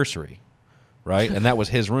into the nursery, right? And that was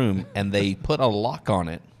his room, and they put a lock on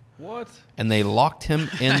it. What? And they locked him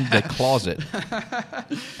in the closet.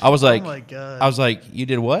 I was like, oh my God. I was like, you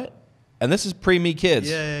did what? And this is pre-me kids.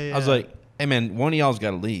 Yeah. I was like, hey, man, one of y'all's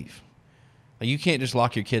got to leave. Like, you can't just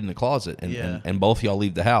lock your kid in the closet and both of y'all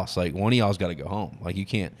leave the house. Like, one of y'all's got to go home. Like, you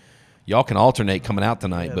can't. Y'all can alternate coming out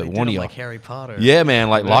tonight, but one of y'all, like Harry Potter. Yeah, man,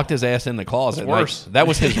 locked his ass in the closet. That's worse. Like, that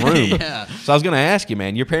was his room. Yeah. So I was going to ask you,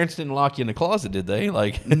 man, your parents didn't lock you in the closet, did they?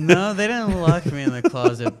 Like, no, they didn't lock me in the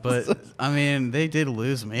closet, but I mean, they did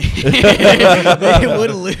lose me. They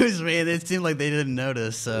would lose me, and it seemed like they didn't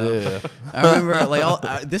notice. So yeah. I remember,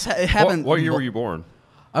 it happened. What year were you born?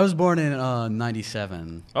 I was born in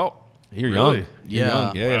 '97. Oh, you're really? young. You're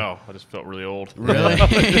young. Yeah. Wow, I just felt really old.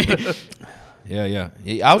 Really? Yeah.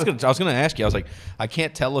 I was gonna ask you. I was like, I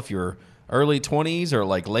can't tell if you're early 20s or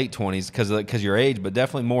like late 20s because your age, but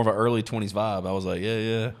definitely more of an early 20s vibe. I was like,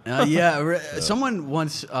 yeah. Someone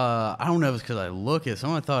once, I don't know if it's because I look it.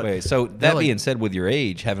 Someone thought. Wait, so that being said, with your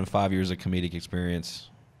age, having 5 years of comedic experience.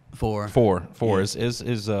 Four yeah.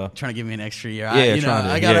 is trying to give me an extra year.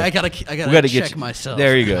 Yeah, I gotta check myself.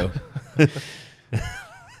 There you go.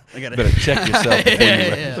 I gotta better check yourself.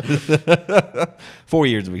 Yeah. 4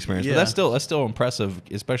 years of experience, Yeah. but that's still impressive,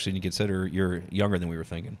 especially when you consider you're younger than we were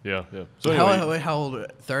thinking. Yeah. So anyway, how old?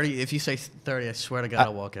 30? If you say 30, I swear to God,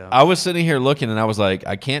 I'll walk out. I was sitting here looking, and I was like,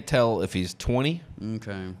 I can't tell if he's 20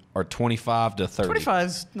 or 25 to 30.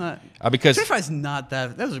 25's not. Because 25's not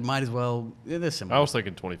that. Those might as well. They're similar. I was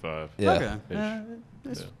thinking 25. Yeah. Okay.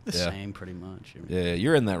 It's the same, pretty much. Yeah,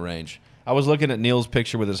 you're in that range. I was looking at Neil's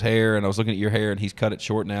picture with his hair, and I was looking at your hair, and he's cut it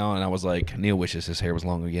short now, and I was like, Neil wishes his hair was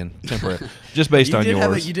long again. Temporary. Just based on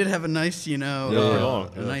yours. You did have a nice,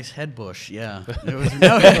 nice head bush. Yeah. It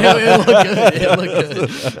looked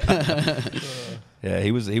good. Yeah,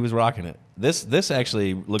 he was rocking it. This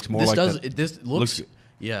actually looks more this looks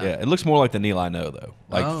Yeah. Yeah, it looks more like the Neil I know though,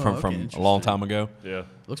 like from a long time ago. Yeah, it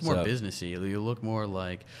looks more businessy. You look more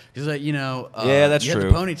like because that's you true. Had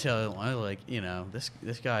the ponytail. I like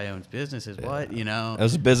this guy owns businesses. Yeah. What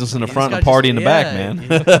there's a business in the front and a party in the back, man.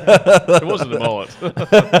 It wasn't a mullet.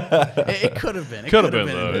 It could have been. It could have been.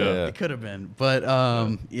 Though, It could have been. But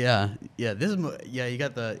this is you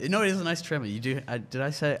got the. It is a nice trim. You do. Did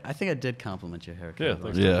I say? I think I did compliment your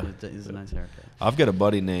haircut. Yeah. It's a nice haircut. I've got a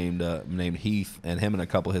buddy named Heath, and him and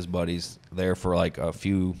a couple of his buddies there for like a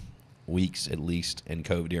few weeks at least in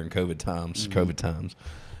during COVID times.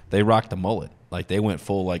 They rocked the mullet. Like they went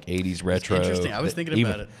full like 80s retro. That's interesting. I was thinking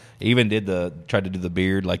about it. Even tried to do the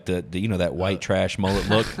beard like the that white trash mullet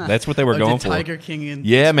look. That's what they were going for. Tiger King and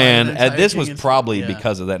yeah, man. This was probably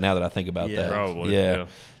because of that. Now that I think about that, probably. Yeah.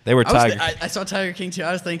 They were Tiger. I saw Tiger King too.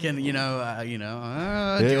 I was thinking, do I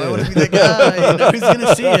want to be that guy? Who's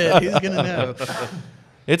gonna see it? Who's gonna know?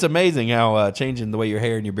 It's amazing how changing the way your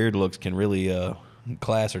hair and your beard looks can really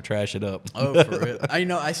class or trash it up. Oh, for real.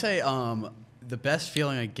 I say the best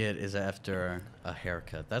feeling I get is after a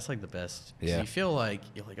haircut. That's like the best. Yeah. You feel like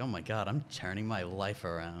oh my God, I'm turning my life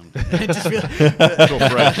around. Just feel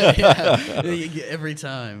fresh. Every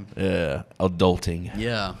time. Yeah, adulting.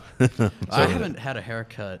 Yeah. I haven't had a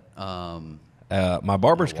haircut. My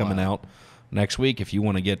barber's coming out next week. If you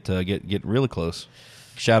want to get really close.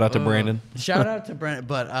 Shout out to Brandon. Shout out to Brandon,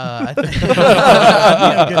 but I think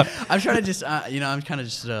I'm trying to just I'm kind of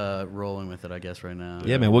just rolling with it, I guess, right now.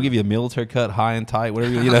 Yeah, man, we'll give you a military cut, high and tight,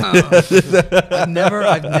 whatever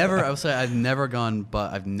I've never gone,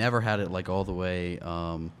 but I've never had it like all the way.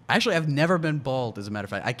 Actually, I've never been bald. As a matter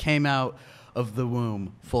of fact, I came out of the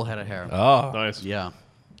womb full head of hair. Oh, nice. Yeah.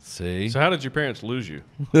 See. So how did your parents lose you?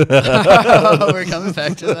 We're coming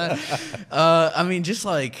back to that.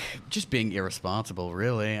 Just being irresponsible,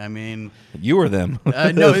 really. I mean, you or them?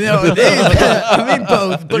 No, they. I mean,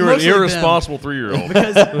 both. But you were an irresponsible 3-year-old.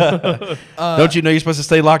 Because don't you know you're supposed to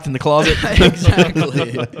stay locked in the closet?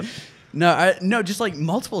 Exactly. No, just like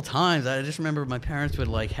multiple times. I just remember my parents would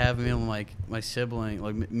like have me and like my sibling,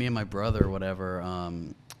 like me and my brother or whatever,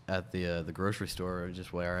 at the grocery store or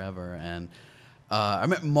just wherever, and. I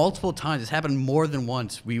remember multiple times. It's happened more than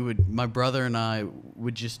once. My brother and I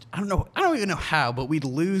would just, I don't even know how, but we'd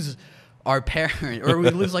lose our parent, or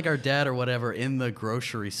we'd lose like our dad or whatever in the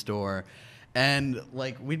grocery store, and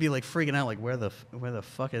like we'd be like freaking out, like where the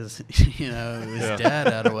fuck is his dad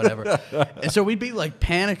at or whatever, and so we'd be like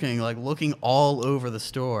panicking, like looking all over the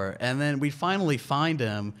store, and then we'd finally find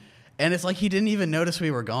him. And it's like he didn't even notice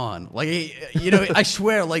we were gone. Like I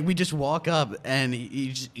swear, like we just walk up and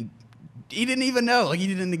he didn't even know. Like, he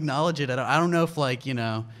didn't acknowledge it. I don't know if, like,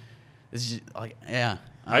 it's just, like, yeah.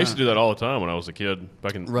 I used to do that all the time when I was a kid.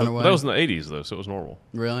 Run away. That was in the 80s, though, so it was normal.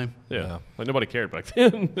 Really? Yeah. Like, nobody cared back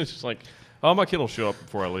then. It's just like, oh, my kid will show up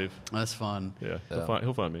before I leave. That's fun. Yeah.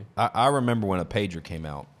 He'll find me. I remember when a pager came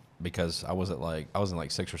out, because I was in like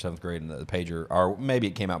 6th or 7th grade, and the pager, or maybe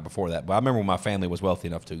it came out before that, but I remember when my family was wealthy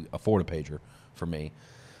enough to afford a pager for me.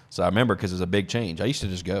 So I remember, because it was a big change. I used to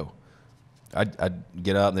just go. I'd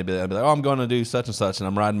get up and I'd be like, oh, I'm going to do such and such, and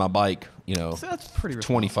I'm riding my bike, So that's pretty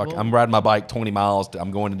 20 I'm riding my bike 20 miles.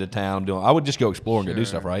 I'm going into town. I would just go explore and go do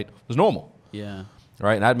stuff, right? It was normal. Yeah.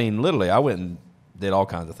 Right? And I mean, literally, I went and did all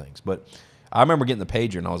kinds of things. But I remember getting the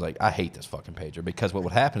pager, and I was like, I hate this fucking pager, because what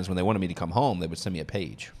would happen is when they wanted me to come home, they would send me a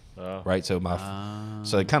page. Right? So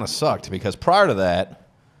so it kind of sucked, because prior to that,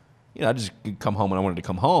 I just could come home when I wanted to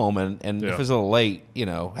come home, and if it was a little late,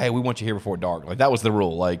 hey, we want you here before dark. Like, that was the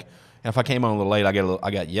rule. Like, and if I came on a little late, I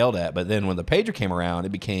got yelled at. But then when the pager came around,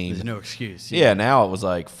 it became... There's no excuse. Yeah, now it was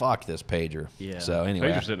like, fuck this pager. Yeah. So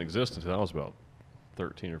anyway. Pagers didn't exist until I was about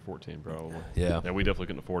 13 or 14, probably. Yeah. And we definitely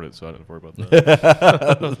couldn't afford it, so I didn't worry about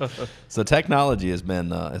that. So technology has been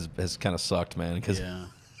has kind of sucked, man, because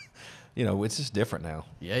it's just different now.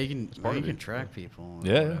 Yeah, you can track people. Or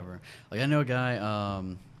yeah. Whatever. Like, I know a guy,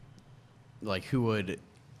 like, who would,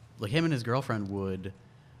 like, him and his girlfriend would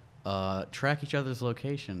track each other's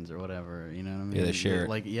locations or whatever. You know what I mean? Yeah, they share it.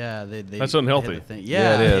 Like, yeah, they That's unhealthy.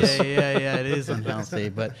 Yeah, it is. Yeah, it is unhealthy.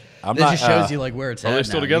 But it just shows you like where it's at. Are they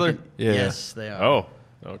still now. together? Yeah. Yes, they are. Oh,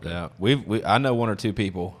 okay. Yeah, I know 1 or 2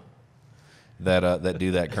 people that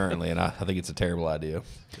do that currently, and I think it's a terrible idea.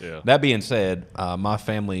 Yeah. That being said, my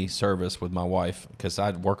family service with my wife, because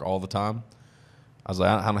I work all the time, I was like,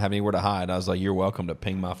 I don't have anywhere to hide. I was like, you're welcome to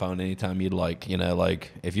ping my phone anytime you'd like.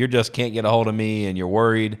 Like, if you just can't get a hold of me and you're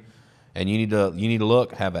worried and you need to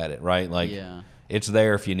look, have at it, right? Like, it's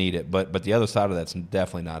there if you need it. But the other side of that's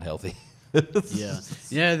definitely not healthy.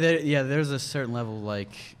 There's a certain level of,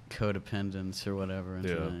 like, codependence or whatever. It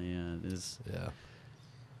is. Yeah.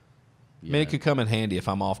 I mean, it could come in handy if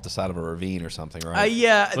I'm off the side of a ravine or something, right?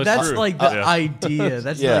 Yeah, that's like the idea.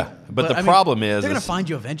 That's but the problem is they're gonna find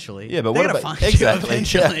you eventually. Yeah, but they're what gonna about find you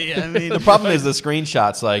eventually? Yeah. I mean, the problem is the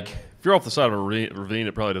screenshots. Like, if you're off the side of a ravine,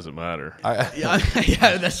 it probably doesn't matter.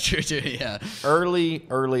 Yeah, that's true too. Yeah.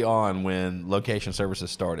 Early on, when location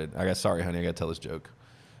services started, sorry, honey, I got to tell this joke.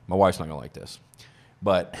 My wife's not gonna like this,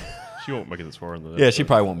 but she won't make it this far in the. Yeah, she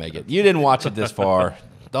probably won't make it. You didn't watch it this far.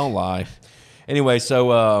 Don't lie. Anyway,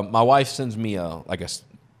 so my wife sends me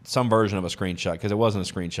some version of a screenshot, because it wasn't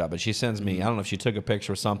a screenshot, but she sends me, I don't know if she took a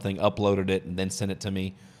picture of something, uploaded it, and then sent it to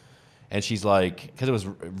me. And she's like, because it was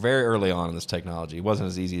very early on in this technology, it wasn't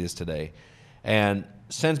as easy as today, and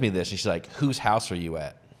sends me this, and she's like, whose house are you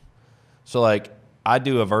at? So like, I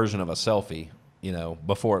do a version of a selfie,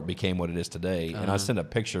 before it became what it is today, and I send a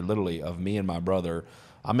picture literally of me and my brother.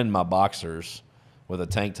 I'm in my boxers with a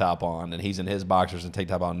tank top on, and he's in his boxers and tank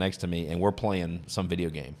top on next to me, and we're playing some video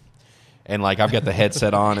game. And like, I've got the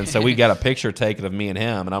headset on, and so we got a picture taken of me and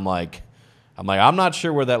him, and I'm like, I'm not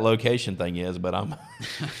sure where that location thing is, but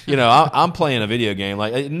I'm playing a video game.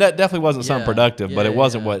 Like, it definitely wasn't something productive, but it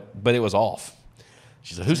wasn't but it was off.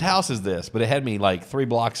 She's like, whose house is this? But it had me like 3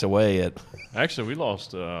 blocks away at. Actually, we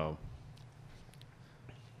lost. What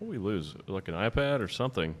did we lose? Like an iPad or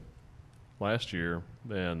something last year,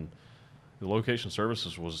 and the location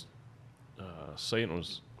services was saying it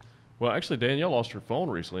was. Well, actually, Danielle lost her phone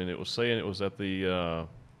recently, and it was saying it was at the,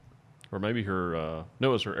 or maybe her. No,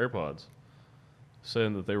 it was her AirPods.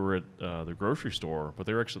 Saying that they were at the grocery store, but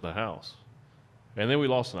they were actually at the house. And then we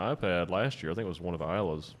lost an iPad last year. I think it was one of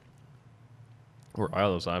Isla's, or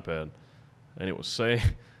Isla's iPad, and it was saying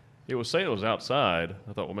it was outside.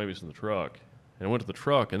 I thought, well, maybe it's in the truck. And I went to the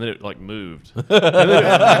truck, and then it like moved. And then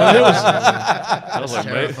I was like,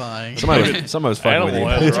 terrifying. Somebody was fucking with you.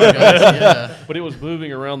 Yeah. But it was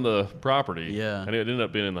moving around the property. Yeah. And it ended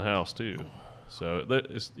up being in the house too. So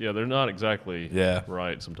they're not exactly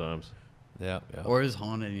right sometimes. Yeah. Or is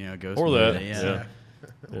haunted, ghost. Or that.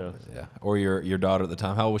 Yeah. Or your daughter at the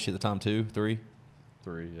time. How old was she at the time? 2, 3?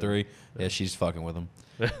 3. Yeah. 3. Yeah, she's fucking with him.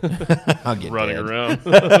 I'll get running around.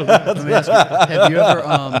 Let me ask you,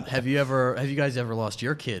 have you guys ever lost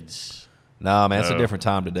your kids? No, man, it's a different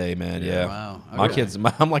time today, man. Yeah. Wow. My kids,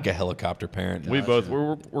 I'm like a helicopter parent.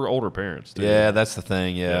 Gotcha. We're older parents too. Yeah, that's the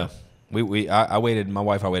thing. Yeah. I waited. My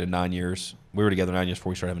wife, I waited 9 years. We were together 9 years before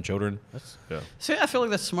we started having children. See, I feel like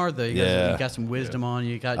that's smart though. You got some wisdom on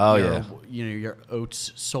you. Got your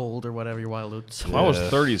oats sold or whatever, your wild oats. I was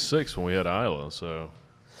 36 when we had Isla, so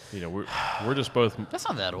we're just both. That's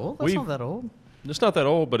not that old. That's not that old. It's not that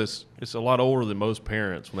old, but it's a lot older than most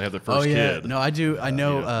parents when they have their first kid. No, I do. I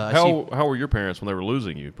know. How were your parents when they were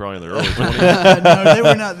losing you? Probably in their early 20s. No, they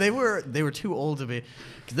were not. They were too old to be.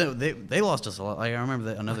 They lost us a lot. Like, I remember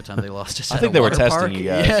that another time they lost us. I think they were testing you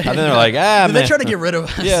guys. Yeah. I think they're like, man. They tried to get rid of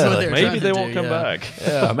us. Yeah, like, maybe they won't come back.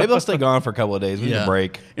 Yeah, maybe they'll stay gone for a couple of days. We need a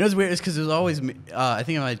break. What's weird is because it was always me. I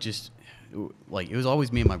think I might just. Like, it was always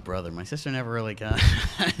me and my brother. My sister never really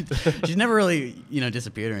she's never really,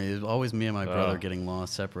 disappeared or anything. It was always me and my brother getting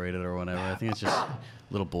lost, separated or whatever. I think it's just a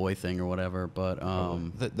little boy thing or whatever. But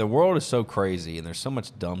the world is so crazy, and there's so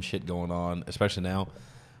much dumb shit going on, especially now.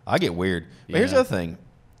 I get weird. But here's the other thing.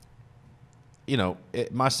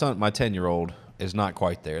 My son, my 10-year-old, is not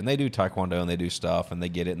quite there. And they do taekwondo, and they do stuff, and they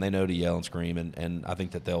get it, and they know to yell and scream, and I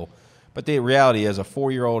think that they'll. But the reality is a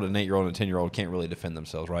 4-year-old, an 8-year-old, and a 10-year-old can't really defend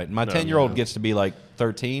themselves, right? And my 10-year-old gets to be like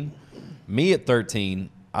 13. Me at 13,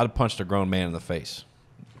 I'd have punched a grown man in the face.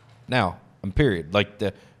 Now, period. Like,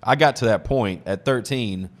 I got to that point at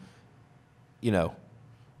 13,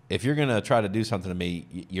 if you're going to try to do something to me,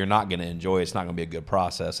 you're not going to enjoy it. It's not going to be a good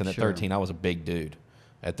process. And at 13, I was a big dude.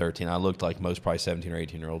 At 13, I looked like most probably 17 or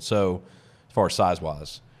 18-year-olds. So, as far as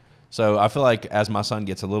size-wise. So I feel like as my son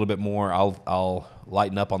gets a little bit more, I'll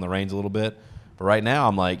lighten up on the reins a little bit. But right now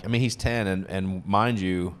I'm like, he's 10, and mind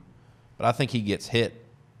you, but I think he gets hit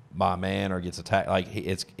by a man or gets attacked. Like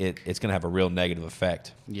it's going to have a real negative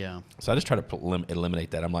effect. Yeah. So I just try to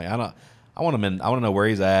eliminate that. I'm like, I want him in. I want to know where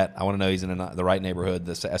he's at. I want to know he's in the right neighborhood,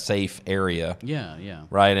 a safe area. Yeah.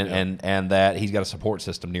 Right, and that he's got a support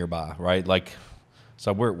system nearby. Right, like,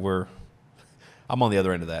 so I'm on the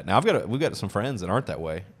other end of that. Now we've got some friends that aren't that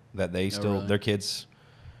way. That they still their kids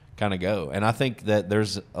kind of go, and I think that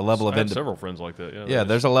there's a level of several friends like that. Yeah,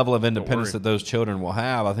 there's a level of independence that those children will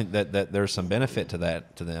have. I think that there's some benefit to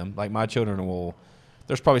that to them. Like my children will.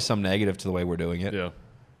 There's probably some negative to the way we're doing it. Yeah,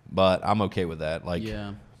 but I'm okay with that. Like,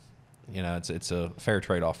 it's a fair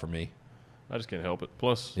trade off for me. I just can't help it.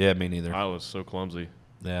 Plus, me neither. I was so clumsy.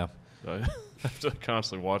 Yeah, I have to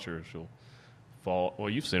constantly watch her. She'll fall. Well,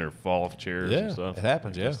 you've seen her fall off chairs and stuff. It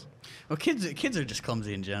happens. Well, kids are just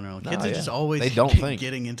clumsy in general. Kids are just always they don't think.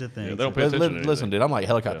 getting into things. Yeah, they don't pay attention. Listen, dude, I'm like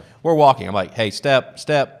helicopter. Yeah. We're walking. I'm like, hey, step,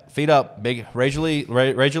 feet up, big, raise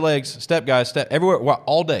your legs, step, guys, step, everywhere,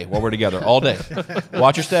 all day while we're together, all day.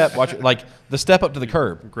 Watch your step, like the step up to the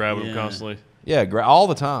curb. Grabbing them constantly. Yeah, all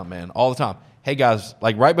the time, man, all the time. Hey, guys,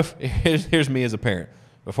 like right before, here's me as a parent.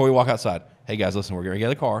 Before we walk outside, hey, guys, listen, we're going to get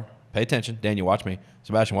in the car. Pay attention. Daniel, watch me.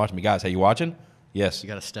 Sebastian, watch me. Guys, hey, you watching? Yes. You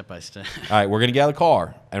got to step by step. All right, we're going to get out of the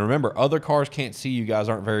car. And remember, other cars can't see you guys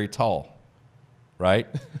aren't very tall, right?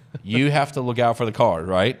 You have to look out for the cars,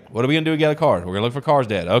 right? What are we going to do to get out of the car? We're going to look for cars,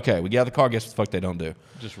 Dad. Okay, we get out of the car. Guess what the fuck they don't do?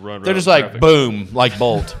 Just run. They're just like, traffic. Boom, like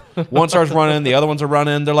bolt. One starts running, the other ones are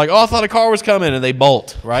running. They're like, oh, I thought a car was coming, and they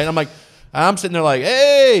bolt, right? I'm sitting there like,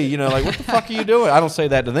 hey, like, what the fuck are you doing? I don't say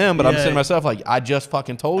that to them, but I'm saying to myself, like, I just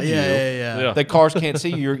fucking told you that cars can't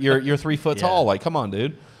see you. You're 3 foot tall. Like, come on,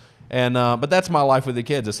 dude. And but that's my life with the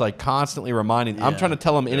kids. It's like constantly reminding. I'm trying to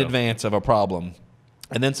tell them in advance of a problem,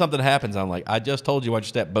 and then something happens. I'm like, I just told you, watch your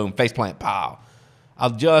step. Boom, face plant, pow.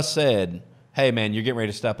 I've just said, hey man, you're getting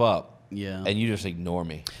ready to step up. Yeah, and you just ignore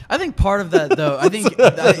me. I think part of that, though, I think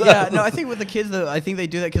with the kids, though, I think they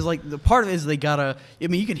do that because, like, the part of it is they gotta. I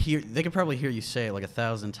mean, they can probably hear you say it like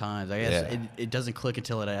 1,000 times. I guess it doesn't click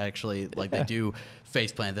until it actually, like, they do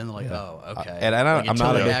face plant. Then they're like, oh, okay. And I'm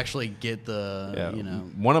not actually get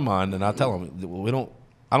the, One of mine, and I tell them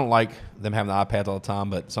I don't like them having the iPads all the time,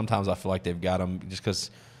 but sometimes I feel like they've got them just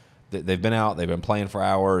because they've been out, they've been playing for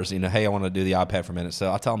hours. Hey, I want to do the iPad for a minute,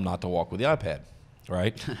 so I tell them not to walk with the iPad.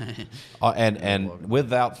 Right, and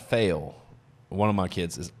without fail, one of my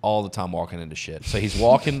kids is all the time walking into shit. So he's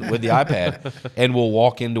walking with the iPad, and will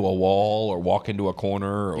walk into a wall or walk into a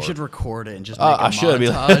corner. You should record it and just make a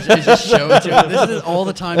montage and just show it to him. This is all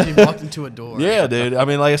the times he walked into a door. Yeah, dude. I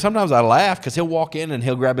mean, like sometimes I laugh because he'll walk in and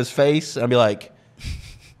he'll grab his face, and I'll be like,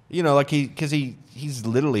 like he's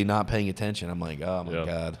literally not paying attention. I'm like, oh my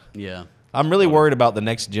god. Yeah. I'm really worried about the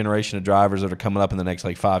next generation of drivers that are coming up in the next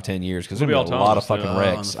 5-10 years because there'll be a lot of fucking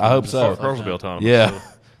wrecks. I hope so. Cars will be autonomous. Yeah,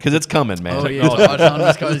 because it's coming, man. Oh yeah,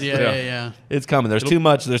 autonomous cars. Yeah. It's coming. There's too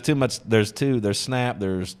much. There's Snap.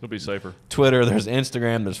 There's. It'll be safer. Twitter. There's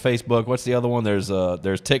Instagram. There's Facebook. What's the other one?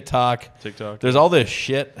 There's TikTok. There's all this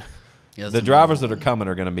shit. Yeah, the drivers that are coming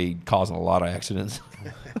are going to be causing a lot of accidents.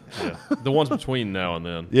 Yeah. The ones between now and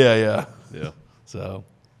then. Yeah. So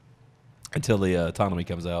until the autonomy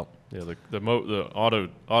comes out. Yeah, the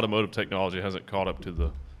automotive technology hasn't caught up to the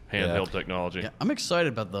handheld technology. Yeah, I'm excited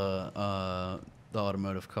about the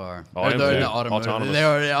automotive car. Oh, the autonomous. They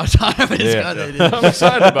already autonomous. Yeah. I'm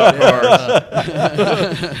excited about cars.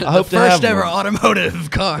 I hope the first ever automotive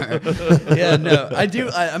car. Yeah, no, I do.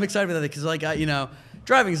 I'm excited about that because, like,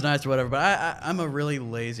 driving is nice or whatever, but I'm a really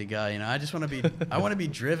lazy guy. I just want to be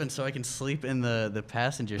driven so I can sleep in the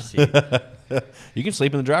passenger seat. You can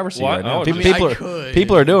sleep in the driver's seat right now.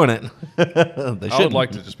 People are doing it. I would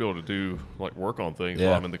like to just be able to do work on things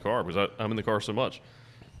while I'm in the car because I'm in the car so much.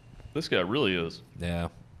 This guy really is. Yeah.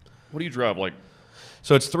 What do you drive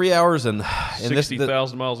So it's 3 hours and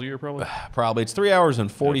 60,000 miles a year, probably. Probably it's 3 hours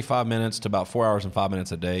and 45 minutes to about 4 hours and 5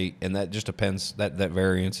 minutes a day, and that just depends. That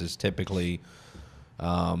variance is typically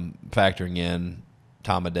factoring in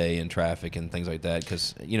time of day and traffic and things like that.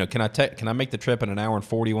 Because can I make the trip in an hour and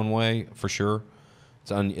 40 one way? For sure,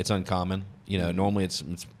 it's uncommon. Normally it's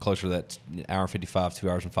closer to that hour and 55, 2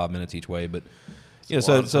 hours and 5 minutes each way. But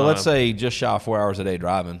so let's say just shy of 4 hours a day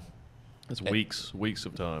driving. It's weeks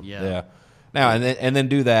of time. Yeah. Now and then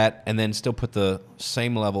do that and then still put the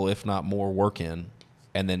same level, if not more, work in,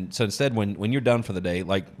 and then so instead when you're done for the day,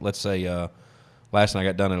 like let's say last night I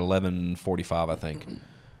got done at 11:45, I think.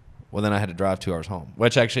 Well, then I had to drive 2 hours home,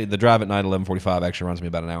 which actually the drive at night 11:45 actually runs me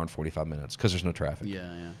about an hour and 45 minutes because there's no traffic.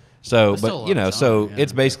 Yeah. So, but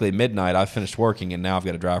it's basically midnight. I've finished working and now I've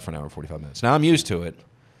got to drive for an hour and 45 minutes. Now I'm used to it.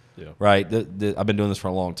 Yeah. Right. I've been doing this for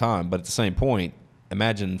a long time, but at the same point,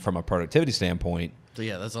 imagine from a productivity standpoint. So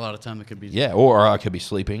yeah, that's a lot of time that could be. Yeah, or I could be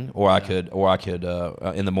sleeping, or I could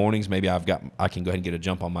in the mornings maybe I can go ahead and get a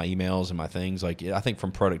jump on my emails and my things. I think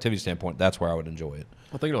from productivity standpoint, that's where I would enjoy it.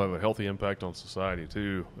 I think it'll have a healthy impact on society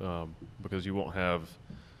too, because you won't have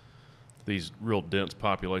these real dense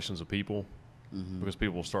populations of people, because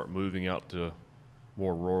people will start moving out to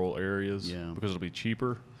more rural areas because it'll be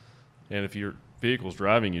cheaper, and if your vehicle's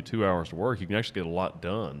driving you 2 hours to work, you can actually get a lot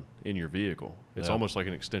done in your vehicle. It's almost like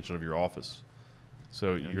an extension of your office.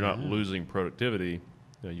 So you're not losing productivity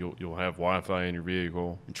you'll have Wi-Fi in your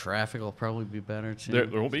vehicle. And traffic will probably be better too.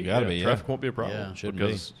 There won't be. Traffic won't be a problem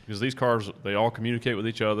because these cars, they all communicate with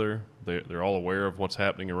each other. They're all aware of what's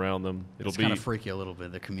happening around them. It's kind of freaky a little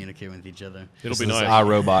bit. They're communicating with each other. It'll be nice.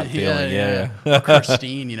 iRobot feeling. Yeah.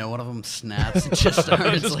 Christine, one of them snaps and just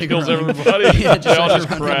starts just like kills running. everybody. Yeah, they all just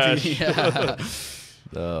crash. Yeah.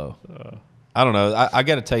 I don't know. I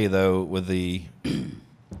got to tell you though, with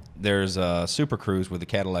there's a Super Cruise with the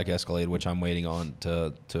Cadillac Escalade, which I'm waiting on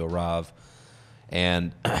to arrive,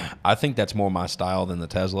 and I think that's more my style than the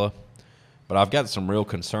Tesla. But I've got some real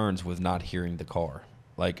concerns with not hearing the car,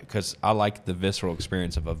 because I like the visceral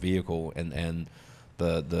experience of a vehicle and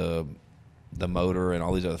the motor and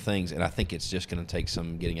all these other things, and I think it's just going to take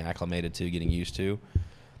some getting acclimated to, getting used to.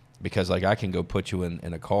 Because I can go put you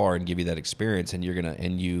in a car and give you that experience, and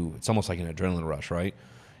it's almost like an adrenaline rush, right?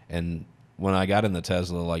 And when I got in the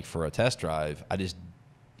Tesla, for a test drive,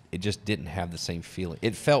 it just didn't have the same feeling.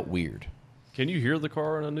 It felt weird. Can you hear the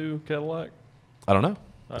car in a new Cadillac? I don't know.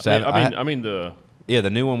 The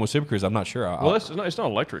new one with Super Cruise, I'm not sure. It's not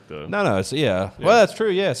electric though. No, it's Well, that's true.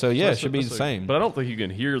 Yeah, so it should be the same. But I don't think you can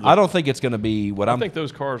hear. I don't think it's going to be what I think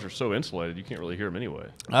those cars are so insulated you can't really hear them anyway.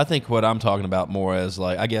 I think what I'm talking about more is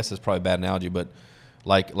I guess it's probably a bad analogy, but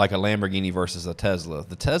like a Lamborghini versus a Tesla.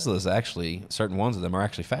 The Tesla is actually, certain ones of them are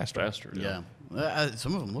actually faster. Yeah.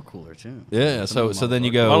 Some of them look cooler too. Yeah. So then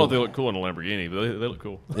you go. I don't know if they look cool in a Lamborghini, but they look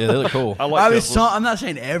cool. Yeah, they look cool. I'm not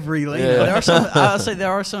saying every Lamborghini. Yeah. There are some. I'll say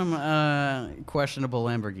there are some questionable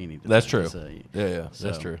Lamborghini. That's true. Yeah.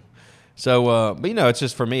 That's true. So, but it's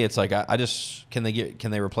just for me. It's like I just can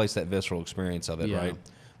they replace that visceral experience of it, right?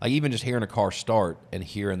 Like even just hearing a car start and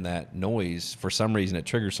hearing that noise, for some reason it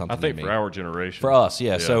triggers something. I think in me. For our generation, for us,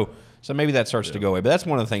 yeah. So maybe that starts to go away. But that's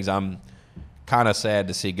one of the things I'm kind of sad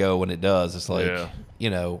to see go when it does. It's like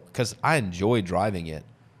because I enjoy driving it.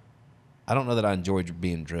 I don't know that I enjoy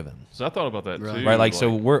being driven. So I thought about that too.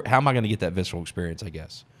 Right, how am I going to get that visceral experience? I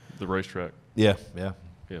guess the racetrack. Yeah.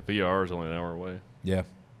 VR is only an hour away. Yeah.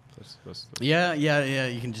 Yeah.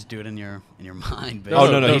 You can just do it in your mind.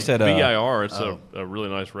 Basically. No. He said VIR. It's a really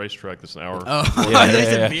nice racetrack that's an hour. Oh,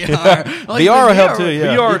 yeah. VR. VR will help too.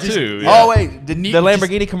 Yeah. VR too. Oh wait, the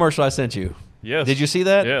Lamborghini commercial I sent you. Yes. Did you see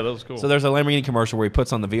that? Yeah, that was cool. So there's a Lamborghini commercial where he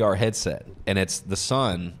puts on the VR headset, and it's the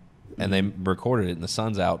sun, and they recorded it, and the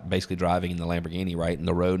sun's out basically driving in the Lamborghini, right, in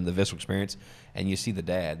the road and the visceral experience, and you see the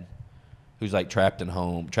dad who's trapped at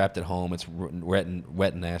home. It's wet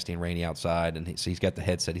and nasty and rainy outside, and he's got the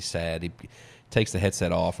headset. He's sad. He takes the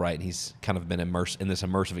headset off, right, and he's kind of been immersed in this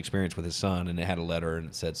immersive experience with his son, and it had a letter, and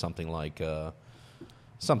it said something like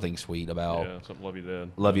something sweet about something love you,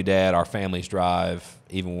 Dad. Love you, Dad. Our families drive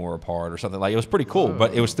even when we're apart, or something like. It was pretty cool,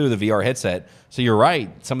 but it was through the VR headset. So you're right.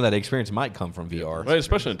 Some of that experience might come from VR, well,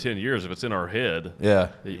 especially in 10 years if it's in our head. Yeah,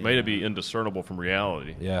 it may be indiscernible from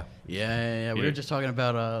reality. Yeah. We were just talking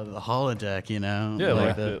about the holodeck, Yeah,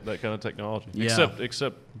 like that kind of technology. Yeah.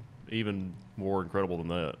 Except even more incredible than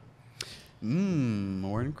that.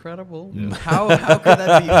 More incredible. Yeah. How could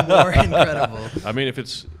that be more incredible? I mean, if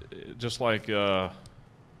it's just like.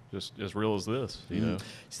 Just as real as this,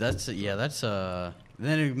 So that's then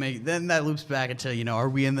that loops back into are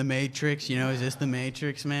we in the Matrix? Is this the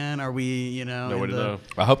Matrix, man? Are we No way to know.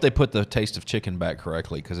 I hope they put the taste of chicken back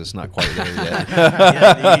correctly because it's not quite there yet. You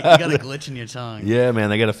got a glitch in your tongue. Yeah, man,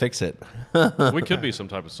 they got to fix it. We could be some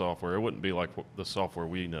type of software. It wouldn't be like the software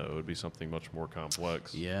we know. It would be something much more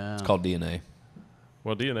complex. Yeah, it's called DNA.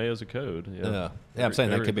 Well, DNA is a code. Yeah. I'm saying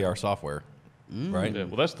that could be our software. Right. Yeah,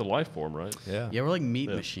 well, that's the life form, right? Yeah, we're like meat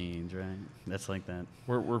machines, right? That's like that.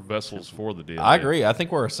 We're vessels for the DNA. I agree. I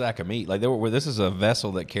think we're a sack of meat. This is a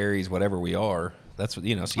vessel that carries whatever we are. That's what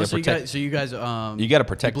So you guys, you got to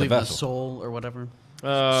protect the vessel. In the soul or whatever.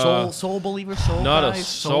 Soul believers, soul not guys, a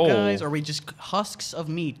soul guys. Or are we just husks of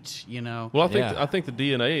meat? Well, I think the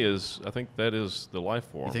DNA is. I think that is the life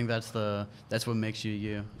form. You think that's what makes you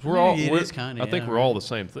you? I think we're all the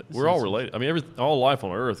same thing. We're all related. I mean, all life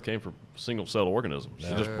on Earth came from single-celled organisms.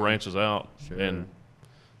 Sure. It just branches out and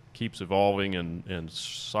keeps evolving and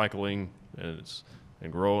cycling and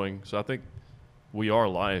growing. So I think we are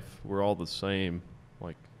life. We're all the same.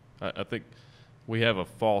 Like I think we have a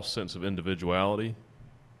false sense of individuality.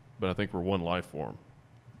 But I think we're one life form,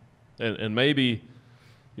 and maybe,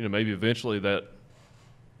 maybe eventually that,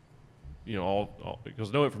 all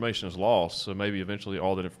because no information is lost, so maybe eventually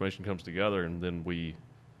all that information comes together, and then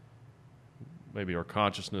maybe our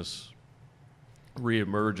consciousness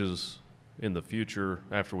reemerges in the future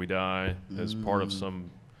after we die as part of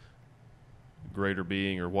some greater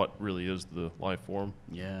being, or what really is the life form.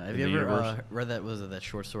 Yeah, have you ever read that? Was it that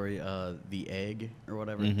short story, The Egg or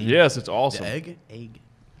whatever? Mm-hmm. Yes, it's awesome. The egg.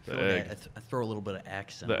 I throw a little bit of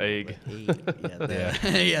accent. The egg.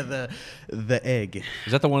 The egg.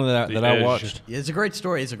 Is that the one that I watched? Yeah, it's a great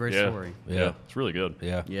story. It's a great story. Yeah, it's really good.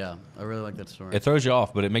 Yeah, I really like that story. It throws you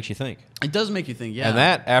off, but it makes you think. It does make you think, yeah. And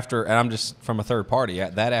I'm just from a third party,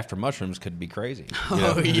 that after mushrooms could be crazy.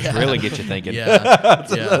 Yeah. Really get you thinking. Yeah.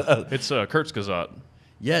 It's Kurtzgesagt.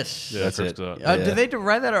 Yes. Yeah, That's it. Did they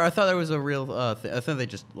write that, or I thought there was a real thing? I thought they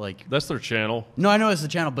just, like... That's their channel. No, I know it's the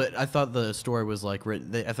channel, but I thought the story was, like...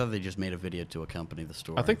 I thought they just made a video to accompany the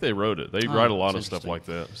story. I think they wrote it. They write a lot of stuff like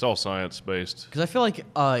that. It's all science-based. Because I feel like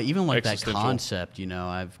even like that concept,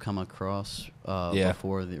 I've come across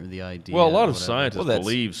before the idea. Well, a lot of scientists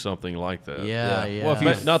believe something like that. Yeah.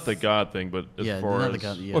 Well, not the God thing, but as far as...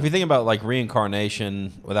 Well, if you think about, like,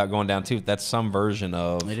 reincarnation, without going down too, that's some version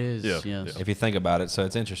of... It is, yes. If you think about it,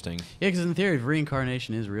 so it's interesting. Yeah, because in theory, if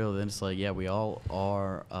reincarnation is real, then it's like, we all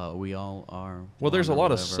are. Well, there's a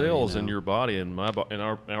lot of cells in your body and in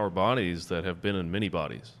our bodies that have been in many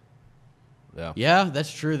bodies. Yeah,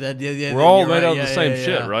 that's true. We're all made out of the same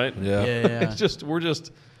shit, right? Yeah. We're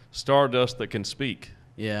just stardust that can speak.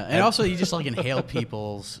 Yeah, and also you just like inhale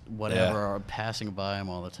people's whatever are passing by them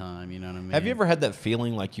all the time. You know what I mean? Have you ever had that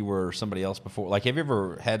feeling like you were somebody else before? Like, have you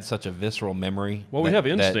ever had such a visceral memory? Well, we have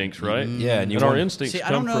instincts, right? Yeah, and our instincts come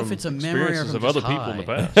I don't know from if it's a memory or experiences of just other people in the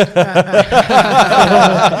past.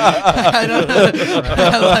 I don't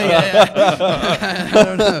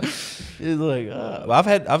know. It's like well,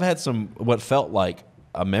 I've had some what felt like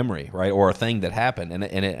a memory, right, or a thing that happened,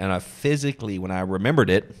 and I physically, when I remembered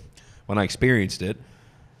it, when I experienced it,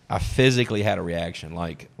 I physically had a reaction,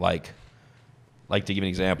 like to give you an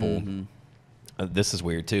example. This is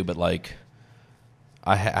weird too, but like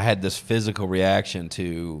I had this physical reaction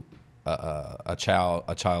to a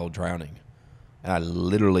child drowning, and I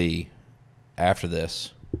literally after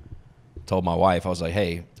this told my wife, I was like,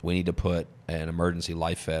 hey, we need to put an emergency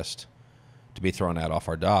life vest to be thrown out off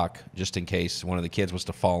our dock just in case one of the kids was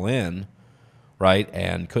to fall in, right,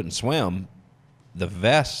 and couldn't swim. The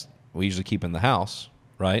vest we usually keep in the house,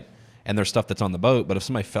 right? And there's stuff that's on the boat, but if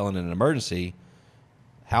somebody fell in an emergency,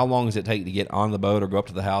 how long does it take to get on the boat or go up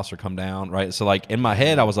to the house or come down, right? So, like, in my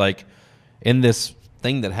head, I was like, in this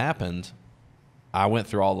thing that happened, I went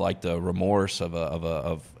through all, like, the remorse of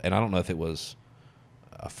and I don't know if it was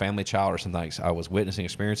a family child or something like I was witnessing,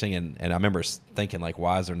 experiencing, and I remember thinking, like,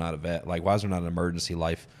 why is there not a vet? Like, why is there not an emergency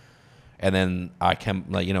life? And then I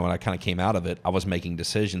when I kind of came out of it, I was making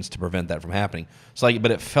decisions to prevent that from happening. So, like,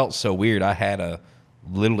 but it felt so weird. I had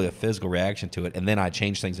literally a physical reaction to it, and then I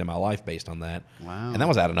changed things in my life based on that. Wow. And that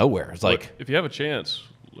was out of nowhere. It's like, if you have a chance,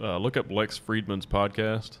 look up Lex Friedman's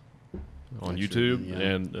podcast on YouTube,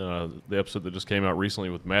 and the episode that just came out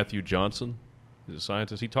recently with Matthew Johnson, he's a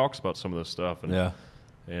scientist. He talks about some of this stuff, and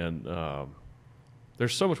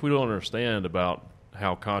there's so much we don't understand about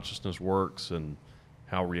how consciousness works and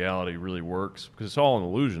how reality really works, because it's all an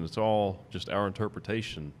illusion. It's all just our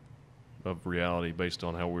interpretation of reality based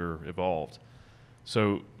on how we're evolved.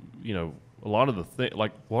 So, a lot of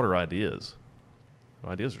like, what are ideas?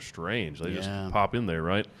 Ideas are strange. They just pop in there,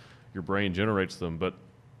 right? Your brain generates them, but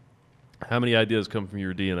how many ideas come from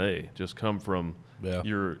your DNA? Just come from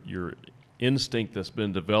your instinct that's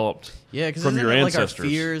been developed from your ancestors. Like our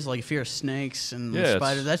fears, like fear of snakes and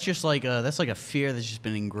spiders. That's just like that's like a fear that's just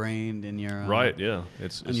been ingrained in your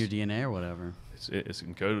it's in your DNA or whatever. It's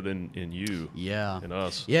encoded in you. Yeah, in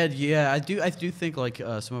us. Yeah. I do think like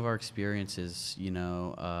some of our experiences,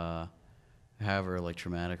 however like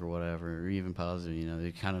traumatic or whatever, or even positive,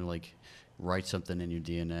 they kind of like write something in your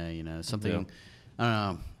DNA. Something. Yeah. I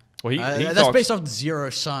don't know. Well, that's based off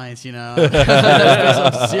zero science, That's based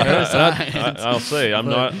off zero science. I'll say I'm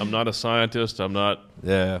not a scientist. I'm not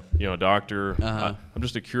a doctor. I'm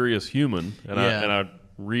just a curious human, and I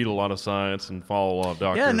read a lot of science and follow a lot of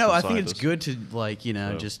doctors. Yeah, no, I think scientists. it's good to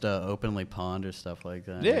just openly ponder stuff like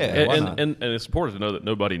that. Yeah, and it's important to know that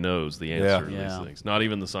nobody knows the answer to these things. Not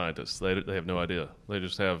even the scientists. They have no idea. They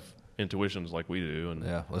just have intuitions like we do, and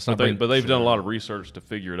but they've done a lot of research to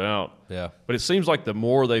figure it out. Yeah, but it seems like the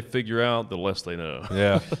more they figure out, the less they know.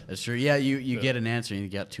 Yeah, that's true. Yeah, you get an answer and you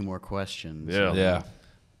got two more questions. Yeah.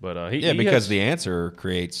 But because the answer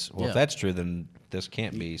creates. Well, if that's true, then this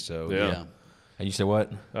can't be. So yeah. And you said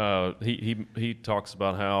what? He talks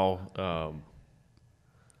about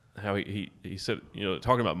how he said,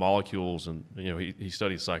 talking about molecules, and he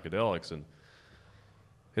studies psychedelics, and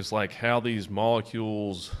it's like how these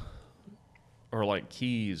molecules are like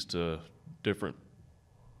keys to different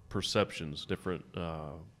perceptions, different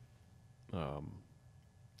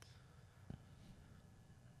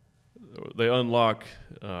they unlock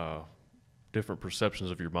different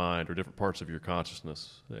perceptions of your mind or different parts of your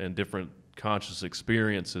consciousness, and different conscious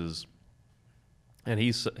experiences. And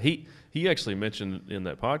he actually mentioned in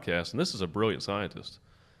that podcast, and this is a brilliant scientist,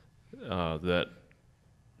 that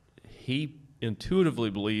he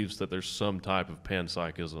intuitively believes that there's some type of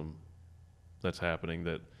panpsychism that's happening,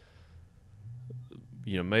 that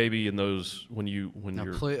maybe in those when you're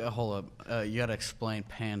hold up, you got to explain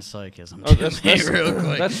panpsychism real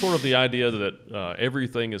quick. That's sort of the idea that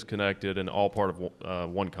everything is connected and all part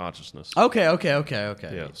of one consciousness. Okay.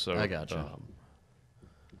 Yeah, so I gotcha.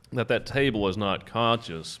 That table is not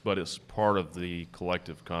conscious, but it's part of the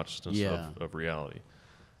collective consciousness of reality,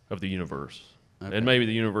 of the universe. Okay. And maybe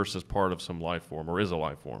the universe is part of some life form, or is a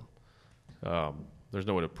life form. There's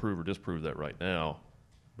no way to prove or disprove that right now,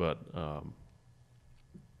 but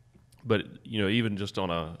even just on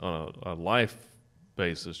a life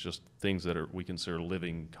basis, just things that we consider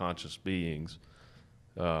living conscious beings,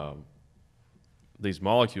 these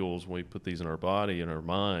molecules, when we put these in our body, in our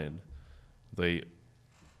mind, they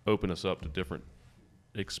open us up to different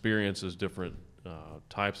experiences, different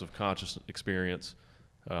types of conscious experience.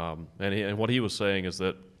 And what he was saying is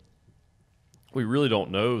that we really don't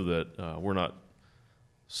know that we're not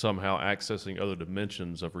somehow accessing other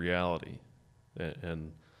dimensions of reality,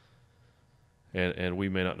 and we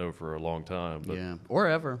may not know for a long time. But or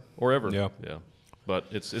ever. Yeah. But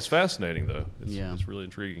it's fascinating though. It's really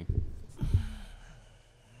intriguing.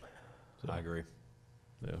 I agree.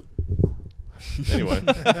 Yeah. Anyway.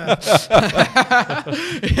 I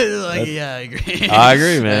agree. I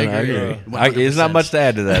agree, man. I agree. There's not much to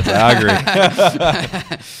add to that, so I agree.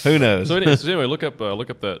 Who knows? So anyway, look up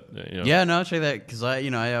that. Yeah, no, I'll check that, because I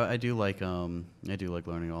do like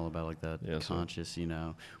learning all about like that conscious.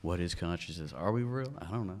 What is consciousness? Are we real?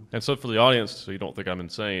 I don't know. And so for the audience, so you don't think I'm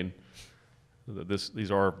insane,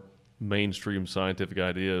 these are mainstream scientific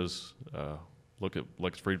ideas. Look at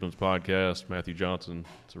Lex Friedman's podcast, Matthew Johnson.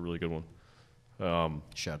 It's a really good one.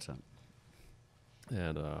 Shouts out.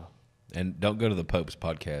 And don't go to the Pope's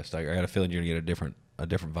podcast. I got a feeling you're gonna get a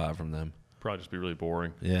different vibe from them. Probably just be really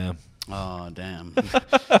boring. Yeah. Oh damn.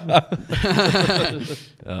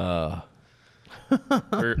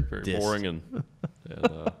 Very boring and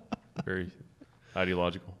very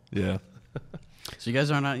ideological. Yeah. So you guys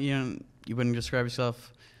are not you wouldn't describe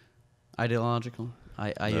yourself ideological?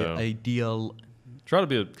 No. Try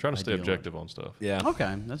to stay objective on stuff. Yeah.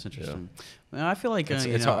 Okay, that's interesting. Yeah. I feel like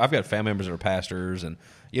I've got family members that are pastors, and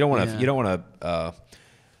you don't want to.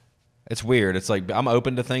 It's weird. It's like I'm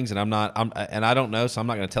open to things, and I don't know, so I'm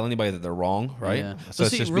not going to tell anybody that they're wrong, right? Yeah. So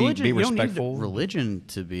it's just religion, be respectful. You don't need religion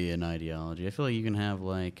to be an ideology. I feel like you can have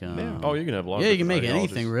like. Oh, you can have a lot. Yeah, you can make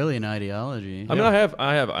anything really an ideology. I mean,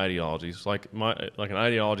 I have ideologies. Like an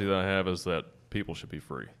ideology that I have is that people should be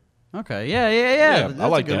free. Okay. Yeah. That's I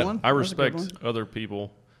like a good that. one. I respect other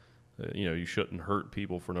people. You shouldn't hurt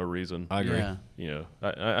people for no reason. I agree. Yeah.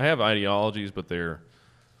 I have ideologies, but they're.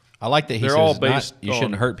 I like that they're all based. You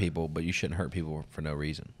shouldn't hurt people, but you shouldn't hurt people for no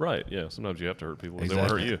reason. Right. Yeah. Sometimes you have to hurt people because they want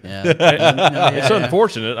to hurt you. Yeah. It's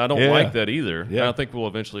unfortunate. I don't like that either. Yeah. I think we'll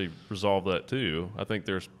eventually resolve that too. I think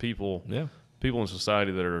there's people in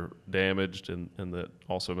society that are damaged, and that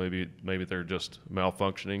also maybe they're just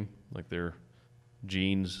malfunctioning, like their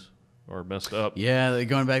genes are messed up. Yeah,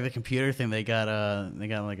 going back to the computer thing, they got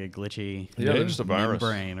like a glitchy they're just a virus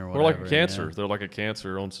brain or whatever. Or like a cancer. Yeah. They're like a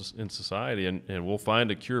cancer in society, and we'll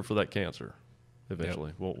find a cure for that cancer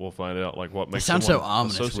eventually. Yep. We'll find out like what makes. It sounds so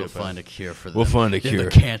ominous. We'll find a cure for them. We'll find a cure.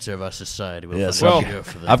 The cancer of our society. We'll find a cure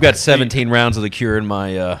for them. I've got 17 rounds of the cure in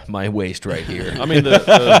my waist right here. I mean, the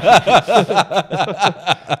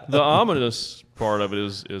ominous part of it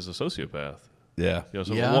is a sociopath. Yeah.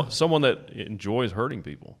 Someone that enjoys hurting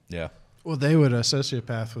people. Yeah. Well, a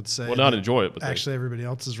sociopath would say. Well, not enjoy it, but actually everybody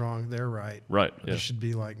else is wrong. They're right. Right. Yeah. You should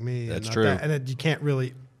be like me. That's and true. And you can't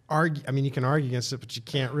really argue. I mean, you can argue against it, but you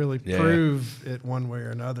can't really prove it one way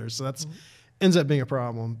or another. So that's ends up being a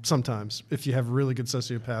problem sometimes if you have really good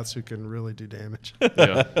sociopaths who can really do damage.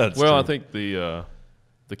 Yeah. That's true. I think the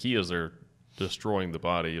key is they're destroying the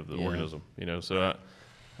body of the organism. So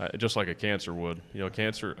just like a cancer would. A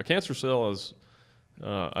cancer cell is.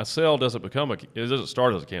 A cell doesn't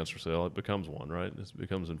start as a cancer cell. It becomes one, right? It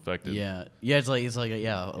becomes infected. Yeah. It's like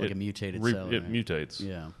a mutated cell. It mutates.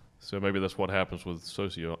 Yeah. So maybe that's what happens with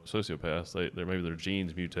sociopaths. Maybe their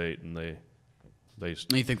genes mutate and they.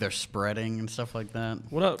 You think they're spreading and stuff like that?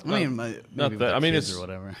 Well, not that. I mean, it's or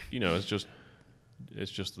whatever. It's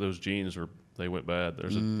just those genes they went bad.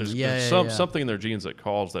 There's something in their genes that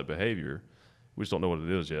cause that behavior. We just don't know what it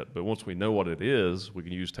is yet. But once we know what it is, we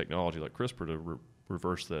can use technology like CRISPR to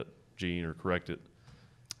reverse that gene or correct it.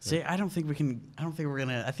 See, I don't think we're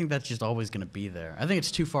gonna. I think that's just always gonna be there. I think it's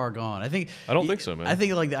too far gone. I don't think so, man. I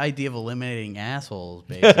think like the idea of eliminating assholes,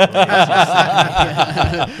 basically.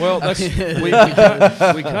 Well,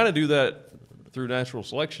 we kind of do that through natural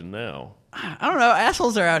selection now. I don't know.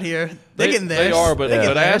 Assholes are out here. They're getting there. They are, but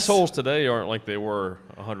assholes today aren't like they were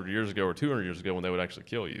 100 years ago or 200 years ago when they would actually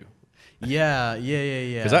kill you. Yeah.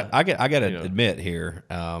 Because I got to admit here,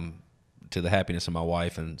 to the happiness of my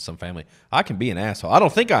wife and some family, I can be an asshole. I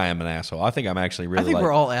don't think I am an asshole. I think I'm actually really. I think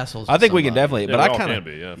we're all assholes. I think we can definitely, but I kind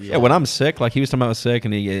of. Yeah, when I'm sick, like he was talking about sick,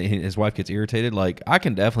 and his wife gets irritated. Like I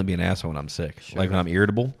can definitely be an asshole when I'm sick. Sure. Like when I'm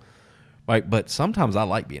irritable. Like, but sometimes I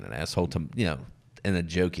like being an asshole to in a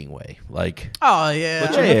joking way. Like, oh yeah,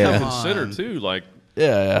 but you have to consider too, like.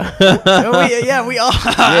 Yeah, we all.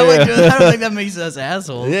 I don't think that makes us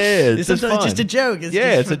assholes. Yeah, it's just a joke.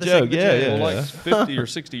 It's a joke. Yeah. Well, like 50 or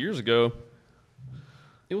 60 years ago,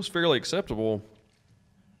 it was fairly acceptable.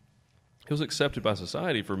 It was accepted by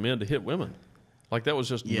society for men to hit women, like that was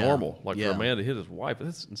just normal. Like for a man to hit his wife,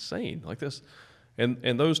 that's insane. Like this,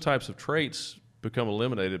 and those types of traits become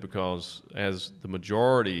eliminated because as the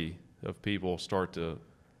majority of people start to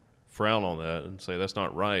frown on that and say that's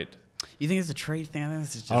not right. You think it's a trait thing? I think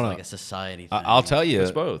it's just like a society thing. I'll tell you. It's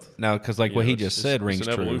both. Now, because like what he just said rings true.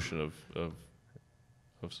 It's an evolution of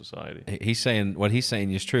society. He's saying what he's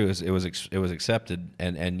saying is true. Is it was accepted,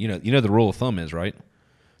 and you know the rule of thumb is right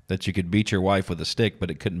that you could beat your wife with a stick, but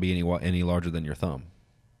it couldn't be any larger than your thumb.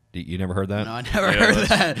 You never heard that? No, I never heard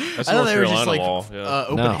that. That's I thought they were Carolina just like law.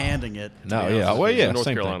 open-handing it. No, yeah, well, yeah, North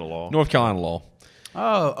same Carolina thing. law. North Carolina law.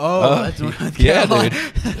 That's North yeah, Carolina.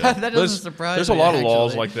 dude. That doesn't surprise me. There's a lot of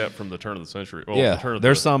laws actually. like that from the turn of the century. Well, Yeah, the turn of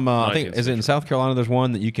there's the some. I think 19th is it in South Carolina? There's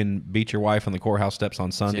one that you can beat your wife on the courthouse steps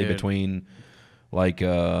on Sunday between there's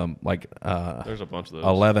a bunch of those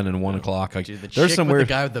 11 and 1 o'clock. Like, Dude, the there's chick some with weird. the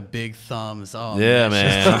guy with the big thumbs. Oh Yeah,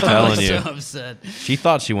 man, I'm telling you. So upset. She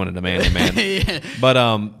thought she wanted a manly man. Yeah.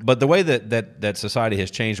 But the way that society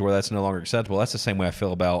has changed where that's no longer acceptable, that's the same way I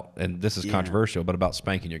feel about, and this is controversial, but about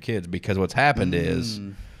spanking your kids, because what's happened is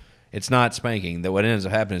it's not spanking. That what ends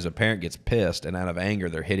up happening is a parent gets pissed, and out of anger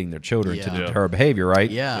they're hitting their children to deter behavior,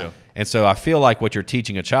 right? Yeah. And so I feel like what you're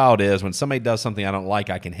teaching a child is when somebody does something I don't like,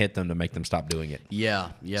 I can hit them to make them stop doing it.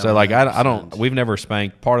 Yeah. So like I don't. We've never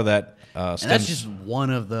spanked. Part of that. And that's just one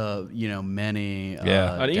of the many.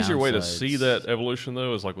 An easier way to downsides. see that evolution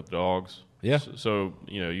though is like with dogs. Yeah. So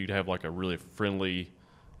you'd have like a really friendly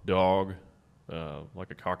dog,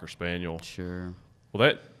 like a Cocker Spaniel. Sure.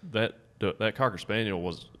 Well, that Cocker Spaniel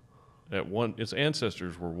was its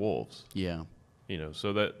ancestors were wolves. Yeah.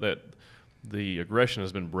 So that the aggression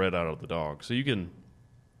has been bred out of the dog. So you can,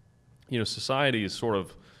 society is sort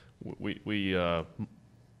of we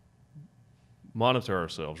monitor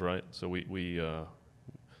ourselves, right? So we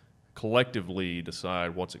collectively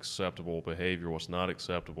decide what's acceptable behavior, what's not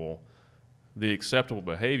acceptable. The acceptable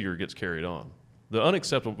behavior gets carried on. The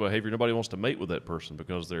unacceptable behavior, nobody wants to mate with that person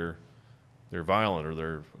because they're violent or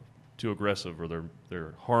they're too aggressive or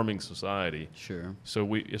they're harming society. Sure.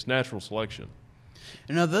 So it's natural selection.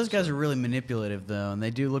 Those guys are really manipulative, though, and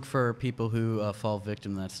they do look for people who fall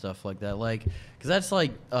victim to that stuff like that. Like, because that's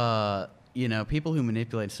like, people who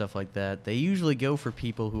manipulate stuff like that, they usually go for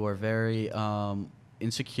people who are very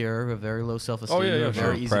insecure, who have very low self-esteem, who are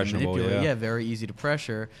very easy to manipulate. Yeah, very easy to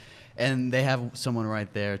pressure. And they have someone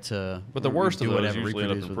right there to But the worst of do those whatever, usually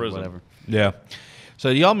end up reproduce in with prison. whatever. Yeah.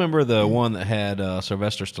 So do y'all remember the one that had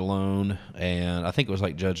Sylvester Stallone, and I think it was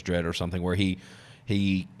like Judge Dredd or something, where he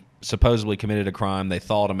supposedly committed a crime. They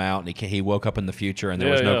thawed him out, and he woke up in the future, and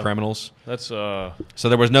there was no criminals. That's so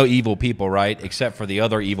there was no evil people, right? Except for the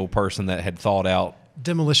other evil person that had thawed out.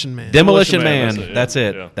 Demolition Man. Demolition Man. That's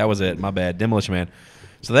it. Yeah. That was it. My bad. Demolition Man.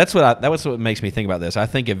 So that was what makes me think about this. I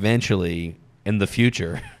think eventually in the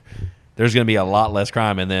future there's going to be a lot less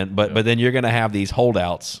crime, and then but then you're going to have these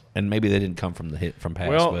holdouts, and maybe they didn't come from past.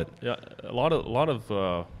 Well, but yeah, a lot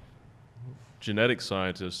of genetic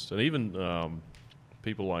scientists and even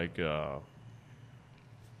people like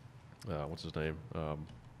what's his name?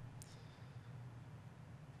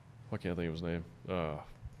 Why can't I think of his name?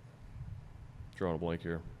 Drawing a blank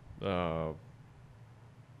here.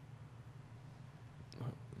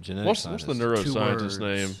 What's the neuroscientist's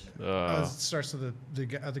name? It starts with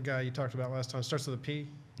the guy you talked about last time. Starts with a P.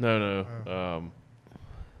 No. Why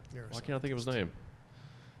can't I think of his name?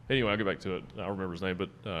 Anyway, I'll get back to it. I remember his name. But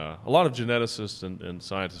a lot of geneticists and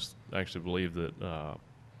scientists actually believe that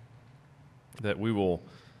we will,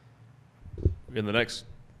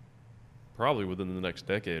 probably within the next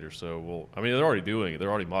decade or so, they're already doing it. They're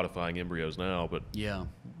already modifying embryos now, but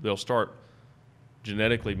they'll start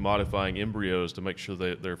genetically modifying embryos to make sure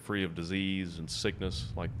they're free of disease and sickness.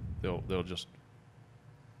 Like they'll just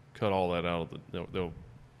cut all that out of they'll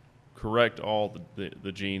correct all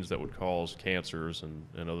the genes that would cause cancers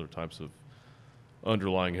and other types of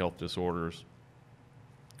underlying health disorders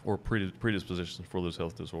or predispositions for those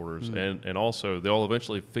health disorders. And also they'll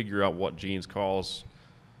eventually figure out what genes cause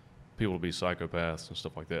people to be psychopaths and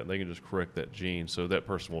stuff like that, and they can just correct that gene so that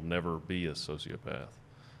person will never be a sociopath.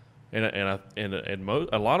 And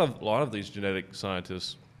a lot of these genetic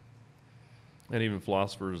scientists and even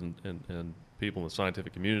philosophers and people in the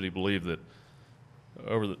scientific community believe that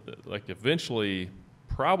eventually,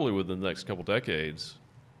 probably within the next couple decades,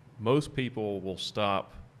 most people will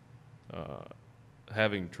stop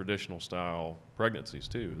having traditional style pregnancies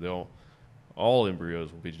too. All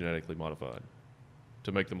embryos will be genetically modified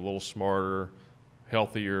to make them a little smarter,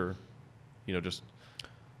 healthier.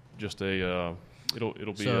 It'll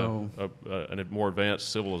be a more advanced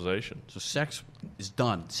civilization. So sex is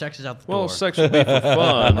done. Sex is out the door. door. Well, sex will be for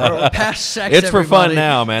fun. Past sex, it's everybody. for fun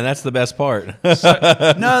now, man. That's the best part. No,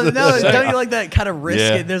 don't you like that kind of risk?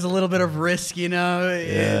 Yeah. There's a little bit of risk,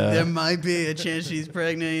 there might be a chance she's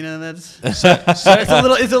pregnant. That's it's a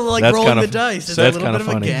little like That's rolling kinda- the dice. It's a that's little bit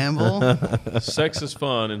kinda of a gamble. Sex is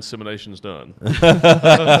fun, insemination's done.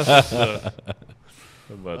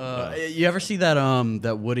 But, you ever see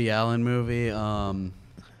that Woody Allen movie?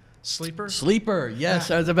 Sleeper? Sleeper,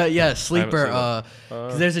 yes, I was about Sleeper.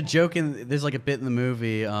 Cause there's a joke there's like a bit in the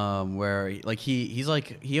movie where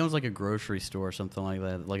he owns like a grocery store or something like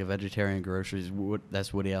that, like a vegetarian groceries.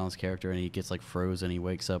 That's Woody Allen's character, and he gets like frozen. He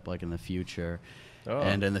wakes up like in the future,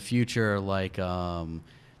 and in the future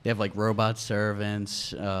they have like robot servants.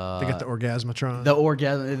 They got the orgasmatron. That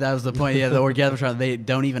was the point. Yeah, the orgasmatron. They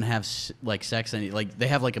don't even have like sex they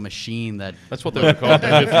have like a machine that's what they would call it.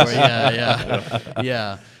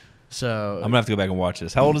 Yeah. So I'm gonna have to go back and watch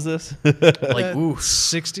this. How old is this? like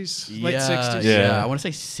 60s, late 60s. Yeah, I want to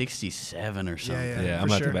say 67 or something. Yeah, I'm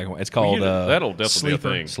gonna have to go back and watch. It's called that'll definitely Sleeper. be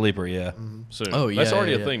a thing. Sleeper. Yeah. Soon. Oh yeah, that's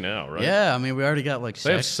already yeah. a thing now, right? Yeah, I mean we already got like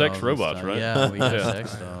they have sex dolls robots, and stuff. right? Yeah, we have Yeah.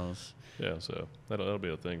 sex dolls. Yeah, so that'll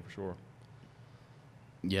be a thing for sure.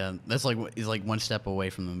 Yeah, that's is like one step away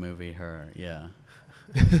from the movie Her. Yeah.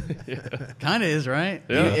 Kind of is, right?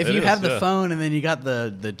 Yeah, if it you is, have the yeah. phone and then you got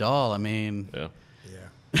the doll, I mean. Yeah.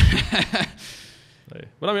 Yeah.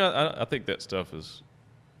 But I mean, I think that stuff is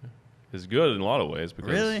good in a lot of ways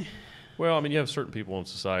because. Really? Well, I mean, you have certain people in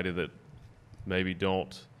society that maybe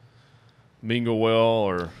don't mingle well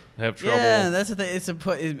or have trouble. Yeah, that's the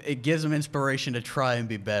thing. It gives them inspiration to try and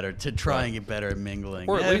be better, to try and get better at mingling.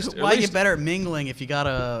 Or at least- why get better at mingling if you got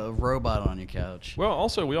a robot on your couch? Well,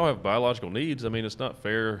 also, we all have biological needs. I mean, it's not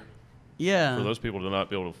fair Yeah. for those people to not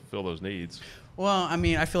be able to fulfill those needs. Well, I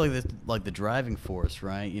mean, I feel like that's like the driving force,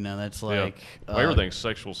 right? That's like Well, everything's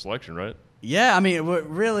sexual selection, right? Yeah, I mean,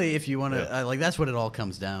 really, if you want to, like, that's what it all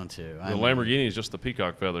comes down to. The Lamborghini is just the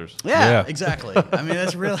peacock feathers. Yeah, exactly. I mean,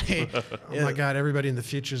 that's really. Oh my God! Everybody in the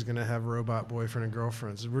future is going to have robot boyfriend and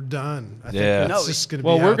girlfriends. We're done. I think Yeah. that's just going to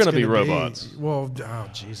Well, be. we're going to be robots. Well, oh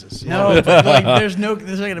Jesus! No, but like, there's not going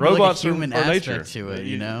to be like a Robots human are aspect nature. to it,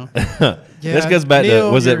 you know. This goes back Neil,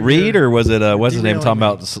 to, was it Reed or was it, what's his name derailing talking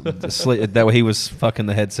about that he was fucking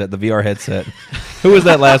the headset, the VR headset. Who was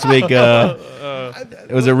that last week?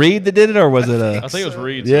 Was it Reed that did it or was it I think it was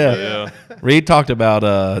Reed. Yeah. Reed talked about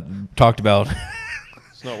It's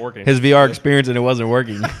not working. his VR experience and it wasn't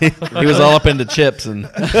working. He was all up into chips and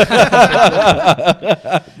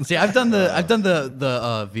See, I've done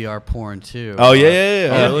the VR porn too. oh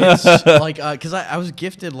yeah. Like, because I was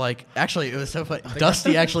gifted, like, actually, it was so funny.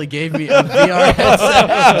 Dusty actually gave me a VR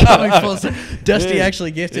headset. Coming full circle. Dusty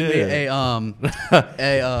actually gifted me a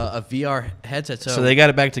VR headset. So they got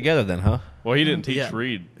it back together then, huh? Well, he didn't teach Yeah.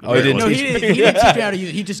 Reed. Oh, he didn't No, teach he didn't teach me how to use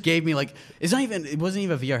it. He just gave me, like, it wasn't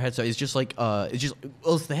even a VR headset. It's just like, it's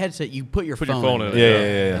the headset. You put your phone in it.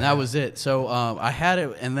 Yeah. And that was it. So I had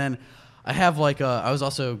it, and then I have like I was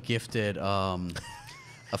also gifted a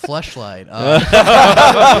fleshlight.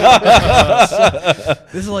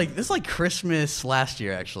 This is like Christmas last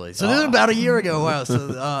year, actually. So this is about a year ago. Wow.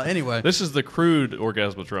 So anyway, This is the crude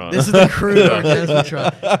orgasmatron. this is the crude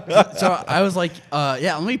orgasmatron. So I was like,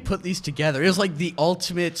 yeah, let me put these together. It was like the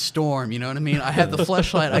ultimate storm. You know what I mean? I had the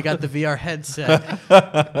fleshlight. I got the VR headset.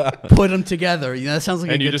 Put them together. That sounds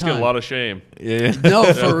like and a you good just time. get a lot of shame. Yeah.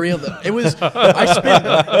 No, for real though. It was.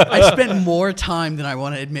 I spent more time than I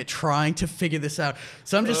want to admit trying to figure this out.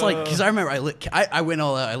 So I'm just like, because I remember I went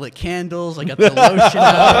all out. I lit candles. I got the lotion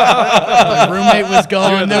out. My roommate was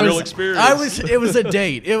gone. There was real experience. It was a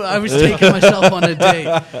date. I was taking myself on a date.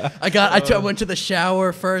 I went to the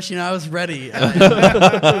shower first. You know, I was ready.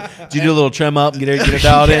 Did you do a little trim up and get it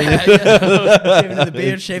dialed in? Shaving the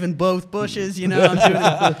beard, shaving both bushes. You know,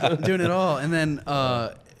 I'm doing it all, and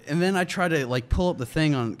then I try to like pull up the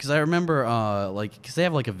thing on, because I remember because they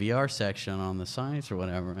have like a VR section on the sites or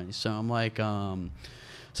whatever. Right? So I'm like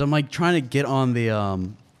trying to get on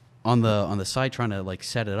the site, trying to like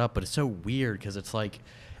set it up, but it's so weird because it's like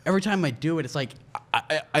every time I do it, it's like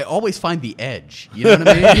I always find the edge. You know what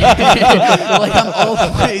I mean? Like I'm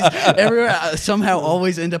always everywhere. I somehow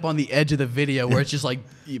always end up on the edge of the video where it's just like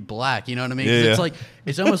black. You know what I mean? 'Cause it's like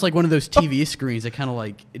it's almost like one of those TV screens that kind of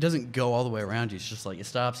like it doesn't go all the way around you. It's just like it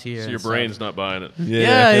stops here. So your brain's not buying it.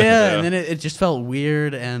 Yeah. And then it just felt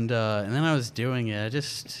weird, and then I was doing it. I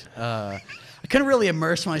just. I couldn't really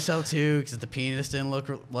immerse myself too because the penis didn't look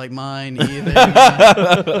like mine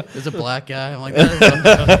either. There's a black guy. I'm like,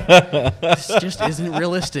 this just isn't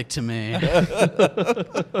realistic to me.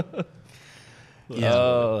 Yeah.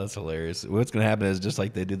 Oh, that's hilarious. What's going to happen is just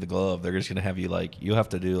like they do the glove, they're just going to have you like, you'll have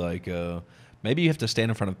to do like, maybe you have to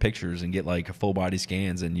stand in front of pictures and get like full body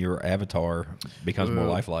scans, and your avatar becomes more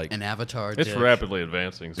lifelike. An avatar It's dick. rapidly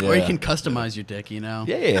advancing. So. Or you can customize your dick, you know?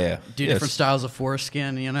 Yeah. Do different styles of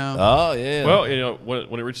foreskin, you know? Oh, yeah. Well, you know,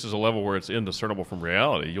 when it reaches a level where it's indiscernible from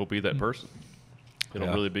reality, you'll be that person. It'll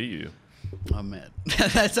really be you. Oh, man.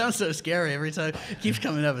 That sounds so scary. Every time it keeps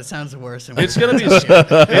coming up, it sounds worse and worse. It's going to be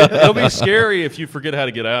it'll be scary if you forget how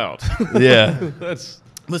to get out. Yeah. That's...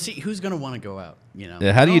 But see, who's going to want to go out, you know?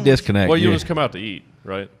 Yeah, how do you disconnect? Well, you'll just come out to eat,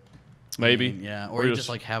 right? Maybe. Yeah, or you just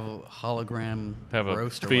like have a hologram have a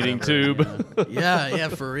roast or feeding whatever, tube. you know? Yeah,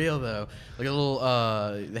 for real though. Like a little,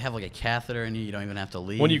 they have like a catheter in you. You don't even have to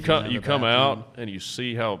leave. When you come out and you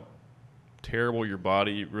see how terrible your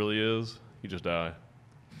body really is, you just die.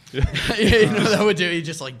 Yeah, you know what that would do? You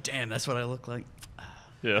just like, damn, that's what I look like.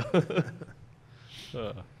 Yeah.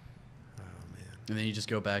 And then you just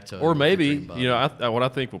go back to. Or maybe, your dream body. you know, what I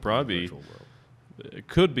think will probably be, it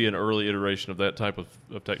could be an early iteration of that type of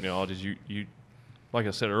technologies. You, like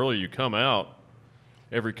I said earlier, you come out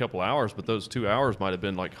every couple hours, but those 2 hours might have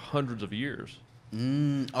been like hundreds of years.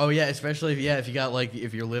 Oh yeah, especially if you got like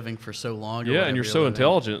if you're living for so long. Or Yeah, and you're so living.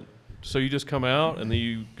 intelligent, so you just come out and then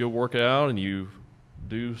you go work out and you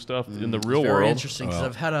do stuff in the real It's very world. interesting because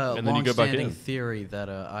I've had a And then you go back long-standing in. theory that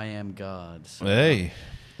I am God. So. Hey.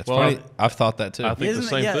 That's Well, funny. I've thought that too. I think the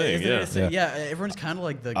same thing. Yeah, everyone's kind of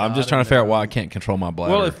like the. I'm God just trying in to figure out their why I own- can't control my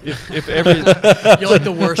bladder. Well, if every You're like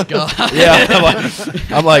the worst God. yeah,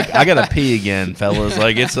 I'm like, I gotta pee again, fellas.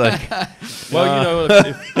 Like it's like, well,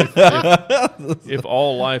 you know, if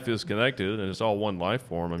all life is connected and it's all one life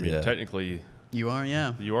form, I mean, Yeah. technically, You are,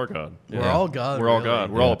 yeah. you are God. We're all God. We're all really. God.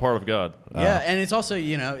 We're all a part of God. Yeah, and it's also,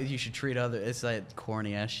 you know, you should treat others. It's that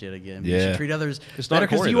corny ass shit again. You Yeah. should treat others It's not better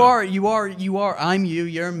because corny, you are. I'm you.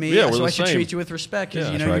 You're me. Yeah, we're so the I should same. treat you with respect because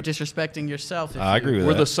Yeah. you know That's you're disrespecting yourself. if I you- agree with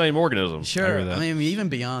We're that. the same organism. Sure. agree with that. I mean, even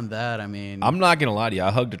beyond that, I mean, I'm not gonna lie to you.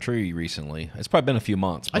 I hugged a tree recently. It's probably been a few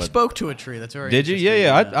months. I But spoke to a tree. That's very. did you? interesting,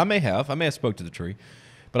 Yeah. I may have. I may have spoke to the tree,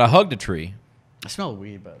 but I hugged a tree. I smell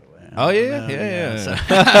weed, by the way. Oh, yeah? No, Yeah. so-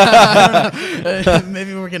 I don't know.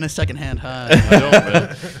 Maybe we're getting a secondhand high. I don't,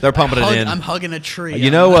 man. They're pumping it in. I'm hugging a tree. You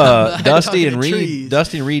know, I'm Dusty hugging and Reed. trees.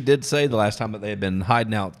 Dusty and Reed did say the last time that they had been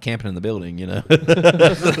hiding out, camping in the building. You know,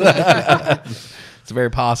 it's very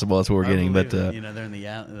possible that's what we're I getting. believe But it. You know, they're in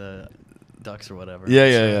the ducks or whatever.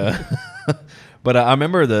 yeah. But I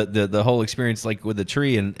remember the whole experience, like with the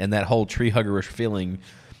tree and that whole tree huggerish feeling,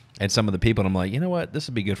 and some of the people. And I'm like, you know what, this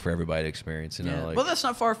would be good for everybody to experience. You know, Yeah. like, Well, that's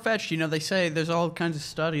not far fetched. You know, they say there's all kinds of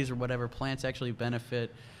studies or whatever. Plants actually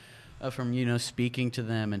benefit from speaking to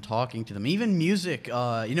them and talking to them. Even music.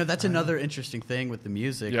 That's another interesting thing with the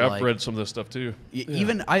music. Yeah, like, I've read some of this stuff too.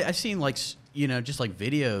 Even I've seen like just like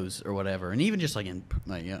videos or whatever, and even just like in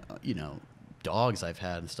like dogs I've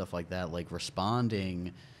had and stuff like that, like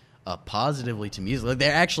responding positively to music. Like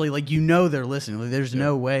they're actually like they're listening. Like, there's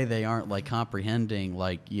no way they aren't like comprehending.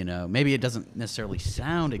 Like maybe it doesn't necessarily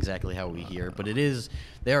sound exactly how we hear, but it is.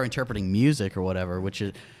 They are interpreting music or whatever, which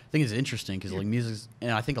is. I think it's interesting because like music,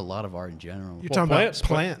 and I think a lot of art in general. You're talking plants- about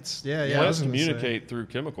plants. Yeah, yeah. I Plants was gonna say. communicate through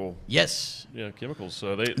chemicals.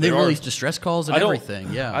 So They are- release distress calls and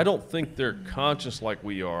everything. Yeah, I don't think they're conscious like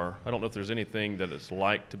we are. I don't know if there's anything that it's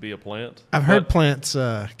like to be a plant. I've heard but plants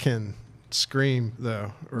can scream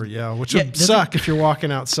though or yell, which Yeah, would suck if you're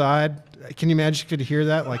walking outside. Can you imagine you could hear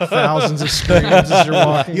that, like thousands of screams as you're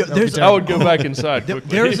walking? Yeah, That would be I would terrible. go back inside quickly.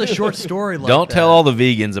 There's a short story like Don't that. tell all the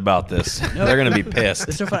vegans about this. They're going to be pissed.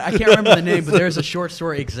 It's so funny. I can't remember the name, but there's a short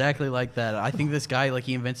story exactly like that. I think this guy, like,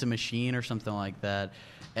 he invents a machine or something like that,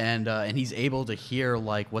 and he's able to hear,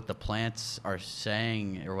 like, what the plants are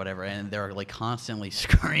saying or whatever, and they're, like, constantly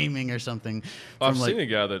screaming or something. I've from, like, seen a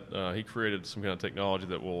guy that he created some kind of technology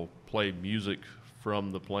that will play music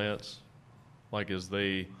from the plants, like as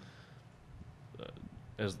they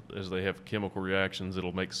as they have chemical reactions,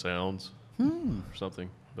 it'll make sounds or something.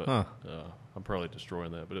 But I'm probably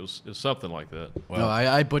destroying that. But it was something like that. No,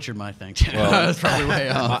 I butchered my thing. I was probably way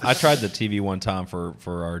off. I tried the TV one time for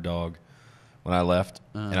our dog when I left,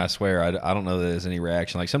 and I swear I don't know that there's any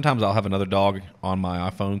reaction. Like sometimes I'll have another dog on my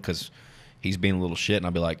iPhone because he's being a little shit, and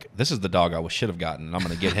I'll be like, "This is the dog I should have gotten, and I'm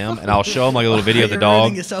going to get him." And I'll show him like a little video of the You're dog.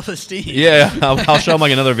 ruining your self-esteem. Yeah, I'll show him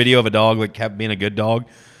like another video of a dog like kept being a good dog,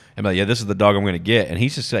 and be like, "Yeah, this is the dog I'm going to get." And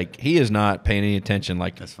he's just like, he is not paying any attention.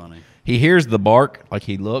 Like That's funny. He hears the bark, like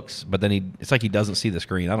he looks, but then it's like he doesn't see the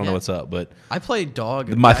screen. I don't know what's up, but I played dog.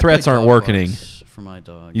 My I threats played aren't dog working. voice for my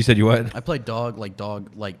dog. you said you what? I played dog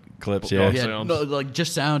Clips, Dog yeah, sounds. no, like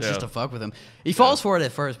just sounds just Yeah. to fuck with him. He falls for it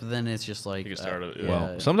at first, but then it's just like He gets tired of it, yeah. yeah.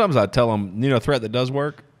 Well, sometimes I tell him, a threat that does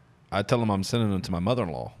work. I tell him I'm sending them to my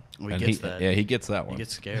mother-in-law. Oh, he And gets that. Yeah, he gets that He one.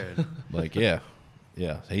 gets scared. Like, yeah.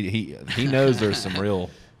 He knows there's some real.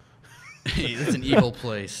 It's an evil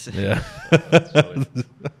place. Yeah. That's really-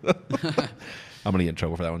 I'm gonna get in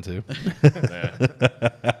trouble for that one too. Nah.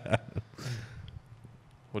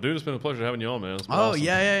 Well, dude, it's been a pleasure having you on, man. It's been Oh awesome.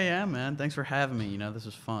 yeah, man. Thanks for having me. This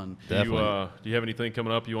was fun. Do you have anything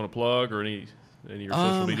coming up you want to plug or any of your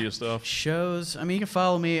social media stuff? Shows. I mean, you can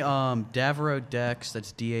follow me, Decareaux Dex.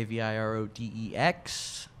 That's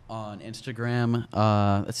DAVIRODEX on Instagram.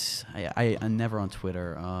 I'm never on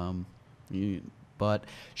Twitter. But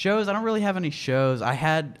shows, I don't really have any shows. I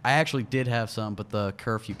actually did have some, but the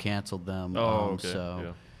curfew canceled them. Oh, okay.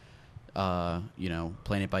 So, yeah.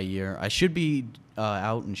 playing it by ear. I should be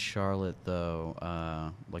out in Charlotte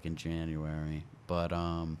though, like in January. But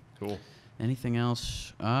Cool. anything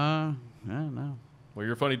else? I don't know. Well,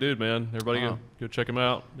 you're a funny dude, man. Everybody go check him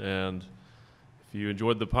out. And if you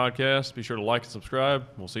enjoyed the podcast, be sure to like and subscribe.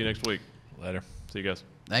 We'll see you next week. Later. See you guys.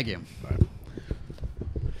 Thank you.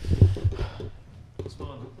 It's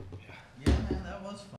fun.